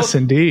yes,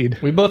 indeed.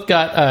 We both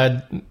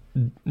got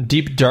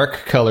deep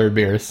dark colored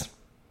beers.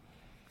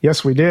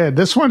 Yes, we did.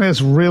 This one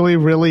is really,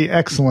 really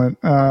excellent.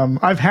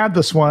 I've had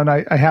this one.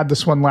 I had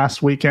this one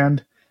last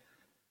weekend.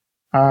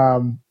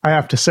 I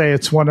have to say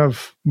it's one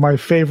of my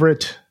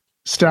favorite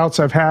stouts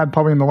I've had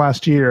probably in the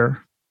last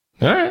year.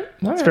 All right.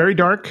 It's very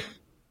dark.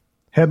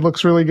 Head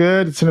looks really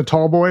good. It's in a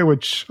tall boy,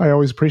 which I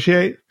always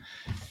appreciate.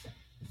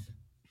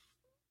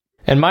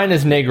 And mine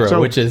is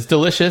Negro, which is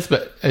delicious,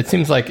 but it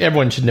seems like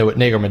everyone should know what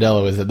Negro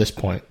Modelo is at this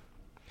point.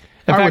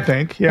 I would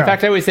think, yeah. In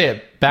fact, I always say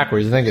it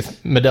backwards. I think it's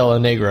Modelo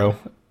Negro,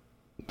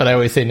 but I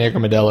always say Negro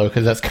Modelo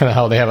because that's kind of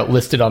how they have it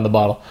listed on the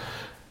bottle.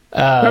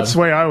 That's the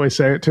way I always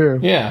say it, too.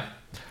 Yeah.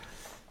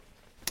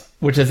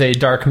 Which is a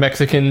dark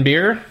Mexican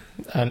beer,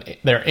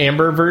 their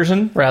amber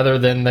version rather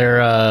than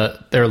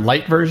their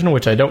light version,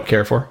 which I don't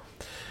care for.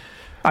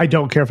 I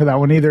don't care for that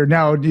one either.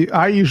 Now,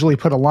 I usually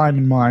put a lime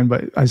in mine,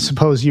 but I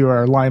suppose you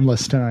are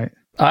limeless tonight.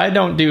 I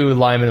don't do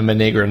lime in my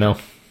Negro, no.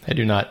 I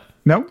do not.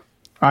 No,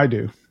 I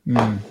do.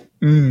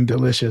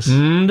 Delicious.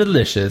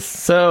 Delicious.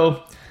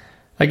 So,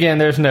 again,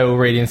 there's no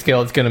rating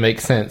scale. It's going to make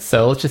sense.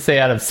 So, let's just say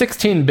out of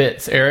 16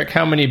 bits, Eric,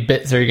 how many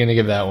bits are you going to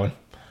give that one?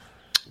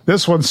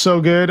 This one's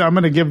so good. I'm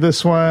going to give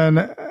this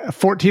one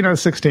 14 out of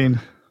 16.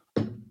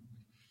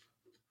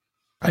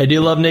 I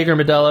do love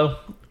Negro Modelo.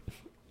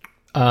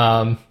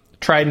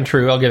 Tried and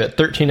true. I'll give it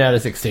 13 out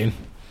of 16.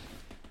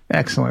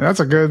 Excellent.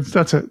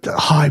 That's a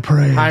high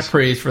praise. High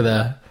praise for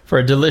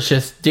a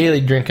delicious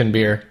daily drinking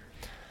beer.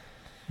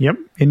 Yep.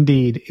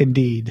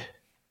 Indeed.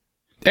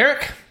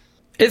 Eric,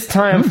 it's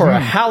time for a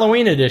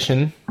Halloween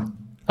edition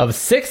of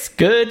 6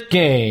 Good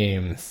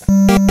Games. 6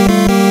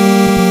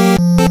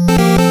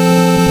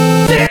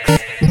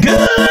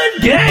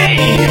 Good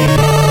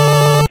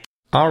Games!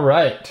 All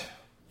right.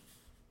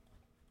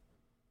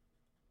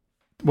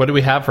 What do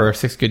we have for our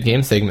 6 Good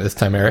Games segment this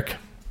time, Eric?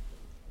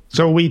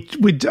 So we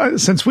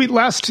since we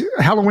last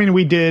Halloween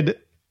we did,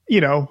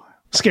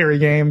 scary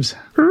games,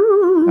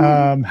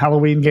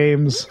 Halloween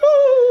games.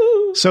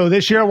 So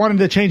this year I wanted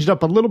to change it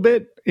up a little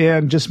bit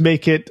and just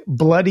make it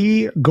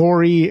bloody,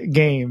 gory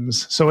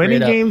games. So any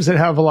games that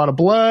have a lot of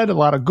blood, a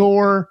lot of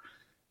gore,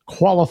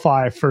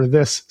 qualify for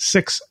this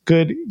 6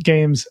 Good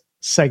Games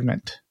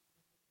segment.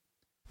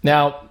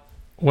 Now,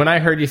 when I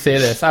heard you say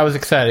this, I was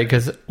excited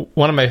because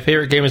one of my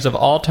favorite games of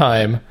all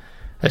time,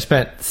 I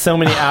spent so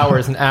many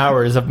hours and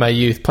hours of my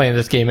youth playing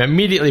this game, it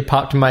immediately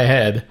popped in my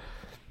head.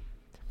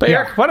 But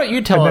Eric, why don't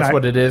you tell us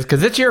what it is?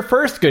 Because it's your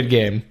first good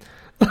game.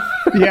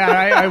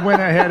 I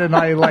went ahead and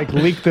I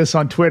leaked this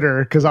on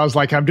Twitter because I was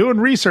like, I'm doing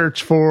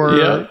research for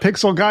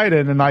Pixel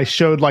Gaiden, and I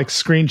showed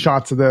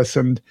screenshots of this,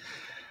 and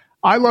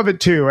I love it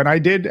too. And I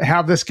did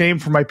have this game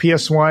for my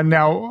PS1.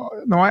 Now,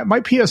 my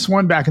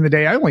PS1 back in the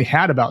day, I only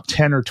had about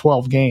 10 or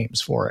 12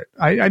 games for it.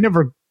 I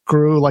never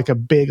grew a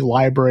big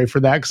library for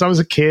that because I was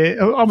a kid.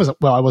 I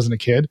wasn't a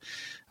kid.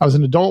 I was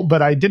an adult,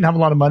 but I didn't have a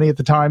lot of money at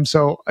the time.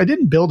 So I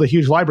didn't build a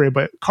huge library,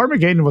 but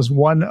Carmageddon was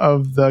one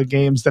of the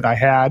games that I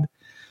had.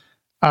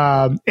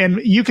 And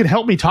you can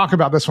help me talk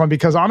about this one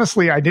because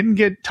honestly, I didn't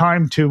get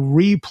time to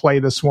replay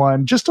this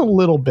one just a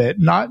little bit,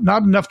 not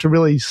enough to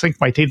really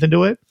sink my teeth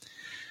into it.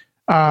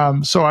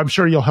 So I'm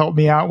sure you'll help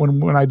me out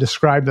when I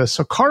describe this.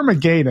 So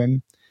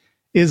Carmageddon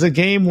is a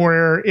game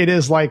where it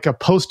is like a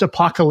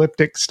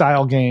post-apocalyptic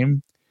style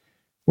game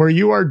where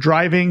you are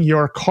driving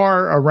your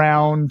car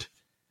around.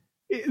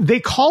 They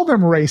call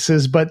them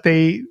races, but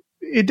you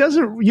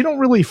don't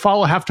really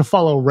have to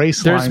follow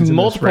race lines. There's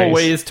multiple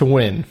ways to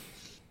win.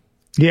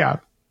 Yeah.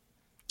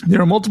 There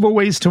are multiple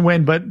ways to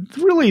win, but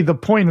really the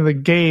point of the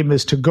game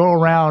is to go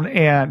around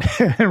and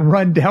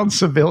run down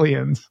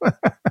civilians.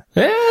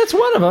 That's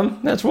one of them.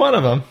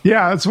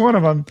 Yeah, that's one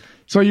of them.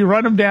 So you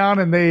run them down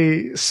and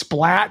they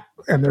splat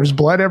and there's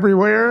blood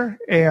everywhere.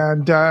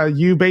 And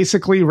you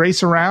basically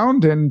race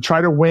around and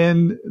try to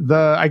win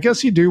I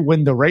guess you do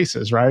win the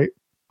races, right?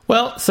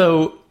 Well,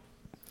 so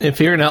if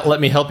you're not,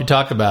 let me help you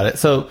talk about it.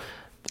 So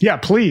yeah,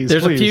 please.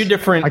 There's a few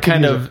different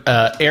kind of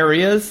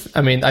areas.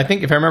 I mean, I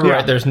think if I remember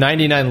right, there's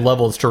 99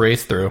 levels to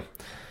race through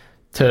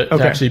to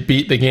actually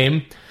beat the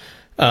game.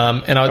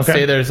 And I would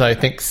say there's, I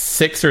think,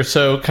 6 or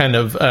so kind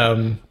of,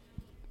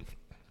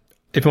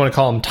 if you want to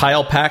call them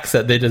tile packs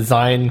that they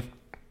design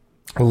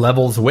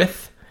levels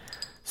with.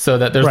 So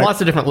that there's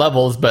lots of different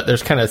levels, but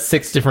there's kind of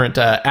 6 different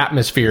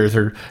atmospheres.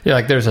 Or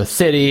there's a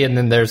city, and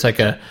then there's I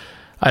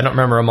don't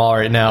remember them all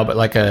right now,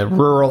 but a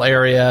rural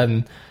area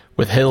and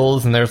with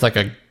hills, and there's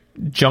a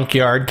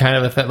junkyard kind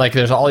of a thing.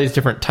 There's all these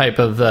different type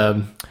of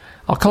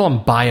I'll call them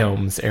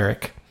biomes,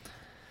 Eric.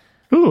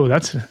 Ooh, I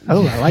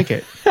like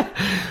it.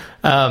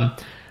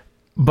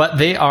 But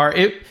they are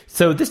it.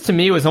 So this to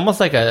me was almost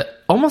like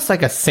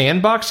a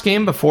sandbox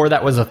game before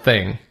that was a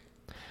thing.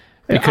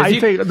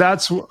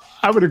 Because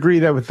I would agree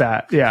with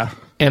that. Yeah.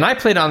 And I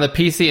played it on the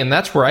PC, and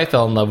that's where I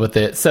fell in love with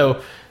it.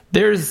 So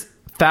there's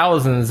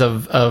thousands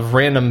of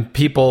random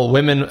people,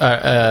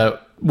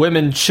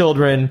 women,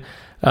 children,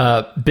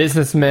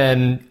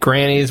 businessmen,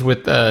 grannies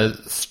with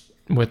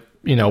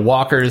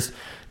walkers,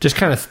 just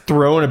kind of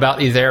thrown about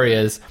these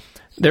areas.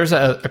 There's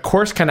a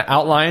course kind of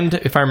outlined,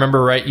 if I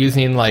remember right,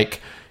 using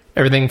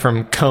everything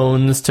from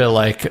cones to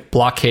like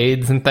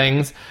blockades and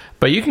things.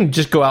 But you can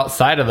just go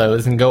outside of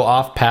those and go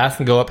off paths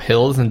and go up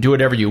hills and do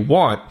whatever you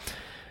want.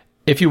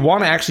 If you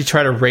want to actually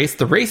try to race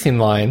the racing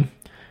line,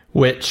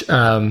 which,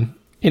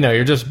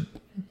 you're just,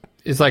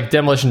 it's like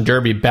Demolition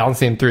Derby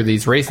bouncing through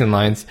these racing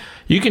lines,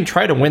 you can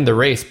try to win the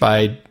race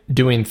by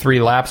doing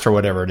 3 laps or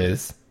whatever it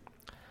is.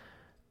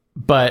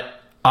 But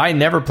I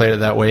never played it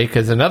that way,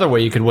 because another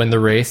way you could win the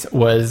race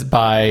was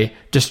by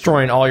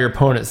destroying all your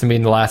opponents and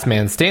being the last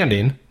man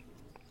standing.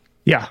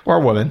 Yeah. Or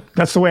woman.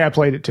 That's the way I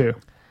played it too.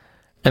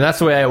 And that's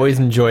the way I always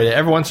enjoyed it.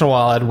 Every once in a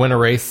while, I'd win a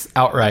race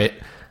outright.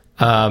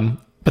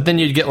 But then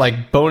you'd get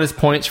like bonus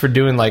points for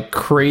doing like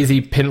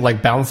crazy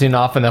like bouncing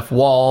off enough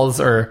walls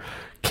or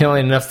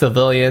killing enough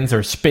civilians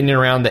or spinning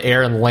around the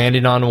air and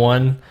landing on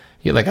one.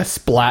 You get like a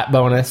splat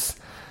bonus.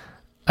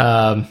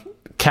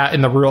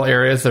 In the rural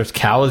areas, there's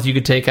cows you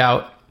could take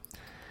out.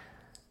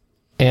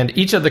 And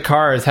each of the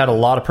cars had a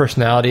lot of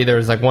personality. There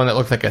was like one that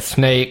looked like a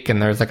snake,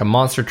 and there's like a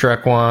monster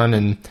truck one,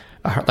 and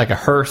like a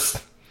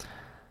hearse.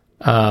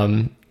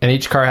 And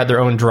each car had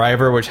their own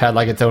driver, which had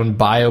like its own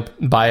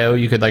bio.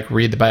 You could like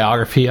read the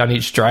biography on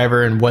each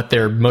driver and what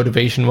their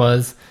motivation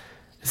was.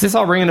 Is this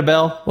all ringing a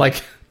bell?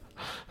 Like,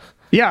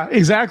 yeah,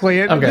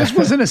 exactly. Okay. This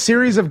was in a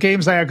series of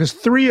games I had, because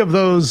 3 of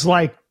those,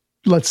 like,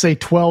 let's say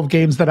 12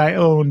 games that I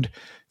owned,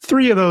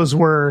 3 of those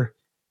were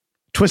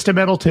Twisted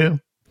Metal 2.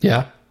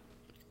 Yeah.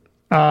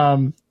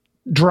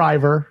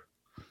 Driver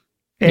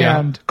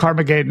and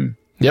Carmageddon.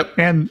 Yep.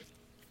 And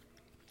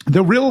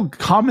the real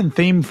common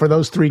theme for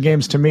those 3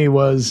 games to me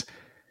was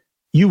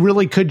you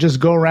really could just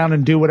go around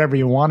and do whatever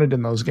you wanted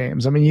in those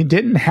games. I mean, you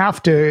didn't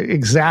have to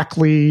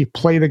exactly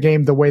play the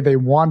game the way they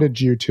wanted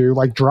you to.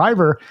 Like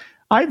Driver,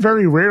 I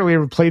very rarely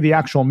ever played the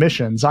actual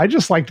missions. I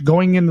just liked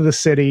going into the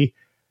city,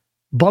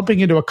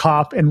 bumping into a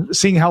cop, and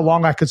seeing how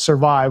long I could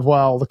survive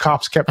while the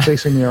cops kept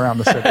chasing me around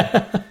the city.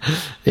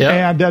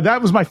 Yeah. And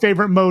that was my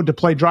favorite mode to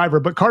play Driver.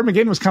 But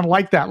Carmageddon was kind of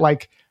like that.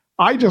 Like,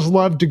 I just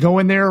loved to go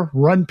in there,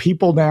 run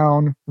people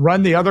down,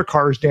 run the other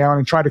cars down,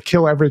 and try to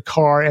kill every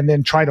car and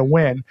then try to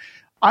win.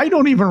 I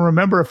don't even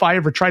remember if I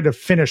ever tried to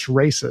finish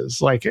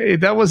races. Like,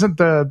 that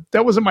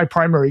wasn't my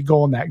primary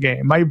goal in that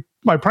game.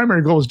 My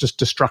primary goal was just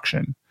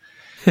destruction.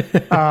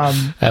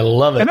 I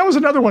love it. And that was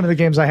another one of the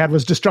games I had,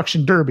 was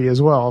Destruction Derby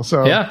as well.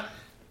 So yeah.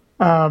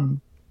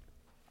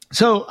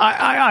 So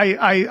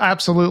I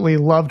absolutely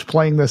loved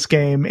playing this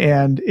game,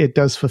 and it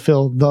does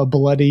fulfill the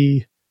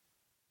bloody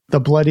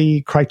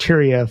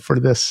criteria for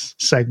this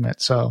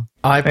segment. So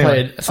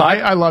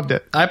I loved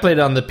it. I played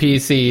it on the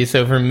PC,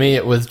 so for me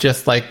it was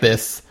just like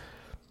this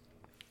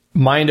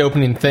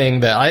mind-opening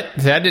thing that I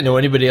didn't know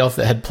anybody else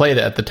that had played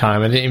it at the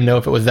time. I didn't even know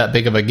if it was that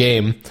big of a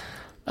game.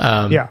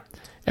 Yeah.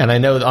 And I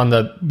know on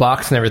the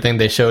box and everything,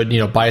 they showed,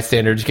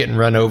 bystanders getting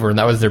run over, and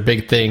that was their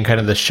big thing, kind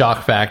of the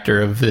shock factor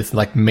of this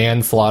like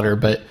manslaughter.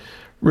 But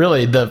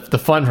really,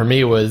 the fun for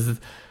me was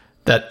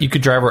that you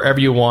could drive wherever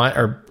you want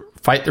or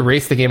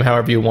race the game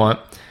however you want.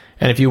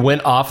 And if you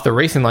went off the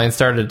racing line and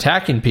started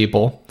attacking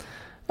people,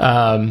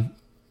 other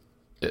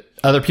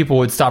people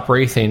would stop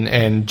racing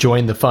and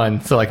join the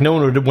fun. So like no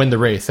one would win the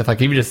race. If like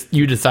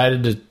you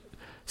decided to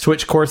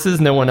switch courses,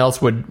 no one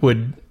else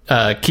would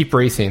keep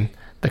racing.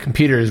 The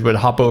computers would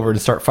hop over to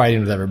start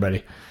fighting with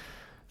everybody.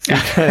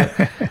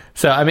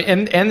 So I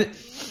mean, and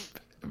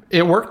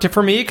it worked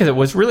for me because it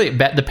was really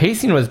bad. The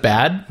pacing was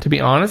bad, to be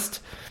honest.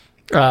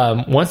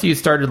 Once you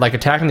started like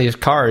attacking these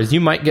cars,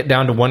 you might get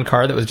down to one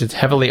car that was just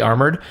heavily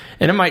armored,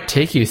 and it might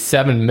take you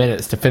 7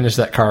 minutes to finish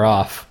that car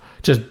off,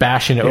 just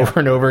bashing it over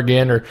and over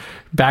again, or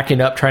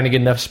backing up, trying to get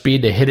enough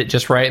speed to hit it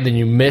just right, and then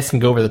you miss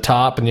and go over the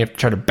top, and you have to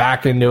try to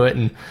back into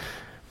it.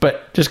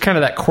 But just kind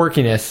of that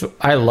quirkiness,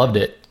 I loved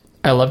it.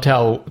 I loved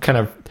how kind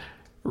of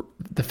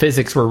the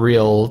physics were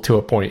real to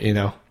a point,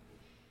 Yeah.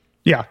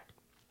 Yep,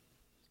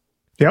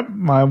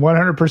 I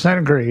 100%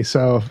 agree.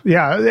 So,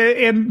 yeah,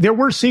 and there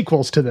were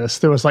sequels to this.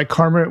 There was like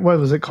what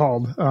was it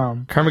called?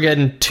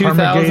 Carmageddon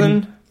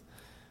 2000?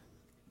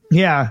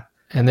 Yeah.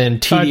 And then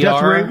TDR?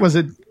 Death Ray, was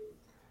it?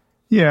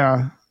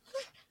 Yeah.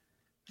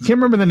 I can't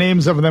remember the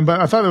names of them, but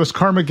I thought it was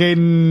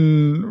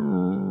Carmageddon.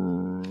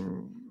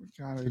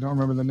 God, I don't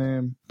remember the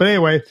name. But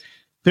anyway,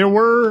 there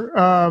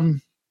were...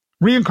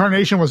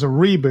 Reincarnation was a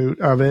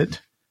reboot of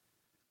it.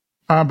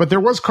 But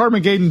there was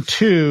Carmageddon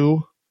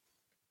 2.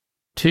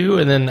 2,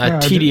 and then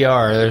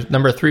TDR. There's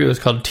number 3 was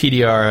called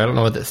TDR. I don't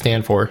know what that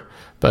stands for,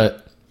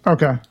 but...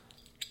 Okay.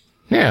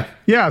 Yeah.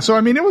 Yeah, so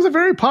I mean, it was a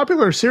very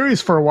popular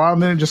series for a while,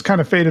 and then it just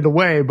kind of faded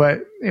away,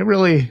 but it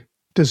really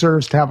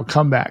deserves to have a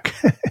comeback.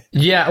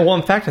 Yeah, well,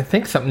 in fact, I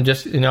think something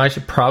just... I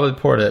should probably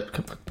port it.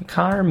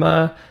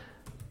 Carmageddon.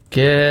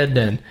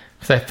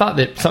 Because I thought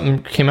that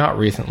something came out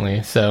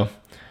recently, so...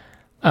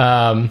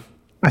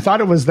 I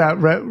thought it was that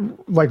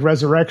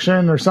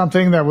Resurrection or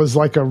something that was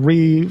like a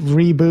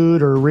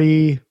reboot or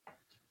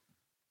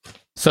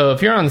So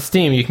if you're on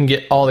Steam, you can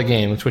get all the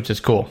games, which is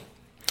cool.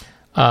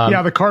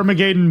 The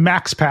Carmageddon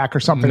Max Pack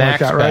or something like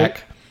that,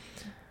 right?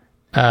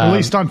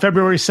 Released on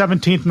February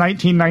 17th,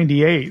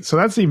 1998. So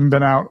that's even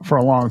been out for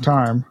a long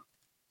time.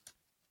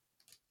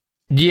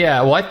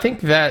 Yeah, well, I think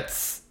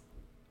that's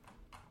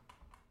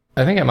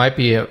I think it might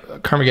be a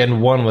Carmageddon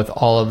 1 with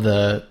all of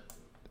the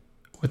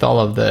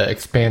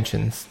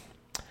expansions.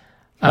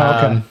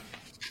 Okay.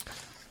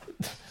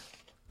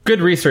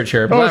 Good research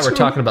here. I'm glad we're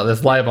talking about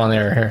this live on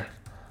air here.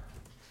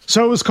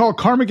 So it was called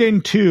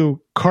Carmageddon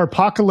 2,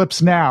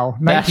 Carpocalypse Now,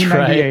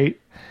 1998. Right.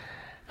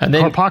 And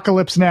then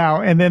Carpocalypse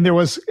Now, and then there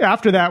was,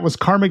 after that was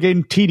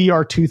Carmageddon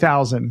TDR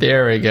 2000.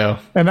 there we go.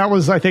 And that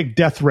was, I think,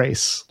 Death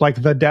Race,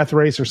 like the Death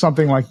Race or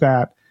something like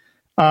that.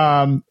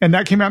 And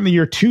that came out in the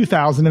year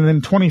 2000, and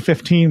then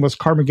 2015 was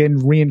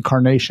Carmageddon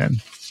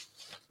Reincarnation.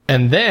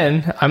 And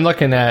then I'm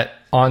looking at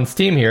on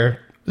Steam here.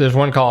 There's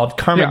one called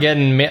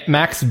Carmageddon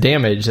Max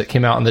Damage that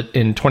came out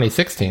in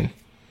 2016.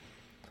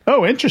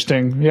 Oh,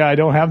 interesting. Yeah, I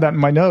don't have that in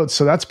my notes,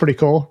 so that's pretty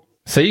cool.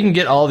 So you can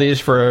get all these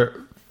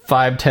for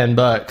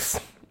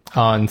 $5-10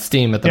 on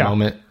Steam at the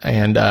moment.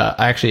 And I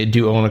actually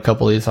do own a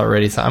couple of these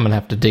already, so I'm gonna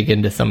have to dig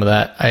into some of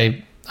that.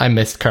 I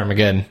missed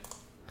Carmageddon.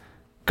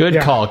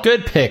 Good call.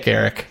 Good pick,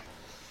 Eric.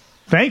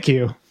 Thank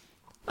you.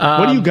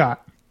 What do you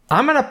got?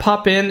 I'm going to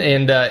pop in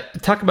and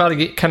talk about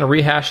a kind of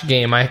rehash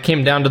game. I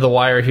came down to the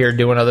wire here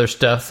doing other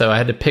stuff, so I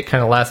had to pick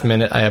kind of last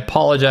minute. I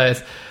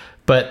apologize.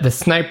 But the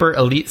Sniper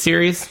Elite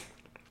series.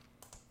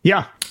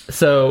 Yeah.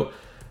 So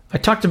I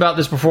talked about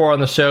this before on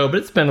the show, but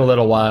it's been a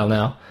little while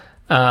now.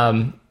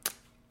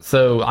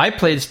 So I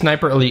played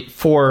Sniper Elite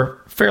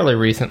 4 fairly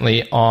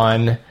recently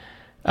on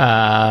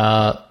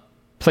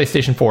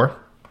PlayStation 4.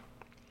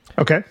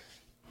 Okay.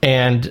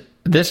 And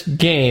this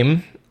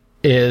game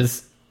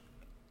is...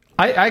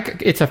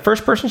 it's a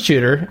first-person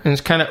shooter, and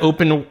it's kind of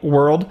open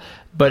world,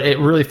 but it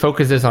really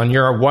focuses on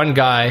you're one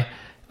guy,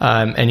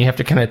 and you have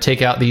to kind of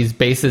take out these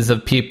bases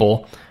of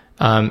people.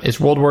 It's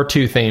World War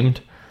II themed.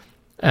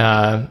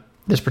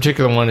 This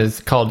particular one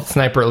is called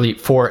Sniper Elite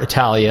 4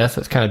 Italia, so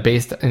it's kind of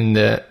based in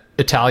the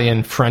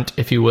Italian front,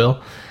 if you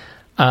will.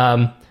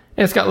 And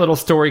it's got little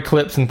story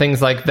clips and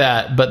things like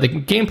that, but the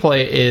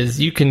gameplay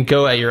is you can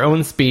go at your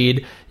own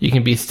speed, you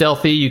can be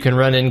stealthy, you can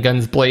run in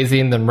guns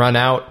blazing, then run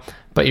out.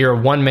 But you're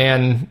a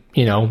one-man,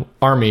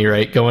 army,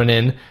 right? Going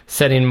in,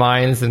 setting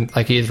mines, and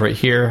like he is right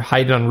here,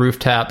 hiding on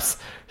rooftops,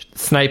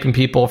 sniping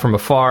people from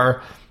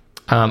afar.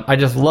 I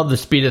just love the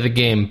speed of the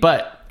game.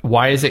 But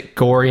why is it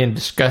gory and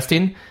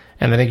disgusting?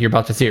 And I think you're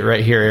about to see it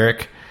right here,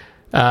 Eric.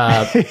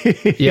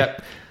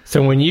 Yep.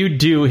 So when you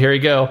do, here we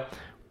go,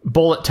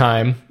 bullet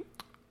time.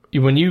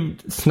 When you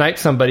snipe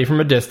somebody from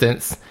a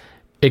distance,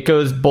 it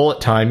goes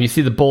bullet time. You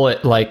see the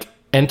bullet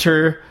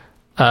enter.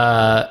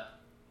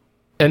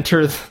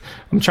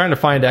 I'm trying to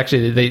find,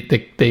 actually,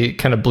 they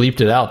kind of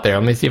bleeped it out there.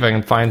 Let me see if I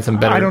can find some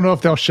better. I don't know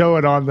if they'll show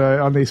it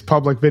on these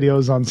public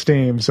videos on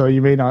Steam, so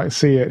you may not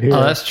see it here.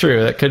 Oh, that's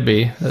true. That could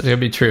be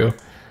true.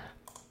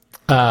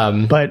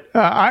 But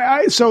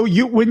I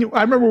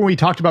remember when we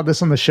talked about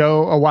this on the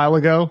show a while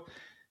ago.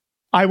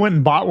 I went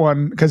and bought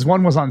one because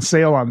one was on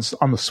sale on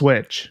the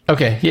Switch.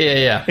 Okay,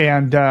 yeah.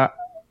 And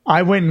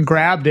I went and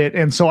grabbed it,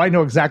 and so I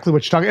know exactly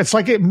what you're talking. It's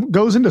like it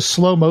goes into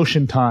slow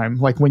motion time,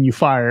 like when you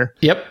fire.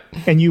 Yep.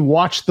 And you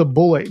watch the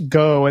bullet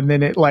go, and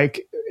then it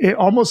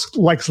almost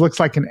looks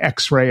like an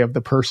X-ray of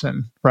the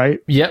person, right?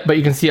 Yep, but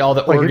you can see all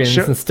the organs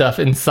and stuff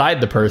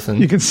inside the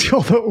person. You can see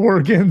all the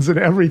organs and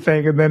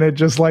everything, and then it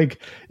just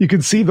you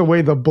can see the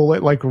way the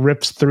bullet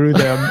rips through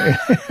them.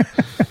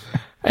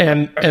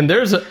 And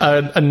there's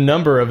a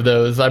number of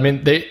those. I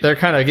mean, they're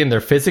kind of, again, they're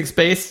physics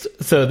based,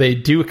 so they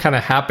do kind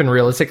of happen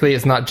realistically.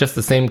 It's not just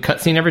the same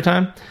cutscene every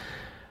time.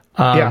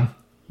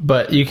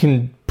 But you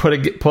can put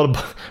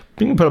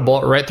a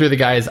bullet right through the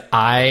guy's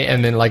eye,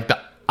 and then the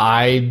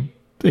eye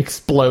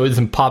explodes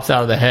and pops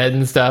out of the head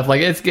and stuff.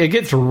 It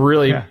gets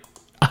really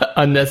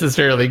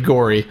unnecessarily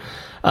gory.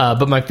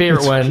 But my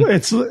favorite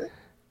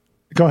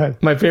go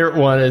ahead. My favorite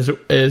one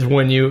is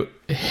when you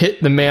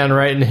hit the man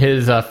right in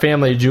his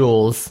family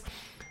jewels.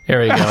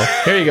 There you go.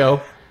 Here you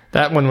go.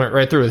 That one went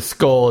right through his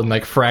skull,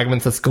 and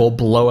fragments of skull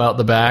blow out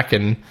the back,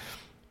 and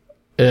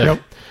yep.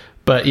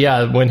 But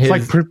yeah, when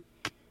his go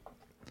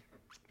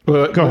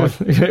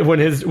ahead.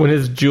 when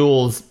his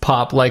jewels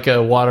pop like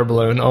a water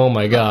balloon. Oh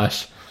my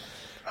gosh.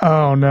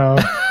 Oh no.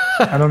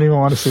 I don't even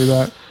want to see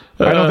that.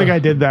 I don't think I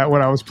did that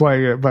when I was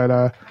playing it,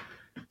 but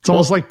it's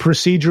almost like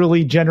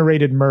procedurally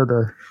generated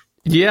murder.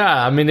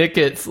 Yeah, I mean and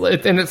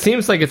it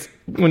seems like it's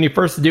when you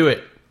first do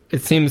it.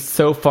 It seems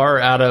so far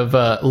out of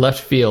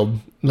left field.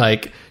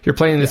 You're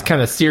playing this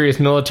kind of serious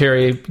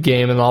military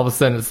game, and all of a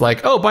sudden it's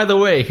oh, by the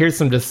way, here's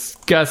some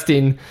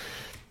disgusting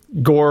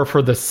gore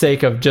for the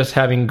sake of just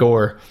having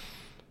gore.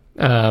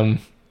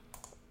 Anyways.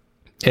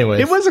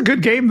 It was a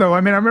good game, though.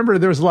 I mean, I remember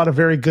there was a lot of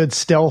very good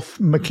stealth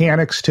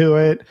mechanics to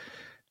it.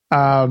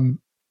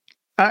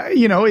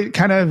 It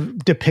kind of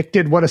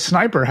depicted what a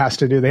sniper has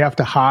to do. They have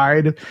to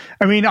hide.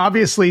 I mean,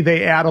 obviously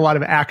they add a lot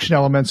of action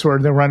elements where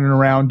they're running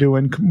around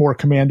doing more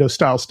commando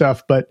style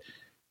stuff, but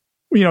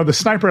the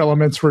sniper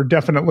elements were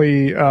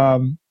definitely, I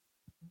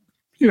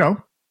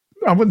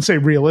wouldn't say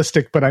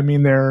realistic, but I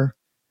mean, they're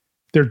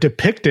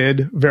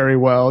depicted very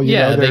well. They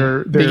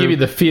give you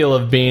the feel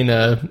of being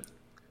a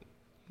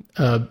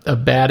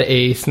bad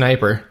A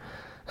sniper.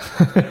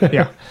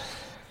 Yeah.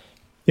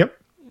 Yep.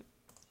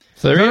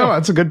 So there you No, go.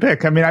 that's a good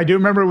pick. I mean, I do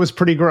remember it was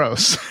pretty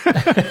gross.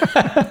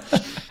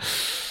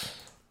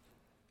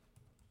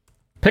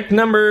 Pick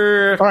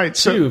number All right,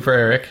 2 for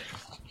Eric.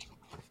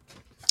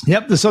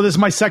 Yep. So this is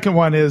my second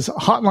one is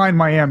Hotline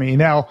Miami.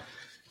 Now,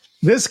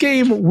 this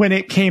game when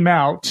it came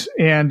out,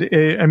 and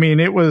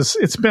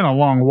it's been a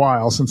long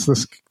while since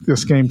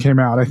this game came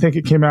out. I think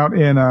it came out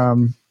in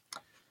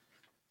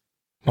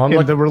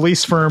the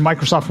release for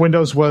Microsoft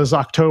Windows was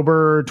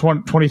October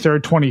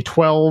 23rd,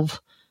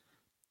 2012.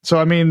 So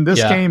I mean,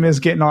 this game is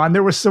getting on.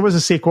 There was a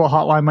sequel,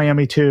 Hotline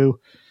Miami 2,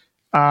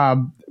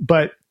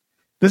 but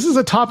this is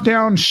a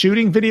top-down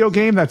shooting video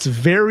game that's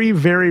very,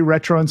 very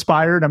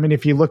retro-inspired. I mean,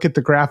 if you look at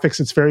the graphics,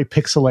 it's very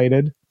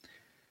pixelated.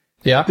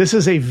 Yeah. This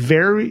is a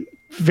very,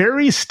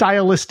 very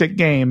stylistic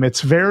game.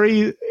 It's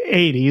very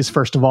 80s,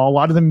 first of all. A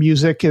lot of the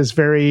music is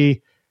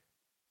very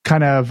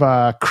kind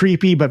of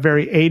creepy, but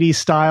very 80s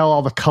style.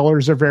 All the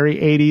colors are very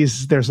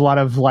 80s. There's a lot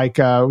of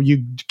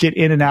you get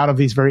in and out of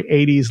these very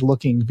 80s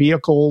looking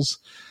vehicles.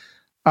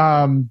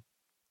 And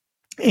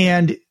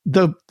the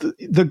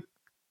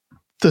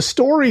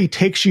story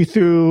takes you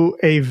through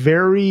a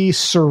very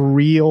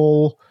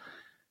surreal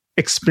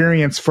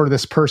experience for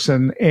this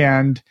person.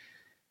 And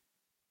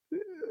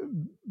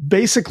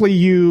basically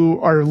you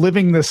are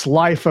living this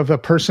life of a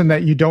person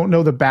that you don't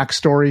know the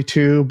backstory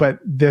to, but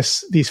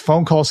these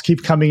phone calls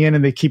keep coming in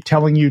and they keep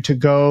telling you to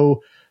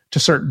go to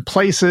certain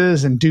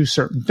places and do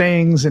certain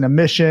things in a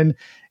mission.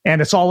 And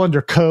it's all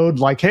under code.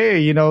 Like,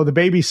 hey, the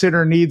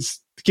babysitter needs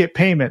to get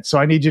payment. So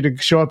I need you to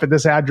show up at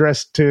this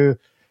address to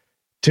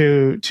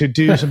do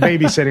some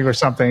babysitting or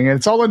something. And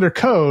it's all under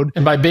code.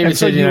 And by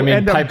babysitting, I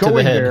mean pipe to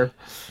the head.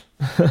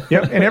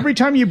 Yep. And every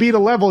time you beat a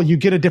level, you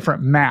get a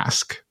different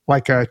mask,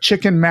 like a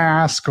chicken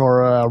mask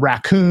or a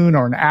raccoon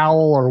or an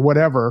owl or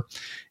whatever.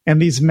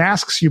 And these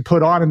masks you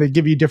put on and they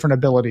give you different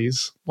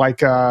abilities.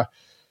 Like, I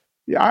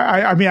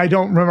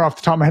don't remember off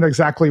the top of my head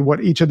exactly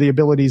what each of the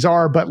abilities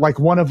are, but like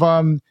one of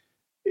them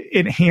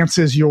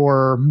enhances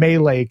your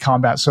melee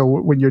combat. So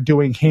when you're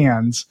doing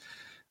hands,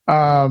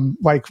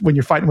 like when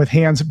you're fighting with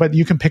hands, but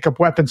you can pick up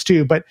weapons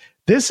too. But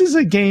this is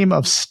a game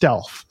of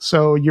stealth.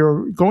 So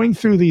you're going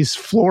through these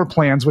floor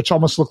plans, which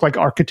almost look like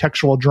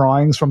architectural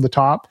drawings from the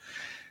top.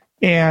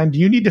 And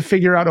you need to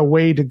figure out a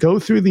way to go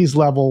through these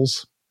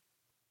levels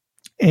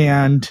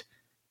and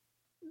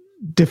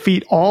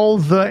defeat all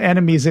the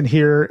enemies in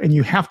here. And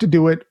you have to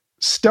do it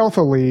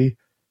stealthily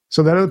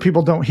so that other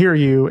people don't hear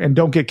you and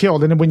don't get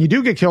killed. And then when you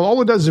do get killed,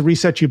 all it does is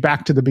reset you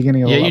back to the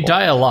beginning of the level. You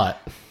die a lot.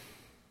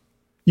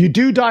 You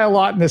do die a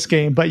lot in this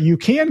game, but you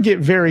can get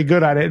very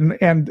good at it.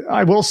 And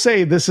I will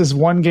say this is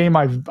one game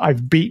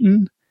I've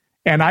beaten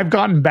and I've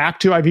gotten back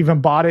to. I've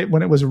even bought it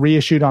when it was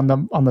reissued on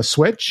the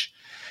Switch.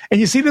 And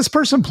you see this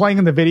person playing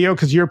in the video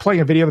because you're playing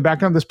a video in the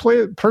background. This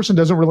person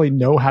doesn't really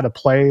know how to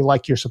play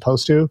like you're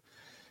supposed to.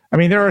 I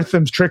mean, there are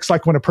some tricks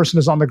like when a person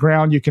is on the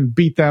ground, you can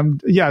beat them.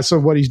 Yeah, so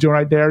what he's doing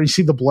right there, you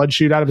see the blood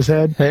shoot out of his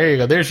head. There you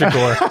go. There's your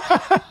gore.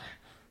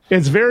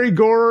 It's very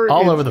gore.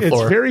 All over the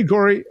floor. It's very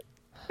gory.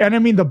 And I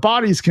mean, the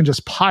bodies can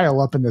just pile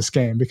up in this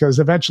game because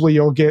eventually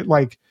you'll get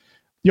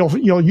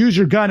you'll use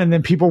your gun and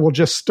then people will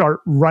just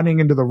start running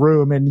into the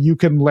room and you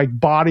can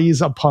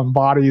bodies upon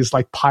bodies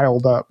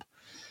piled up.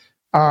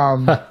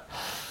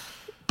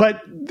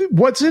 But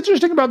what's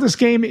interesting about this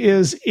game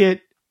is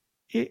it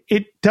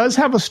does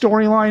have a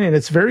storyline and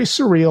it's very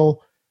surreal,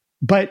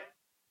 but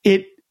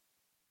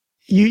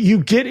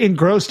you get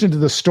engrossed into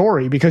the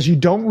story because you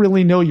don't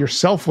really know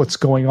yourself what's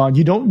going on.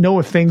 You don't know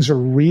if things are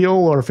real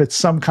or if it's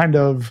some kind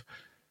of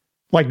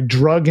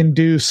drug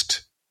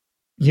induced,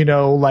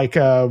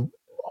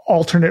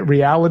 alternate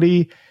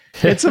reality.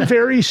 It's a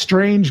very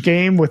strange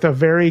game with a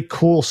very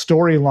cool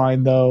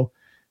storyline though.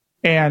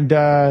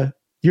 And,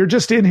 you're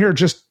just in here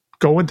just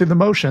going through the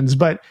motions,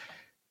 but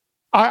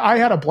I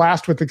had a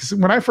blast with it because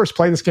when I first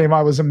played this game,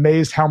 I was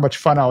amazed how much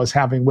fun I was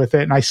having with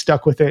it and I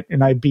stuck with it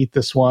and I beat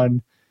this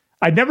one.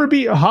 I'd never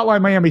beat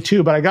Hotline Miami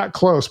 2, but I got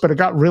close, but it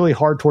got really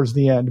hard towards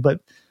the end.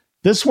 But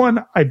this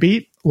one I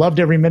beat,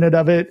 loved every minute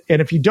of it.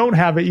 And if you don't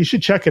have it, you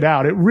should check it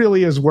out. It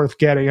really is worth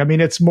getting. I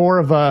mean, it's more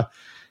of a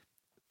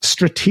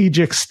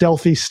strategic,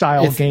 stealthy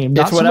style game.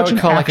 It's what I would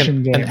call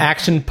game. an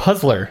action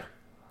puzzler.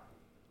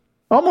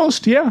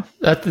 Almost, yeah.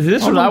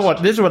 This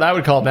is what I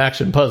would call an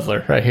action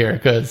puzzler right here.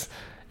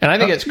 And I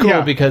think it's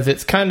cool because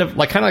it's kind of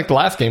like the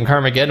last game,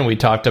 Carmageddon, we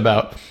talked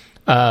about.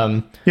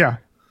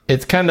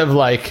 It's kind of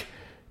like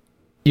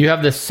you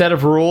have this set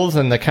of rules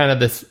and the kind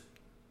of this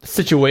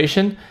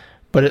situation,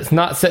 but it's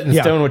not set in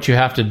stone what you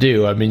have to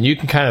do. I mean, you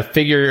can kind of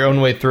figure your own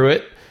way through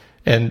it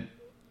and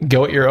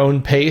go at your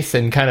own pace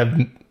and kind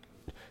of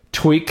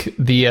tweak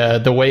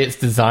the way it's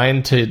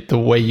designed to the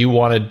way you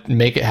want to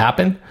make it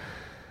happen.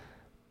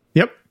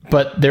 Yep.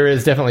 But there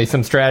is definitely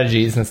some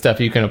strategies and stuff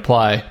you can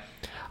apply.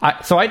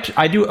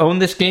 I do own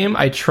this game.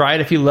 I tried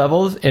a few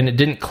levels and it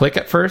didn't click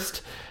at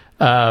first.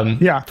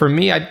 For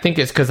me, I think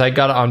it's because I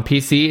got it on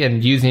PC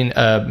and using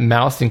a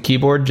mouse and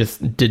keyboard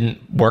just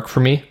didn't work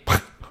for me.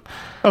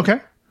 Okay.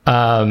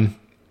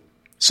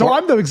 So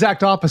I'm the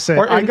exact opposite.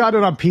 I got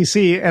it on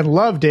PC and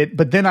loved it,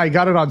 but then I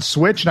got it on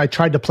Switch and I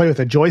tried to play with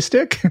a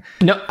joystick.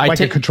 No,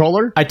 a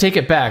controller. I take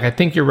it back. I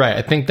think you're right.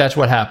 I think that's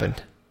what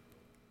happened.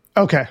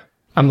 Okay.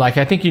 I'm like,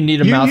 I think you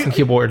need a mouse and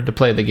keyboard to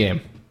play the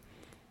game.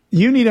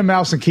 You need a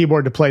mouse and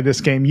keyboard to play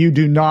this game. You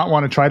do not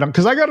want to try it on,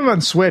 because I got it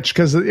on Switch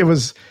because it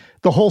was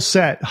the whole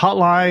set,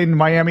 Hotline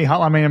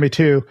Miami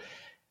 2,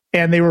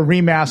 and they were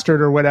remastered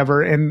or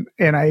whatever. And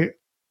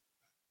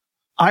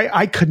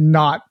I could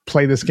not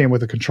play this game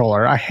with a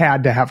controller. I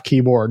had to have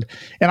keyboard.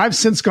 And I've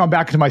since gone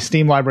back into my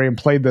Steam library and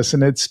played this,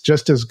 and it's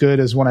just as good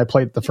as when I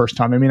played it the first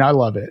time. I mean, I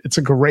love it. It's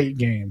a great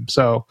game.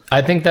 So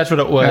I think that's what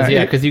it was.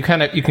 Because you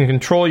can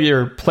control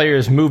your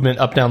player's movement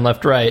up, down,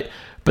 left, right,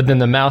 but then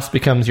the mouse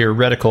becomes your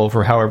reticle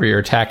for however you're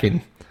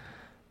attacking.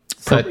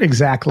 So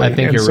exactly. I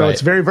think you're right.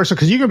 It's very versatile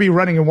because you can be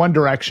running in one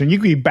direction, you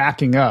can be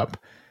backing up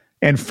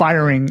and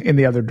firing in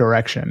the other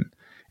direction,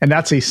 and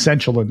that's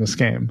essential in this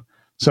game.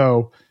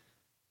 So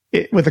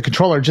with a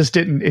controller, it just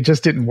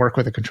didn't work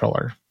with a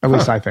controller. At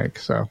least I think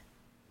so.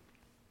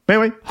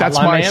 Anyway, that's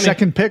Hotline my Miami.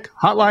 second pick.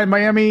 Hotline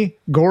Miami,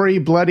 gory,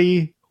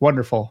 bloody,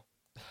 wonderful.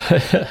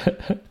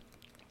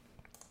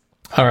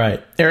 All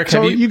right, Eric.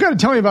 So you got to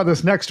tell me about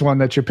this next one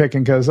that you're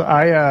picking, because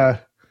I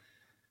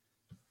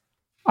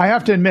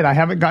have to admit I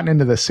haven't gotten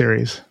into this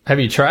series. Have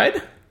you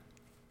tried?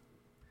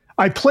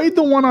 I played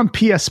the one on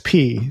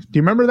PSP. Do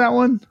you remember that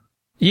one?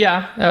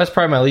 Yeah, that was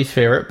probably my least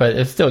favorite, but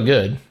it's still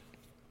good.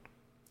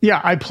 Yeah,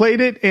 I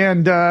played it,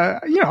 and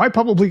I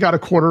probably got a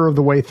quarter of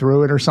the way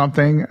through it or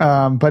something,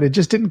 but it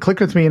just didn't click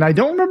with me, and I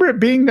don't remember it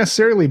being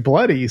necessarily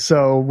bloody.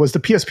 So was the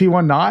PSP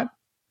one not?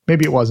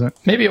 Maybe it wasn't.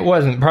 Maybe it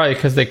wasn't, probably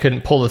because they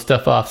couldn't pull the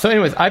stuff off. So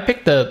anyways, I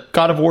picked the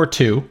God of War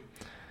 2.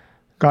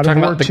 God of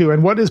War 2.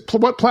 And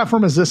what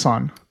platform is this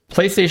on?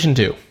 PlayStation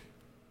 2.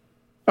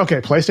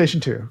 Okay,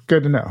 PlayStation 2.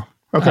 Good to know.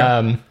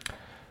 Okay.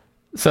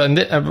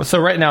 So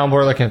right now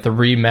we're looking at the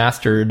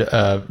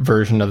remastered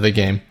version of the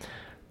game.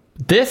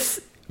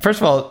 This, first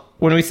of all,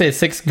 when we say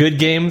 6 good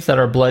games that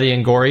are bloody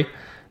and gory,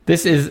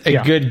 this is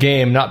a good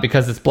game, not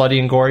because it's bloody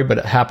and gory, but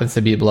it happens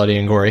to be bloody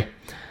and gory.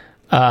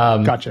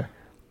 Gotcha.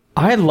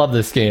 I love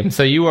this game.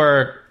 So you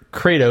are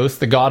Kratos,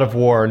 the God of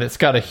War, and it's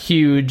got a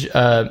huge,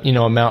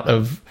 amount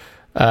of.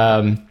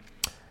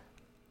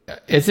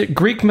 Is it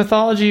Greek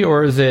mythology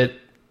or is it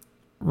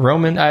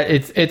Roman?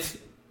 It's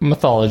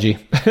mythology.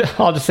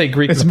 I'll just say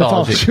Greek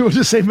mythology. We'll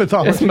just say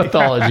mythology. It's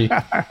mythology.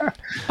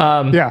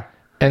 Yeah.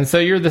 And so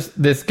you're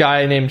this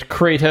guy named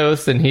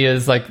Kratos, and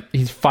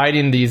he's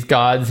fighting these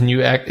gods, and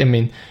you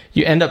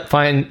end up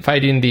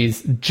fighting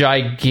these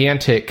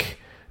gigantic.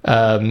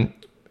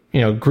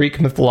 Greek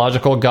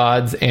mythological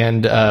gods,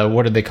 and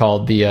what are they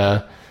called?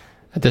 At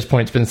this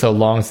point, it's been so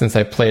long since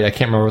I played, I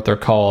can't remember what they're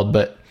called,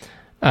 but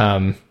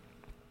the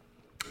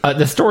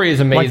story is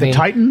amazing. Like the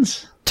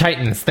Titans?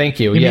 Titans, thank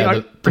you. Are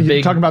the you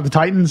big, talking about the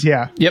Titans?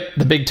 Yeah. Yep,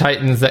 the big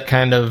Titans that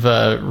kind of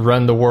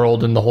run the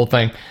world and the whole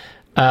thing.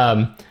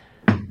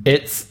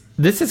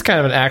 This is kind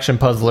of an action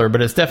puzzler,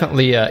 but it's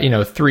definitely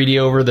 3D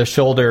over the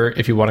shoulder,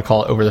 if you want to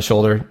call it over the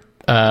shoulder.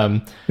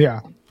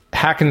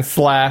 Hack and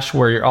slash,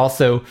 where you're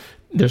also.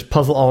 There's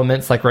puzzle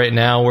elements like right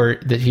now where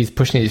he's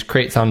pushing these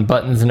crates on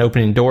buttons and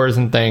opening doors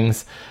and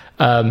things.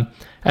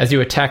 As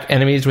you attack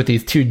enemies with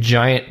these 2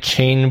 giant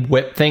chain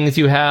whip things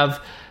you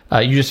have,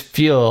 you just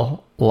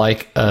feel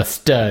like a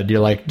stud. You're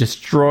like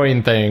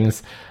destroying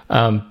things.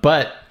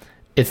 But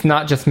it's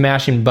not just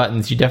mashing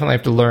buttons. You definitely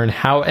have to learn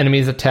how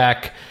enemies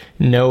attack.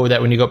 Know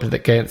that when you go up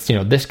against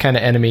this kind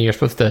of enemy, you're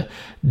supposed to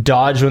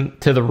dodge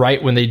to the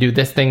right when they do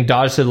this thing,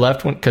 dodge to the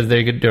left because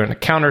they're doing a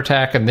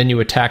counterattack, and then you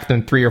attack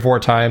them 3 or 4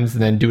 times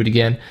and then do it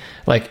again.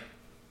 Like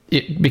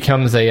it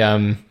becomes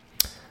a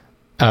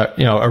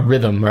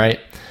rhythm, right?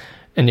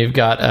 And you've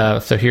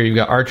got you've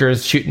got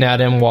archers shooting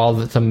at him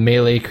while some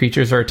melee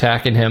creatures are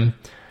attacking him.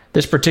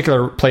 This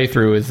particular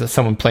playthrough is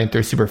someone playing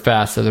through super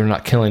fast, so they're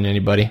not killing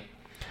anybody.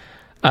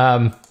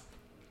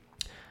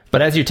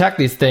 But as you attack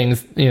these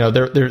things,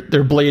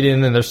 they're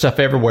bleeding and there's stuff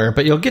everywhere.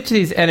 But you'll get to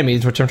these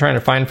enemies, which I'm trying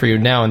to find for you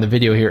now in the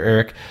video here,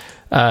 Eric.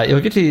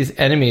 You'll get to these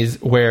enemies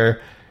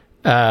where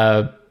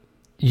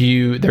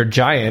they're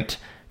giant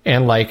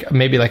and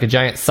maybe like a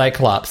giant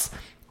cyclops,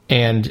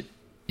 and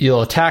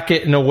you'll attack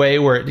it in a way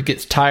where it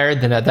gets tired.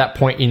 Then at that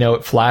point,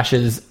 it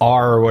flashes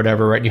R or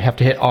whatever, right? You have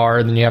to hit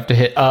R, then you have to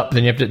hit up,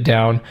 then you have to hit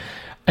down.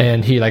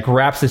 And he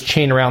wraps his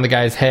chain around the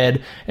guy's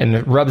head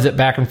and rubs it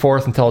back and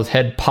forth until his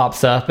head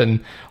pops up and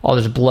all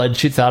this blood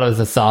shoots out of his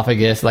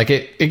esophagus.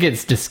 It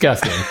gets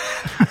disgusting,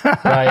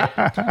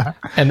 right?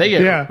 And they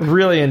get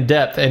really in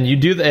depth. And you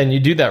do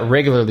that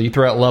regularly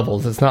throughout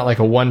levels. It's not like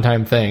a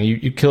one-time thing.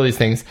 You kill these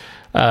things.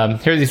 Here are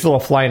these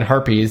little flying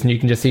harpies, and you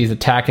can just see he's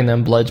attacking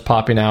them. Blood's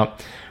popping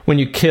out. When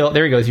you kill,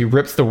 there he goes. He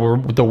rips the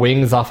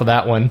wings off of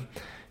that one.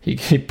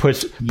 He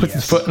puts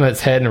his foot on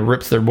its head and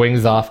rips their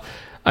wings off.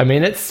 I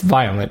mean, it's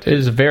violent. It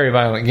is a very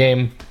violent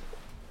game.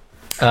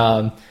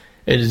 It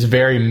is a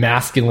very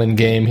masculine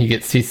game.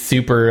 He's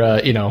super,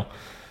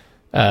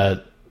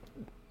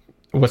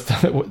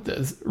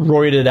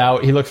 roided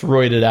out. He looks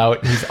roided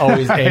out. He's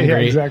always angry. Yeah,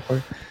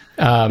 exactly.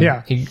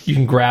 You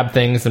can grab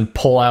things and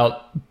pull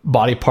out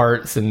body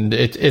parts, and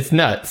it's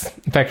nuts.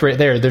 In fact, right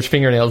there's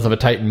fingernails of a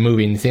Titan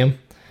moving. You see them?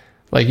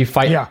 Like you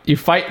fight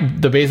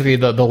basically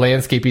the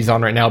landscape he's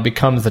on right now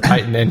becomes the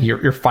Titan, and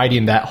you're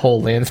fighting that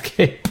whole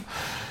landscape.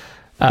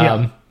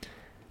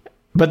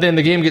 But then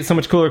the game gets so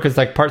much cooler because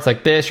like parts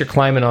like this, you're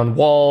climbing on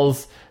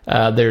walls.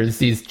 There's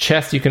these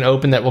chests you can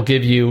open that will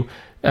give you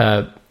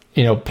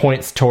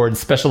points towards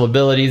special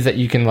abilities that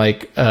you can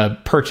like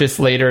purchase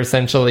later,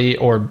 essentially,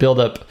 or build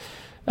up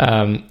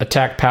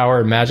attack power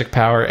and magic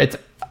power.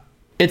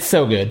 It's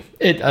so good.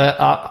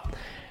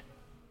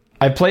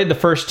 I played the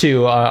first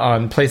two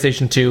on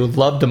PlayStation 2,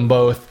 loved them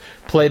both.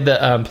 Played the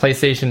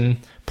PlayStation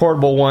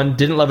Portable one,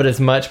 didn't love it as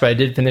much, but I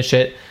did finish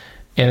it.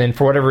 And then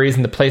for whatever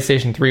reason, the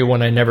PlayStation 3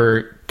 one I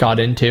never got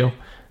into.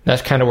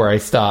 That's kind of where I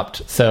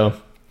stopped. So,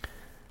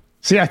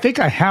 see, I think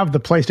I have the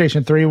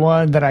PlayStation 3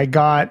 one that I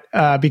got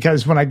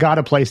because when I got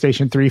a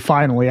PlayStation 3,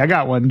 finally, I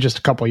got one just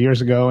a couple of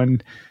years ago,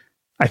 and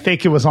I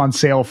think it was on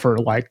sale for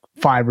like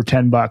 $5 or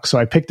 $10. So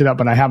I picked it up,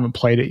 and I haven't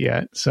played it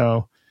yet.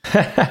 So,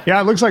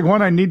 yeah, it looks like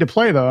one I need to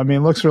play, though. I mean,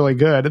 it looks really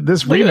good.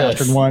 This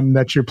remastered one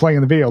that you're playing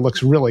in the video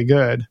looks really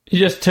good. You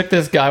just took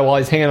this guy while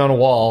he's hanging on a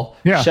wall,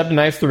 shoved a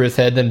knife through his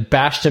head, then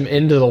bashed him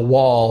into the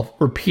wall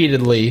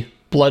repeatedly,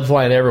 blood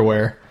flying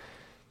everywhere,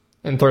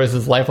 and throws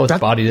his lifeless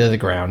body to the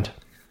ground.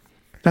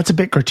 That's a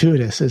bit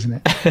gratuitous,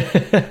 isn't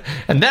it?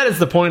 And that is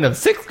the point of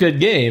 6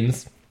 good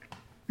games.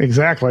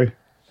 Exactly.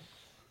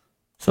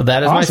 So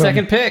that is my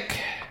second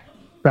pick.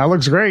 That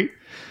looks great.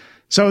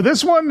 So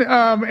this one,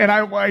 and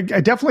I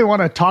definitely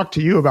want to talk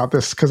to you about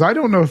this because I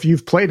don't know if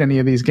you've played any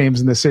of these games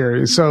in the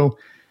series. So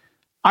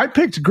I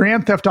picked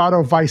Grand Theft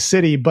Auto Vice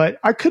City, but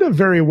I could have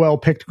very well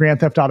picked Grand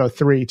Theft Auto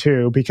 3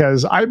 too,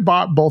 because I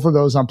bought both of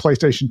those on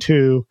PlayStation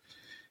 2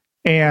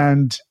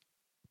 and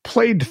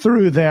played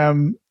through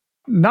them.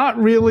 Not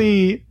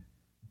really.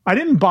 I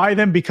didn't buy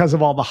them because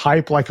of all the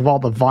hype, like of all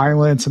the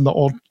violence and the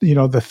old,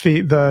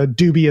 the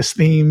dubious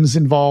themes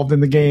involved in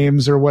the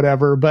games or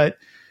whatever. But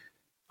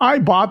I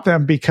bought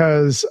them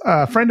because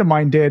a friend of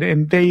mine did,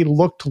 and they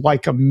looked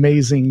like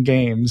amazing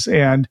games.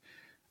 And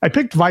I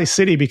picked Vice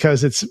City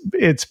because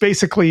it's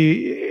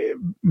basically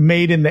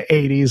made in the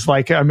 80s,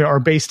 or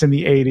based in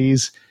the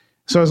 80s.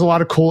 So there's a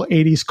lot of cool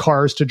 80s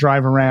cars to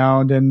drive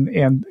around,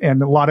 and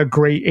a lot of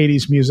great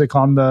 80s music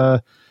on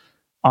the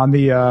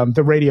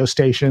radio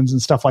stations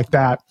and stuff like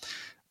that.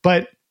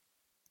 But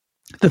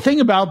the thing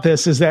about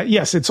this is that,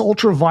 yes, it's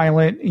ultra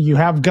violent. You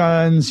have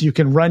guns, you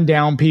can run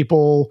down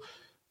people,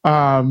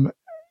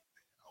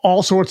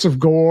 all sorts of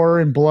gore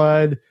and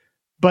blood.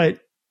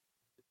 But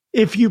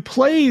if you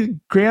play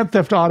Grand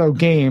Theft Auto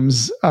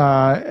games, 3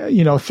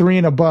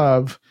 and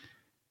above,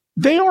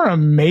 they are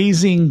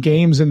amazing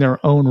games in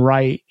their own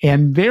right.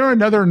 And they're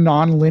another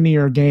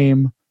non-linear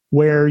game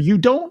where you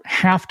don't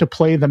have to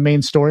play the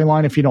main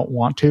storyline if you don't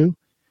want to.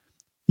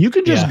 You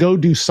can just go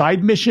do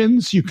side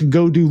missions. You can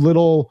go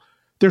do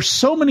there's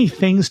so many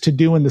things to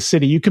do in the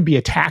city. You can be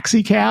a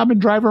taxi cab and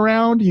drive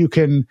around. You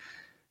can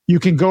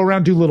go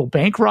around, do little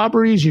bank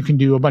robberies. You can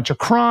do a bunch of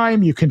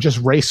crime. You can just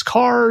race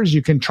cars.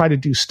 You can try to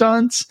do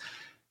stunts.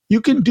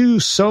 You can do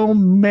so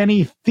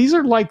many. These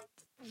are like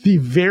the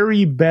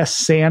very best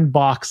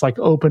sandbox, like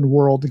open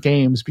world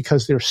games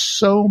because there's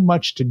so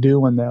much to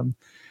do in them.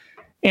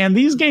 And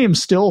these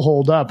games still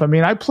hold up. I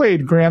mean, I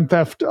played Grand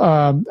Theft.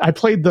 I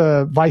played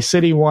the Vice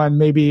City one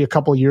maybe a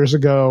couple of years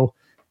ago,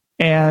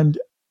 and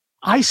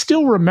I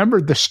still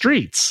remembered the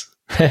streets.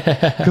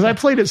 Because I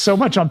played it so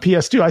much on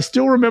PS2. I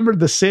still remembered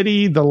the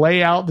city, the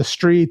layout, the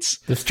streets.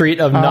 The street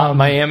of not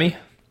Miami?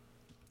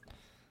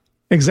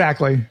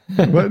 Exactly.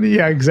 But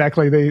yeah,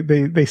 exactly.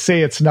 They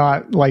say it's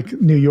not like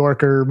New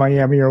York or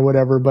Miami or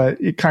whatever,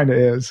 but it kind of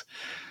is.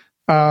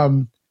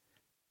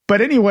 But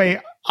anyway,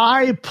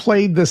 I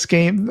played this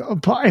game.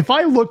 If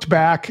I looked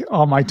back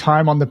on my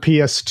time on the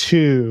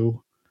PS2,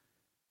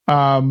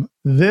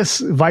 this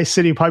Vice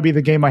City would probably be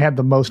the game I had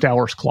the most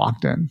hours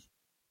clocked in.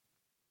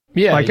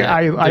 Yeah,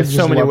 There's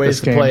so many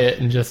ways to play it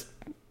and just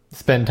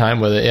spend time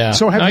with it. Yeah.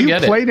 So have you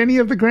played any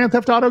of the Grand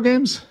Theft Auto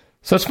games?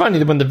 So it's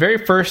funny, when the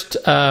very first,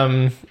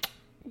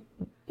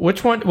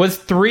 which one was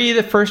 3?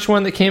 The first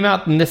one that came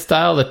out in this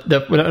style.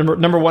 The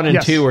number 1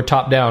 and 2 were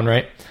top down,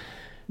 right?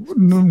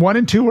 1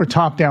 and 2 were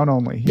top down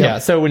only. Yep. Yeah.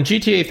 So when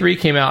GTA 3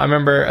 came out, I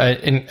remember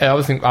I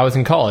was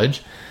in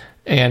college,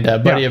 and a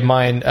buddy of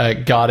mine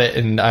got it,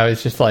 and I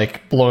was just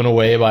like blown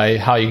away by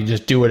how you can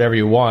just do whatever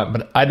you want.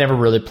 But I never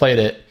really played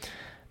it.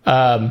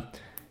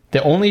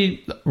 The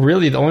only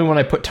one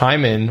I put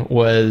time in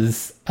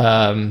was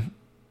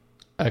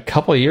a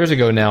couple of years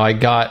ago now. I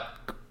got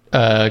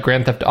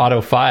Grand Theft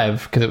Auto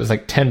 5 because it was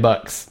like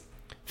 $10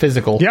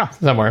 physical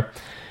somewhere.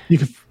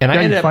 And I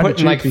ended up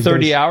putting like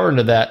 30 hours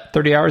into that,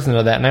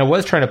 and I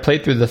was trying to play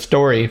through the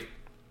story.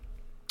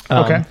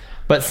 Okay.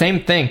 But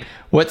same thing.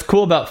 What's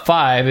cool about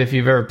 5, if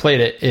you've ever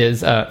played it,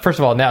 is first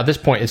of all, now at this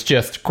point it's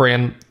just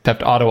Grand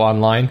Theft Auto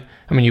Online.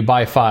 I mean, you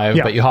buy 5,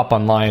 but you hop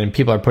online, and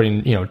people are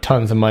putting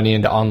tons of money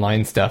into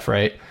online stuff,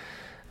 right?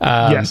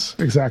 Yes,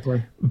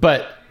 exactly.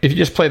 But if you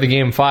just play the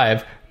game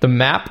 5, the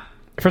map,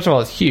 first of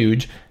all, it's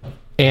huge,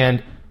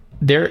 and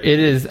there it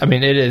is. I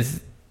mean, it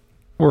is.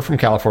 We're from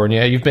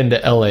California. You've been to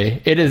LA.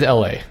 It is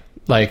LA.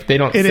 Like they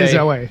don't. It say, is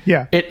LA.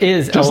 Yeah. It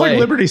is just LA. like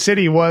Liberty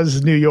City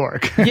was New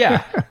York.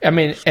 Yeah. I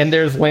mean, and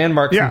there's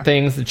landmarks Yeah. and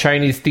things. The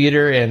Chinese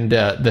Theater and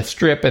the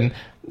Strip and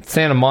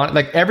Santa Monica.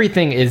 Like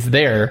everything is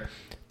there.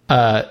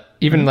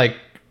 Even like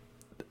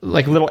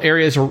little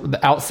areas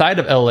outside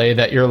of LA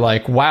that you're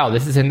like, wow,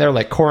 this is in there.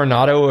 Like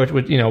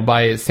Coronado,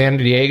 by San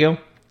Diego.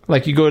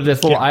 Like you go to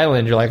this little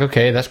island, you're like,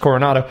 okay, that's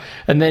Coronado.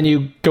 And then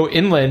you go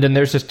inland and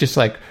there's just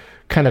like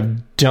kind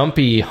of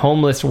dumpy,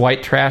 homeless,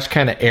 white trash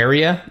kind of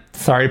area.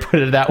 Sorry to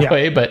put it that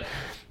way, but,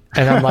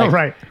 and I'm like,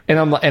 Right.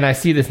 and I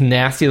see this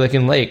nasty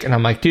looking lake and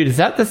I'm like, dude, is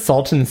that the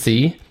Salton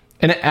Sea?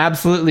 And it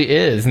absolutely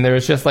is. And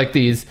there's just like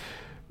these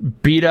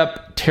beat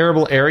up,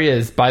 terrible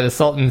areas by the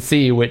Salton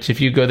Sea, which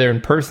if you go there in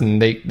person,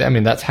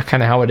 that's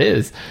kind of how it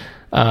is.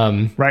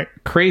 Right.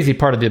 Crazy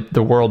part of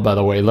the world, by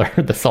the way,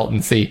 the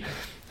Salton Sea.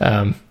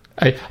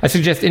 I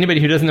suggest anybody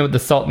who doesn't know what the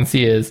Salton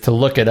Sea is to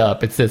look it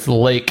up. It's this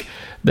lake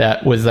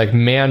that was like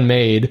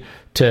man-made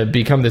to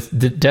become this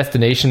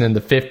destination in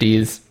the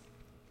 50s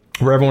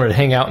where everyone would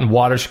hang out and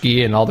water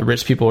ski and all the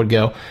rich people would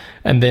go.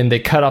 And then they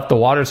cut off the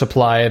water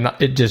supply and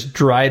it just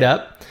dried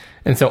up.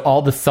 And so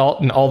all the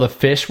salt and all the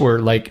fish were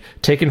like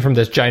taken from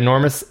this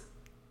ginormous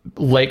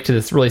lake to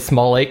this really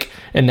small lake.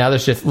 And now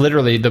there's just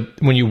literally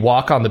when you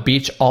walk on the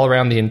beach all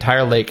around the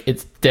entire lake,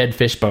 it's dead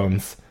fish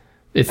bones.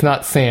 It's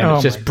not sand.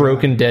 It's just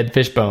broken, dead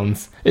fish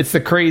bones. It's the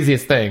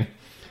craziest thing.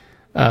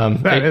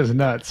 That is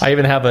nuts. I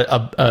even have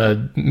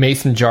a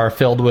mason jar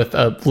filled with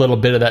a little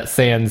bit of that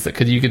sand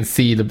because you can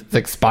see the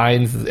like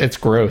spines. It's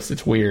gross.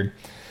 It's weird.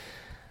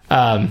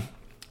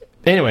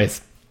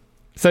 Anyways,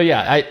 so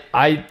yeah,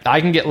 I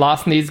can get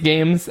lost in these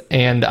games,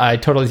 and I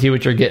totally see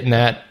what you're getting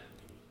at.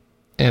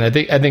 And I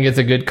think it's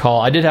a good call.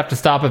 I did have to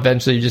stop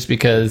eventually just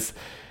because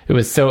it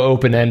was so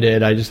open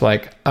ended. I just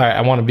like, all right,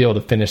 I want to be able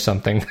to finish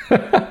something.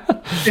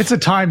 It's a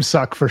time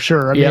suck for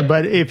sure. I mean,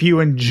 but if you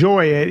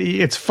enjoy it,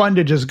 it's fun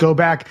to just go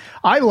back.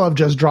 I love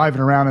just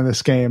driving around in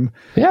this game.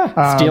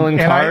 Yeah, stealing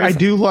cars. And I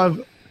do love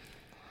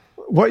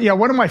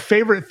one of my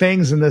favorite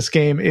things in this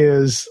game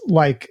is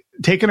like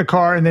taking a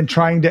car and then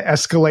trying to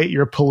escalate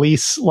your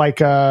police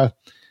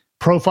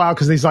profile,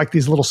 because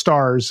these little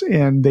stars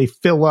and they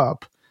fill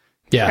up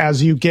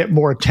as you get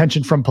more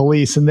attention from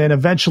police. And then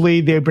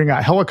eventually they bring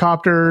out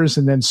helicopters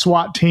and then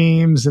SWAT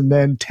teams and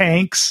then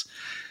tanks.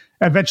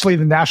 Eventually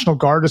the National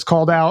Guard is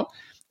called out,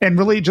 and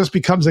really it just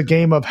becomes a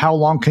game of how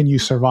long can you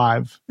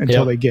survive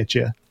until they get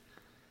you.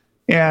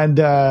 And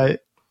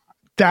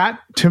that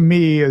to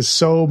me is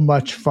so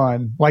much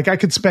fun. Like I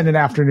could spend an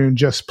afternoon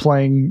just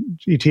playing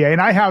GTA.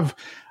 And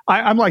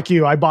I'm like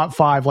you, I bought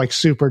 5 like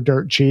super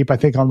dirt cheap, I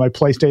think on my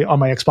PlayStation, on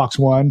my Xbox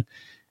One.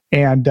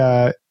 And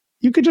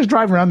you could just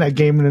drive around that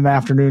game in an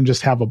afternoon,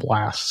 just have a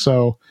blast.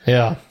 So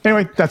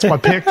anyway, that's my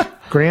pick.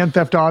 Grand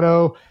Theft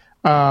Auto.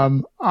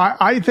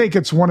 I think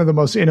it's one of the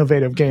most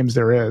innovative games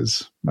there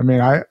is. I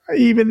mean,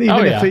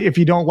 if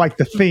you don't like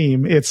the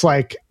theme, it's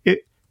like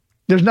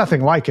there's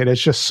nothing like it.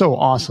 It's just so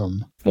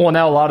awesome. Well,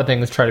 now a lot of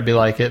things try to be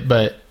like it,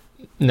 but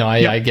no,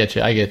 I get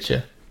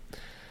you.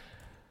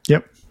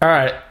 Yep. All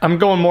right, I'm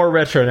going more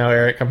retro now,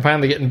 Eric. I'm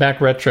finally getting back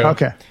retro.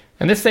 Okay.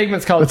 And this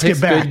segment's called Picks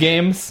Good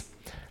Games.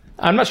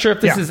 I'm not sure if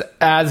this is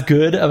as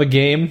good of a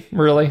game,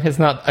 really. It's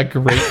not a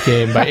great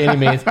game by any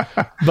means,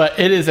 but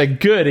it is a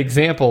good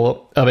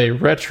example of a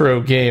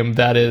retro game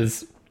that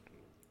is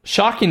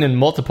shocking in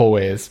multiple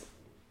ways.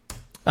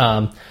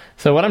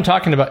 So what I'm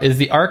talking about is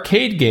the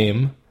arcade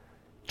game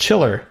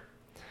Chiller.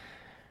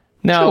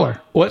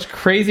 Now, what's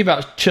crazy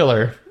about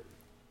Chiller,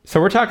 so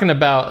we're talking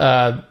about,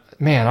 I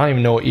don't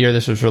even know what year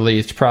this was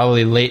released,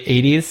 probably late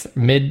 80s,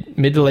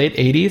 mid to late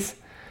 80s.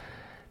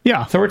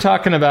 Yeah. So we're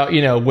talking about,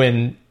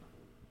 when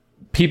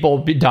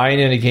people dying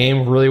in a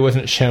game really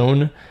wasn't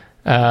shown.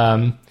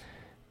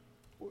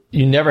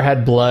 You never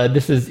had blood.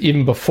 This is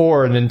even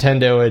before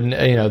Nintendo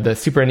and the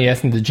Super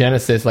NES and the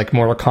Genesis, like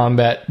Mortal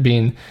Kombat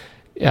being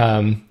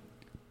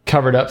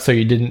covered up so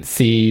you didn't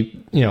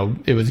see,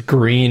 it was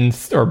green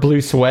or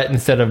blue sweat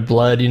instead of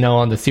blood,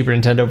 on the Super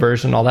Nintendo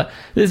version, all that.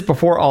 This is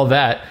before all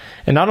that.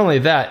 And not only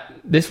that,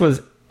 this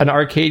was an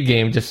arcade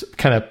game just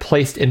kind of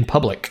placed in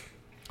public.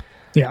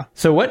 Yeah.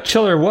 So what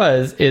Chiller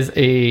is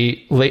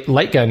a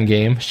light gun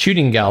game,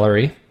 shooting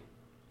gallery.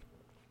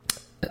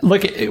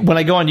 Look, when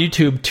I go on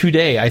YouTube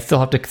today, I still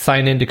have to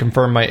sign in to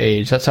confirm my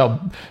age. That's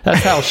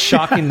how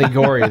shockingly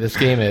gory this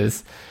game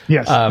is.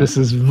 Yes, this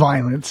is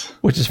violence.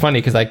 Which is funny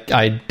because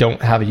I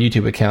don't have a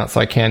YouTube account, so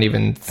I can't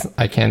even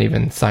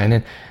sign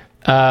in.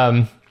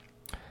 So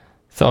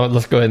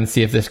let's go ahead and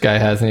see if this guy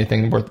has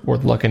anything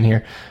worth looking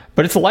here.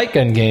 But it's a light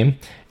gun game,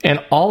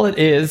 and all it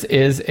is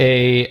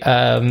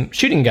a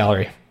shooting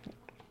gallery.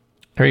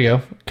 Here you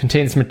go.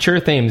 Contains mature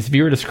themes.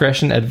 Viewer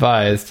discretion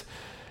advised.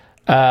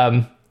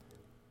 I'm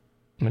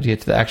going to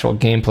get to the actual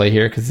gameplay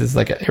here because this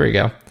is here we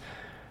go.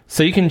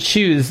 So you can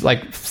choose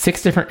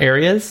 6 different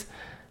areas,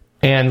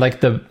 and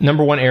the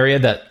number one area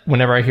that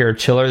whenever I hear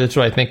Chiller, that's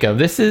what I think of.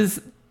 This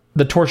is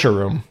the torture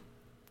room,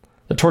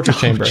 the torture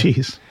chamber.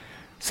 Jeez.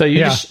 So you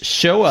just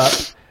show up.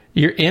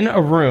 you're in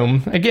a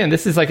room. Again,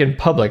 this is like in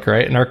public,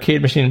 right? An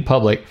arcade machine in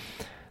public.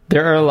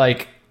 There are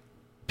like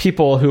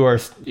people who are,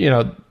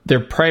 their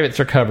privates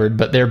are covered,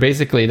 but they're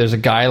basically, there's a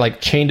guy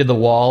like chained to the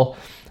wall,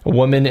 a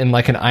woman in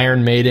like an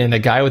Iron Maiden, a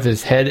guy with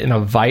his head in a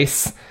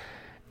vice,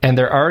 and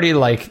they're already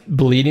like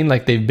bleeding,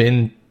 like they've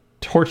been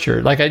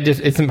tortured. Like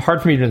it's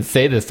hard for me to even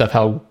say this stuff,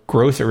 how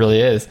gross it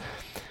really is.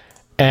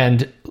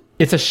 And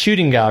it's a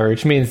shooting gallery,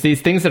 which means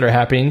these things that are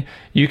happening,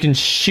 you can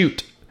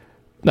shoot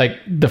like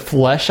the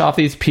flesh off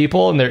these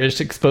people, and it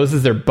just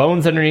exposes their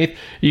bones underneath.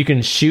 You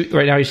can shoot.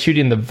 Right now he's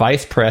shooting the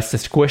vice press to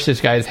squish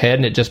this guy's head,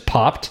 and it just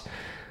popped.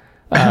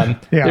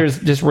 There's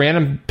just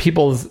random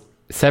people's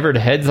severed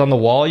heads on the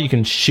wall. You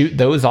can shoot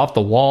those off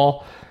the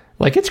wall.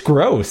 Like, it's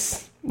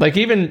gross. Like,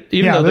 even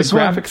though the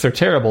graphics are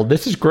terrible,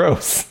 this is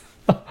gross.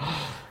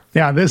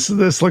 Yeah, this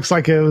looks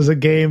like it was a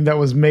game that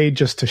was made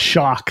just to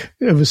shock.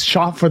 It was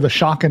shot for the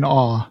shock and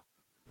awe.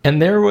 And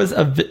there was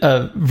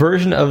a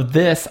version of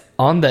this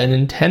on the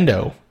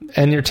Nintendo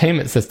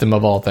Entertainment System,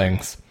 of all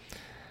things.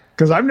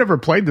 Because I've never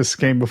played this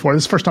game before.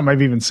 This is the first time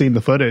I've even seen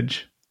the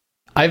footage.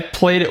 I've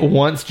played it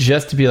once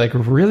just to be like,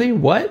 really?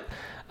 What?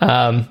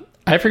 I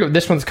forget what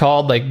this one's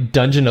called, like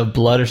Dungeon of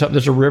Blood or something.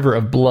 There's a river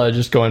of blood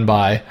just going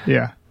by.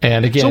 Yeah.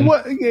 And again... So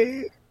what...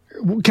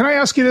 Can I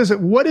ask you this?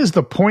 What is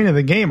the point of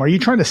the game? Are you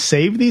trying to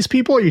save these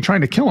people, or are you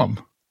trying to kill them?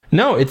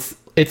 No, it's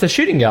a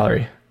shooting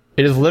gallery.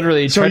 It is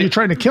literally... So you're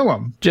trying to kill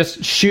them?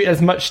 Just shoot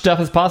as much stuff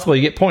as possible.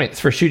 You get points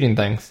for shooting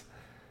things.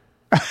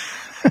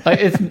 Like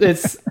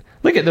it's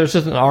look at, there's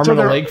just an arm and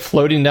a leg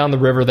floating down the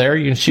river there.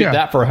 You can shoot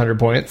that for 100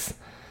 points.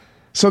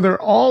 So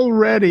they're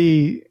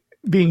already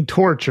being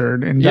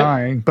tortured and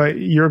dying, but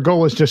your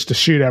goal is just to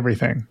shoot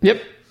everything.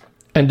 Yep.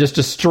 And just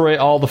destroy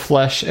all the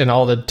flesh and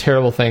all the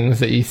terrible things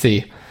that you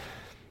see.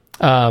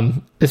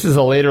 This is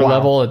a later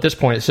level. At this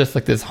point, it's just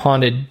like this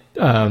haunted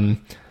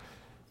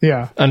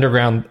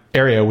underground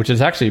area, which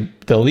is actually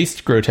the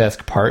least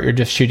grotesque part. You're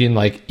just shooting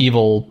like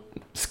evil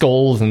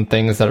skulls and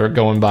things that are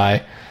going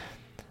by.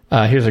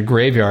 Here's a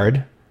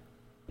graveyard,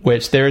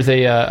 which there's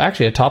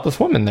actually a topless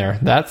woman there.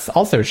 That's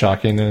also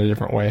shocking in a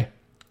different way.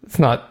 It's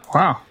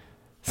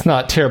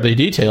not terribly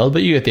detailed,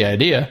 but you get the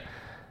idea.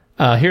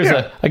 Here's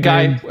a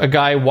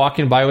guy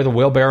walking by with a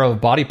wheelbarrow of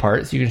body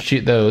parts. You can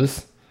shoot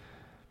those.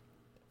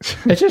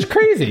 It's just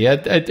crazy.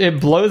 It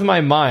blows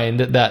my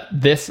mind that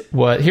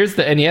here's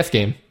the NES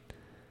game.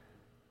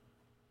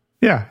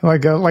 Yeah,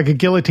 like a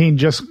guillotine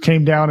just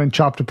came down and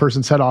chopped a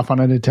person's head off on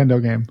a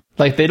Nintendo game.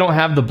 Like, they don't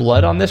have the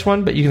blood on this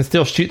one, but you can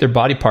still shoot their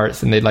body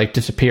parts and they like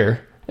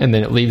disappear, and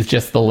then it leaves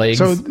just the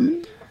legs.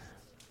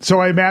 So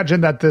I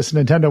imagine that this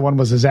Nintendo one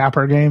was a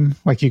zapper game.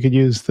 Like, you could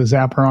use the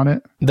zapper on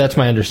it. That's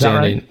my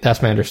understanding. Right?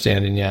 That's my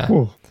understanding. Yeah.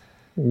 Ooh.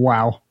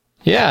 Wow.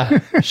 Yeah,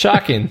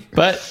 shocking,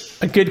 but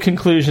a good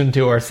conclusion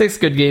to our 6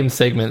 good games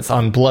segments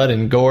on blood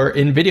and gore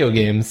in video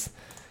games.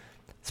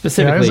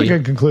 Specifically, that's a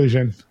good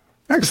conclusion.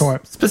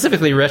 Excellent.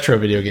 Specifically, retro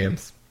video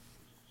games.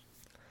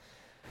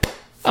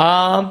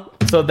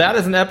 So that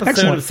is an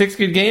episode of 6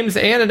 Good Games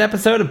and an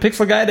episode of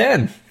Pixel Guide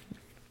N.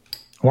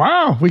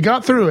 Wow, we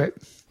got through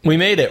it. We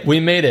made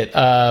it.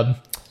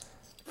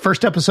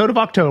 First episode of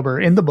October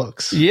in the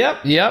books.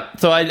 Yep.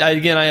 So I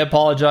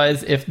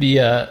apologize if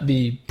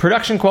the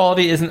production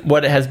quality isn't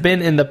what it has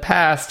been in the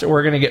past.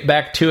 We're going to get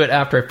back to it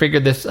after I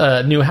figured this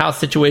new house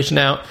situation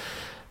out.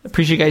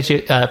 Appreciate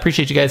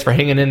you guys for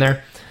hanging in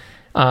there.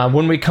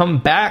 When we come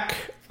back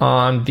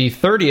on the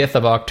 30th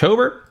of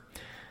October,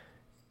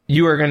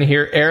 you are going to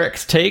hear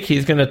Eric's take.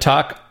 He's going to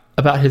talk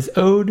about his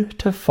Ode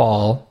to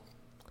Fall.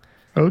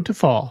 Ode to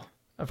Fall.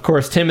 Of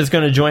course, Tim is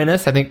going to join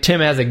us. I think Tim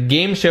has a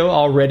game show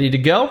all ready to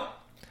go.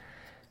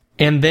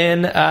 And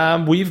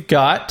then we've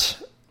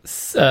got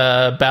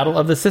Battle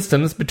of the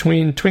Systems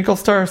between Twinkle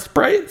Star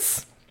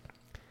Sprites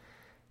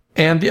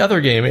and the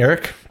other game,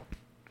 Eric.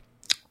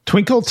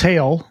 Twinkle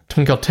Tail.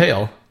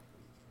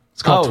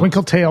 It's called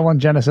Twinkle Tail on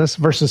Genesis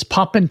versus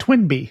Poppin'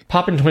 Twinbee.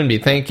 Poppin'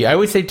 Twinbee, thank you. I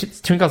always say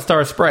Twinkle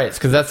Star Sprites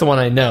because that's the one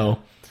I know,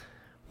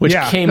 which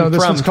came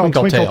this from one's called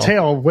Twinkle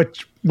Tail,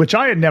 which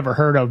I had never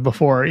heard of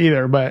before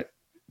either, but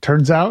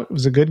turns out it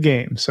was a good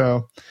game.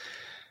 So it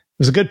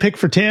was a good pick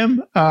for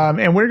Tim.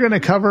 And we're going to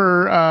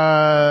cover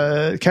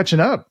catching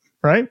up,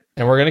 right?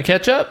 And we're going to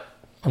catch up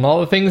on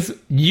all the things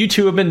you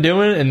two have been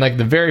doing and like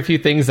the very few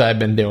things I've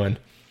been doing.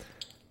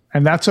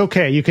 And that's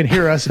okay. You can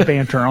hear us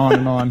banter on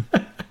and on.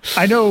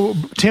 I know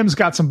Tim's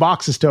got some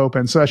boxes to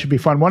open, so that should be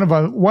fun. One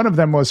of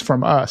them was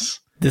from us.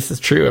 This is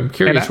true. I'm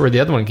curious where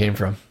the other one came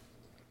from.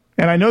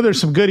 And I know there's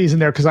some goodies in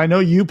there because I know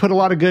you put a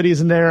lot of goodies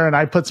in there and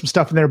I put some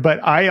stuff in there,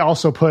 but I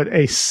also put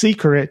a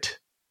secret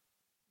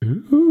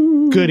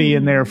goodie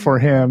in there for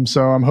him.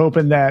 So I'm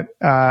hoping that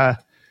I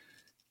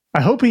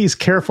hope he's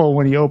careful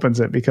when he opens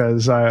it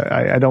because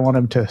I don't want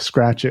him to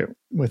scratch it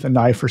with a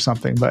knife or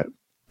something, but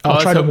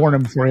I'll try to warn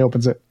him before he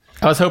opens it.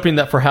 I was hoping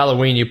that for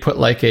Halloween you put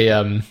like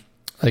a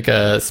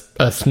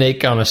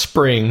snake on a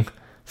spring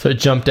so it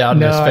jumped out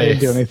in his face. No, I didn't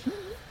do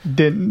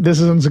anything.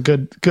 This one's a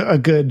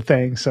good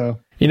thing. So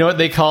you know what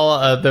they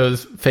call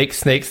those fake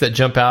snakes that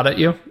jump out at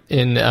you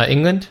in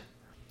England?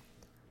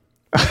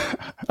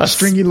 A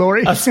stringy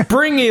lorry? A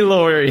springy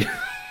lorry.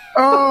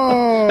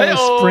 Oh,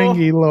 Hey-oh.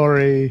 springy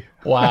lorry.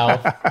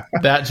 Wow.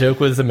 That joke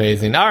was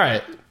amazing. All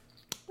right.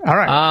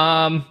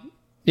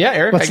 Yeah,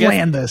 Eric, Let's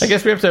land this. I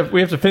guess we have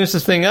to finish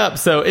this thing up.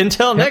 So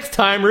until next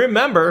time,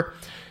 remember,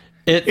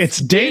 it's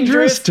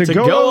dangerous to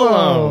go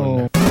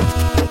alone.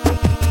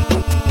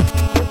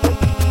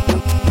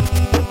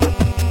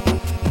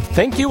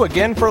 Thank you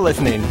again for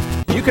listening.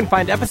 You can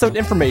find episode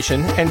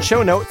information and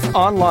show notes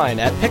online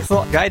at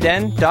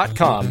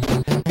pixelgaiden.com.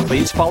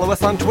 Please follow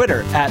us on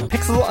Twitter at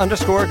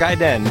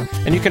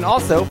pixel_gaiden. And you can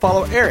also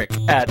follow Eric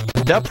at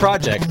The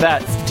Project.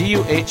 That's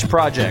DUH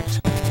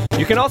Project.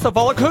 You can also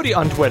follow Cody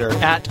on Twitter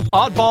at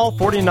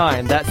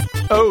Oddball49. That's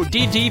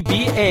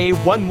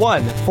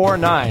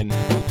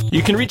ODDBA1149.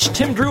 You can reach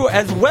Tim Drew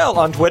as well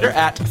on Twitter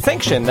at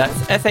Sanction. That's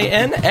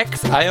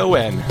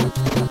SANXION.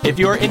 If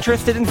you are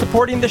interested in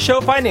supporting the show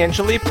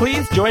financially,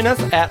 please join us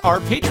at our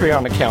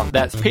Patreon account.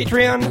 That's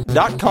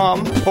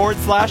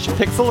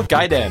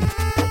patreon.com/pixelgaiden.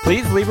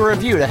 Please leave a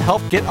review to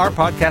help get our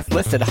podcast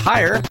listed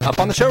higher up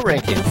on the show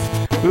rankings.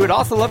 We would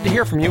also love to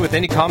hear from you with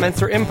any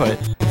comments or input.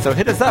 So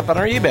hit us up on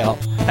our email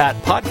at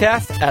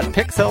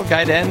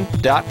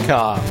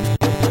podcast@pixelgaiden.com.